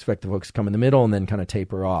early. Expect the focus to come in the middle and then kind of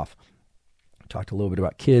taper off. Talked a little bit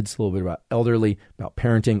about kids, a little bit about elderly, about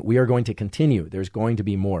parenting. We are going to continue. There's going to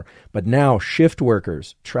be more. But now shift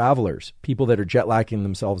workers, travelers, people that are jet lagging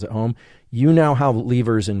themselves at home, you now have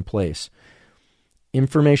levers in place.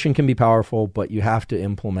 Information can be powerful, but you have to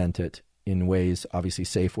implement it in ways, obviously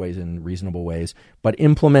safe ways and reasonable ways. But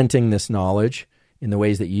implementing this knowledge in the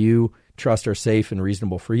ways that you trust are safe and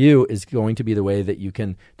reasonable for you is going to be the way that you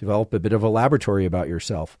can develop a bit of a laboratory about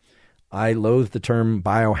yourself. I loathe the term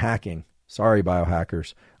biohacking. Sorry,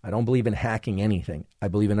 biohackers. I don't believe in hacking anything. I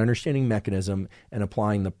believe in understanding mechanism and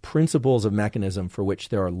applying the principles of mechanism for which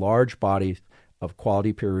there are large bodies of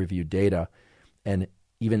quality peer-reviewed data and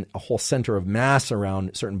even a whole center of mass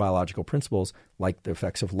around certain biological principles like the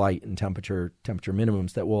effects of light and temperature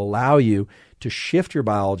minimums that will allow you to shift your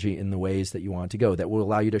biology in the ways that you want to go, that will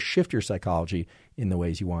allow you to shift your psychology in the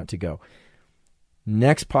ways you want to go.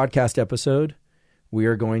 Next podcast episode, we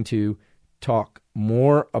are going to talk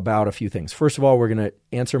more about a few things. First of all, we're going to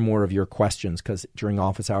answer more of your questions because during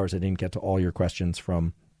office hours, I didn't get to all your questions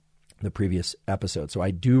from the previous episode. So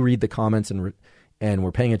I do read the comments and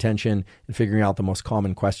we're paying attention and figuring out the most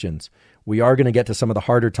common questions. We are going to get to some of the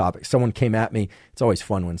harder topics. Someone came at me. It's always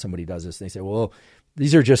fun when somebody does this. And they say, well,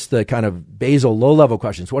 these are just the kind of basal low-level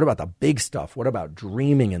questions. What about the big stuff? What about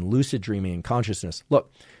dreaming and lucid dreaming and consciousness?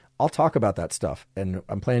 Look, I'll talk about that stuff. And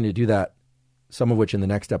I'm planning to do that, some of which in the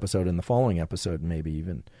next episode and the following episode, maybe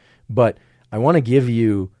even. But I want to give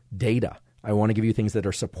you data. I want to give you things that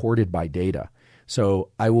are supported by data.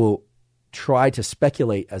 So I will try to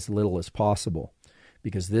speculate as little as possible,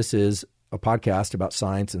 because this is a podcast about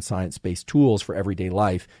science and science-based tools for everyday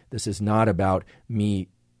life. This is not about me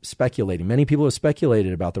speculating. Many people have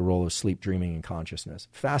speculated about the role of sleep, dreaming, and consciousness.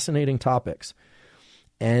 Fascinating topics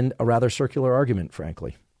and a rather circular argument,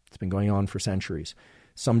 frankly. It's been going on for centuries.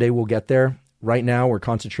 Someday we'll get there. Right now, we're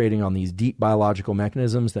concentrating on these deep biological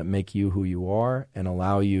mechanisms that make you who you are and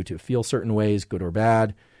allow you to feel certain ways, good or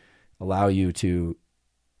bad, allow you to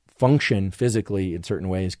function physically in certain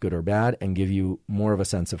ways, good or bad, and give you more of a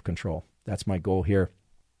sense of control. That's my goal here.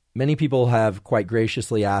 Many people have quite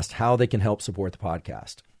graciously asked how they can help support the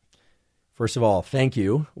podcast. First of all, thank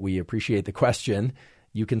you. We appreciate the question.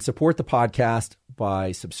 You can support the podcast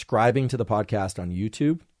by subscribing to the podcast on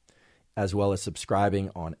YouTube, as well as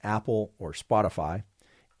subscribing on Apple or Spotify.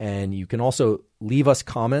 And you can also leave us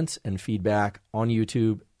comments and feedback on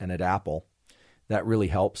YouTube and at Apple. That really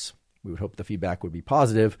helps. We would hope the feedback would be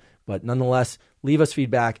positive, but nonetheless, leave us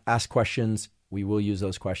feedback, ask questions. We will use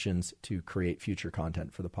those questions to create future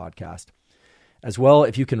content for the podcast. As well,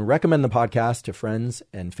 if you can recommend the podcast to friends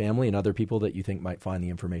and family and other people that you think might find the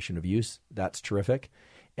information of use, that's terrific.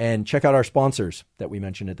 And check out our sponsors that we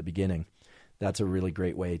mentioned at the beginning. That's a really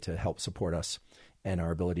great way to help support us and our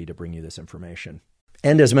ability to bring you this information.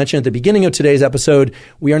 And as mentioned at the beginning of today's episode,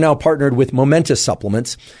 we are now partnered with Momentous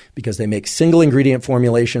Supplements because they make single ingredient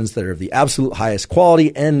formulations that are of the absolute highest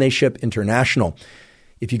quality and they ship international.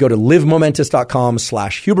 If you go to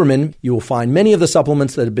livemomentous.com/Huberman, you will find many of the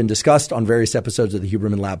supplements that have been discussed on various episodes of the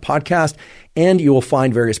Huberman Lab podcast, and you will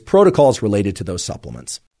find various protocols related to those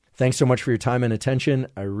supplements. Thanks so much for your time and attention.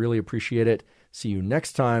 I really appreciate it. See you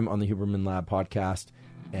next time on the Huberman Lab podcast.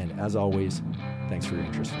 And as always, thanks for your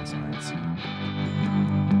interest in science.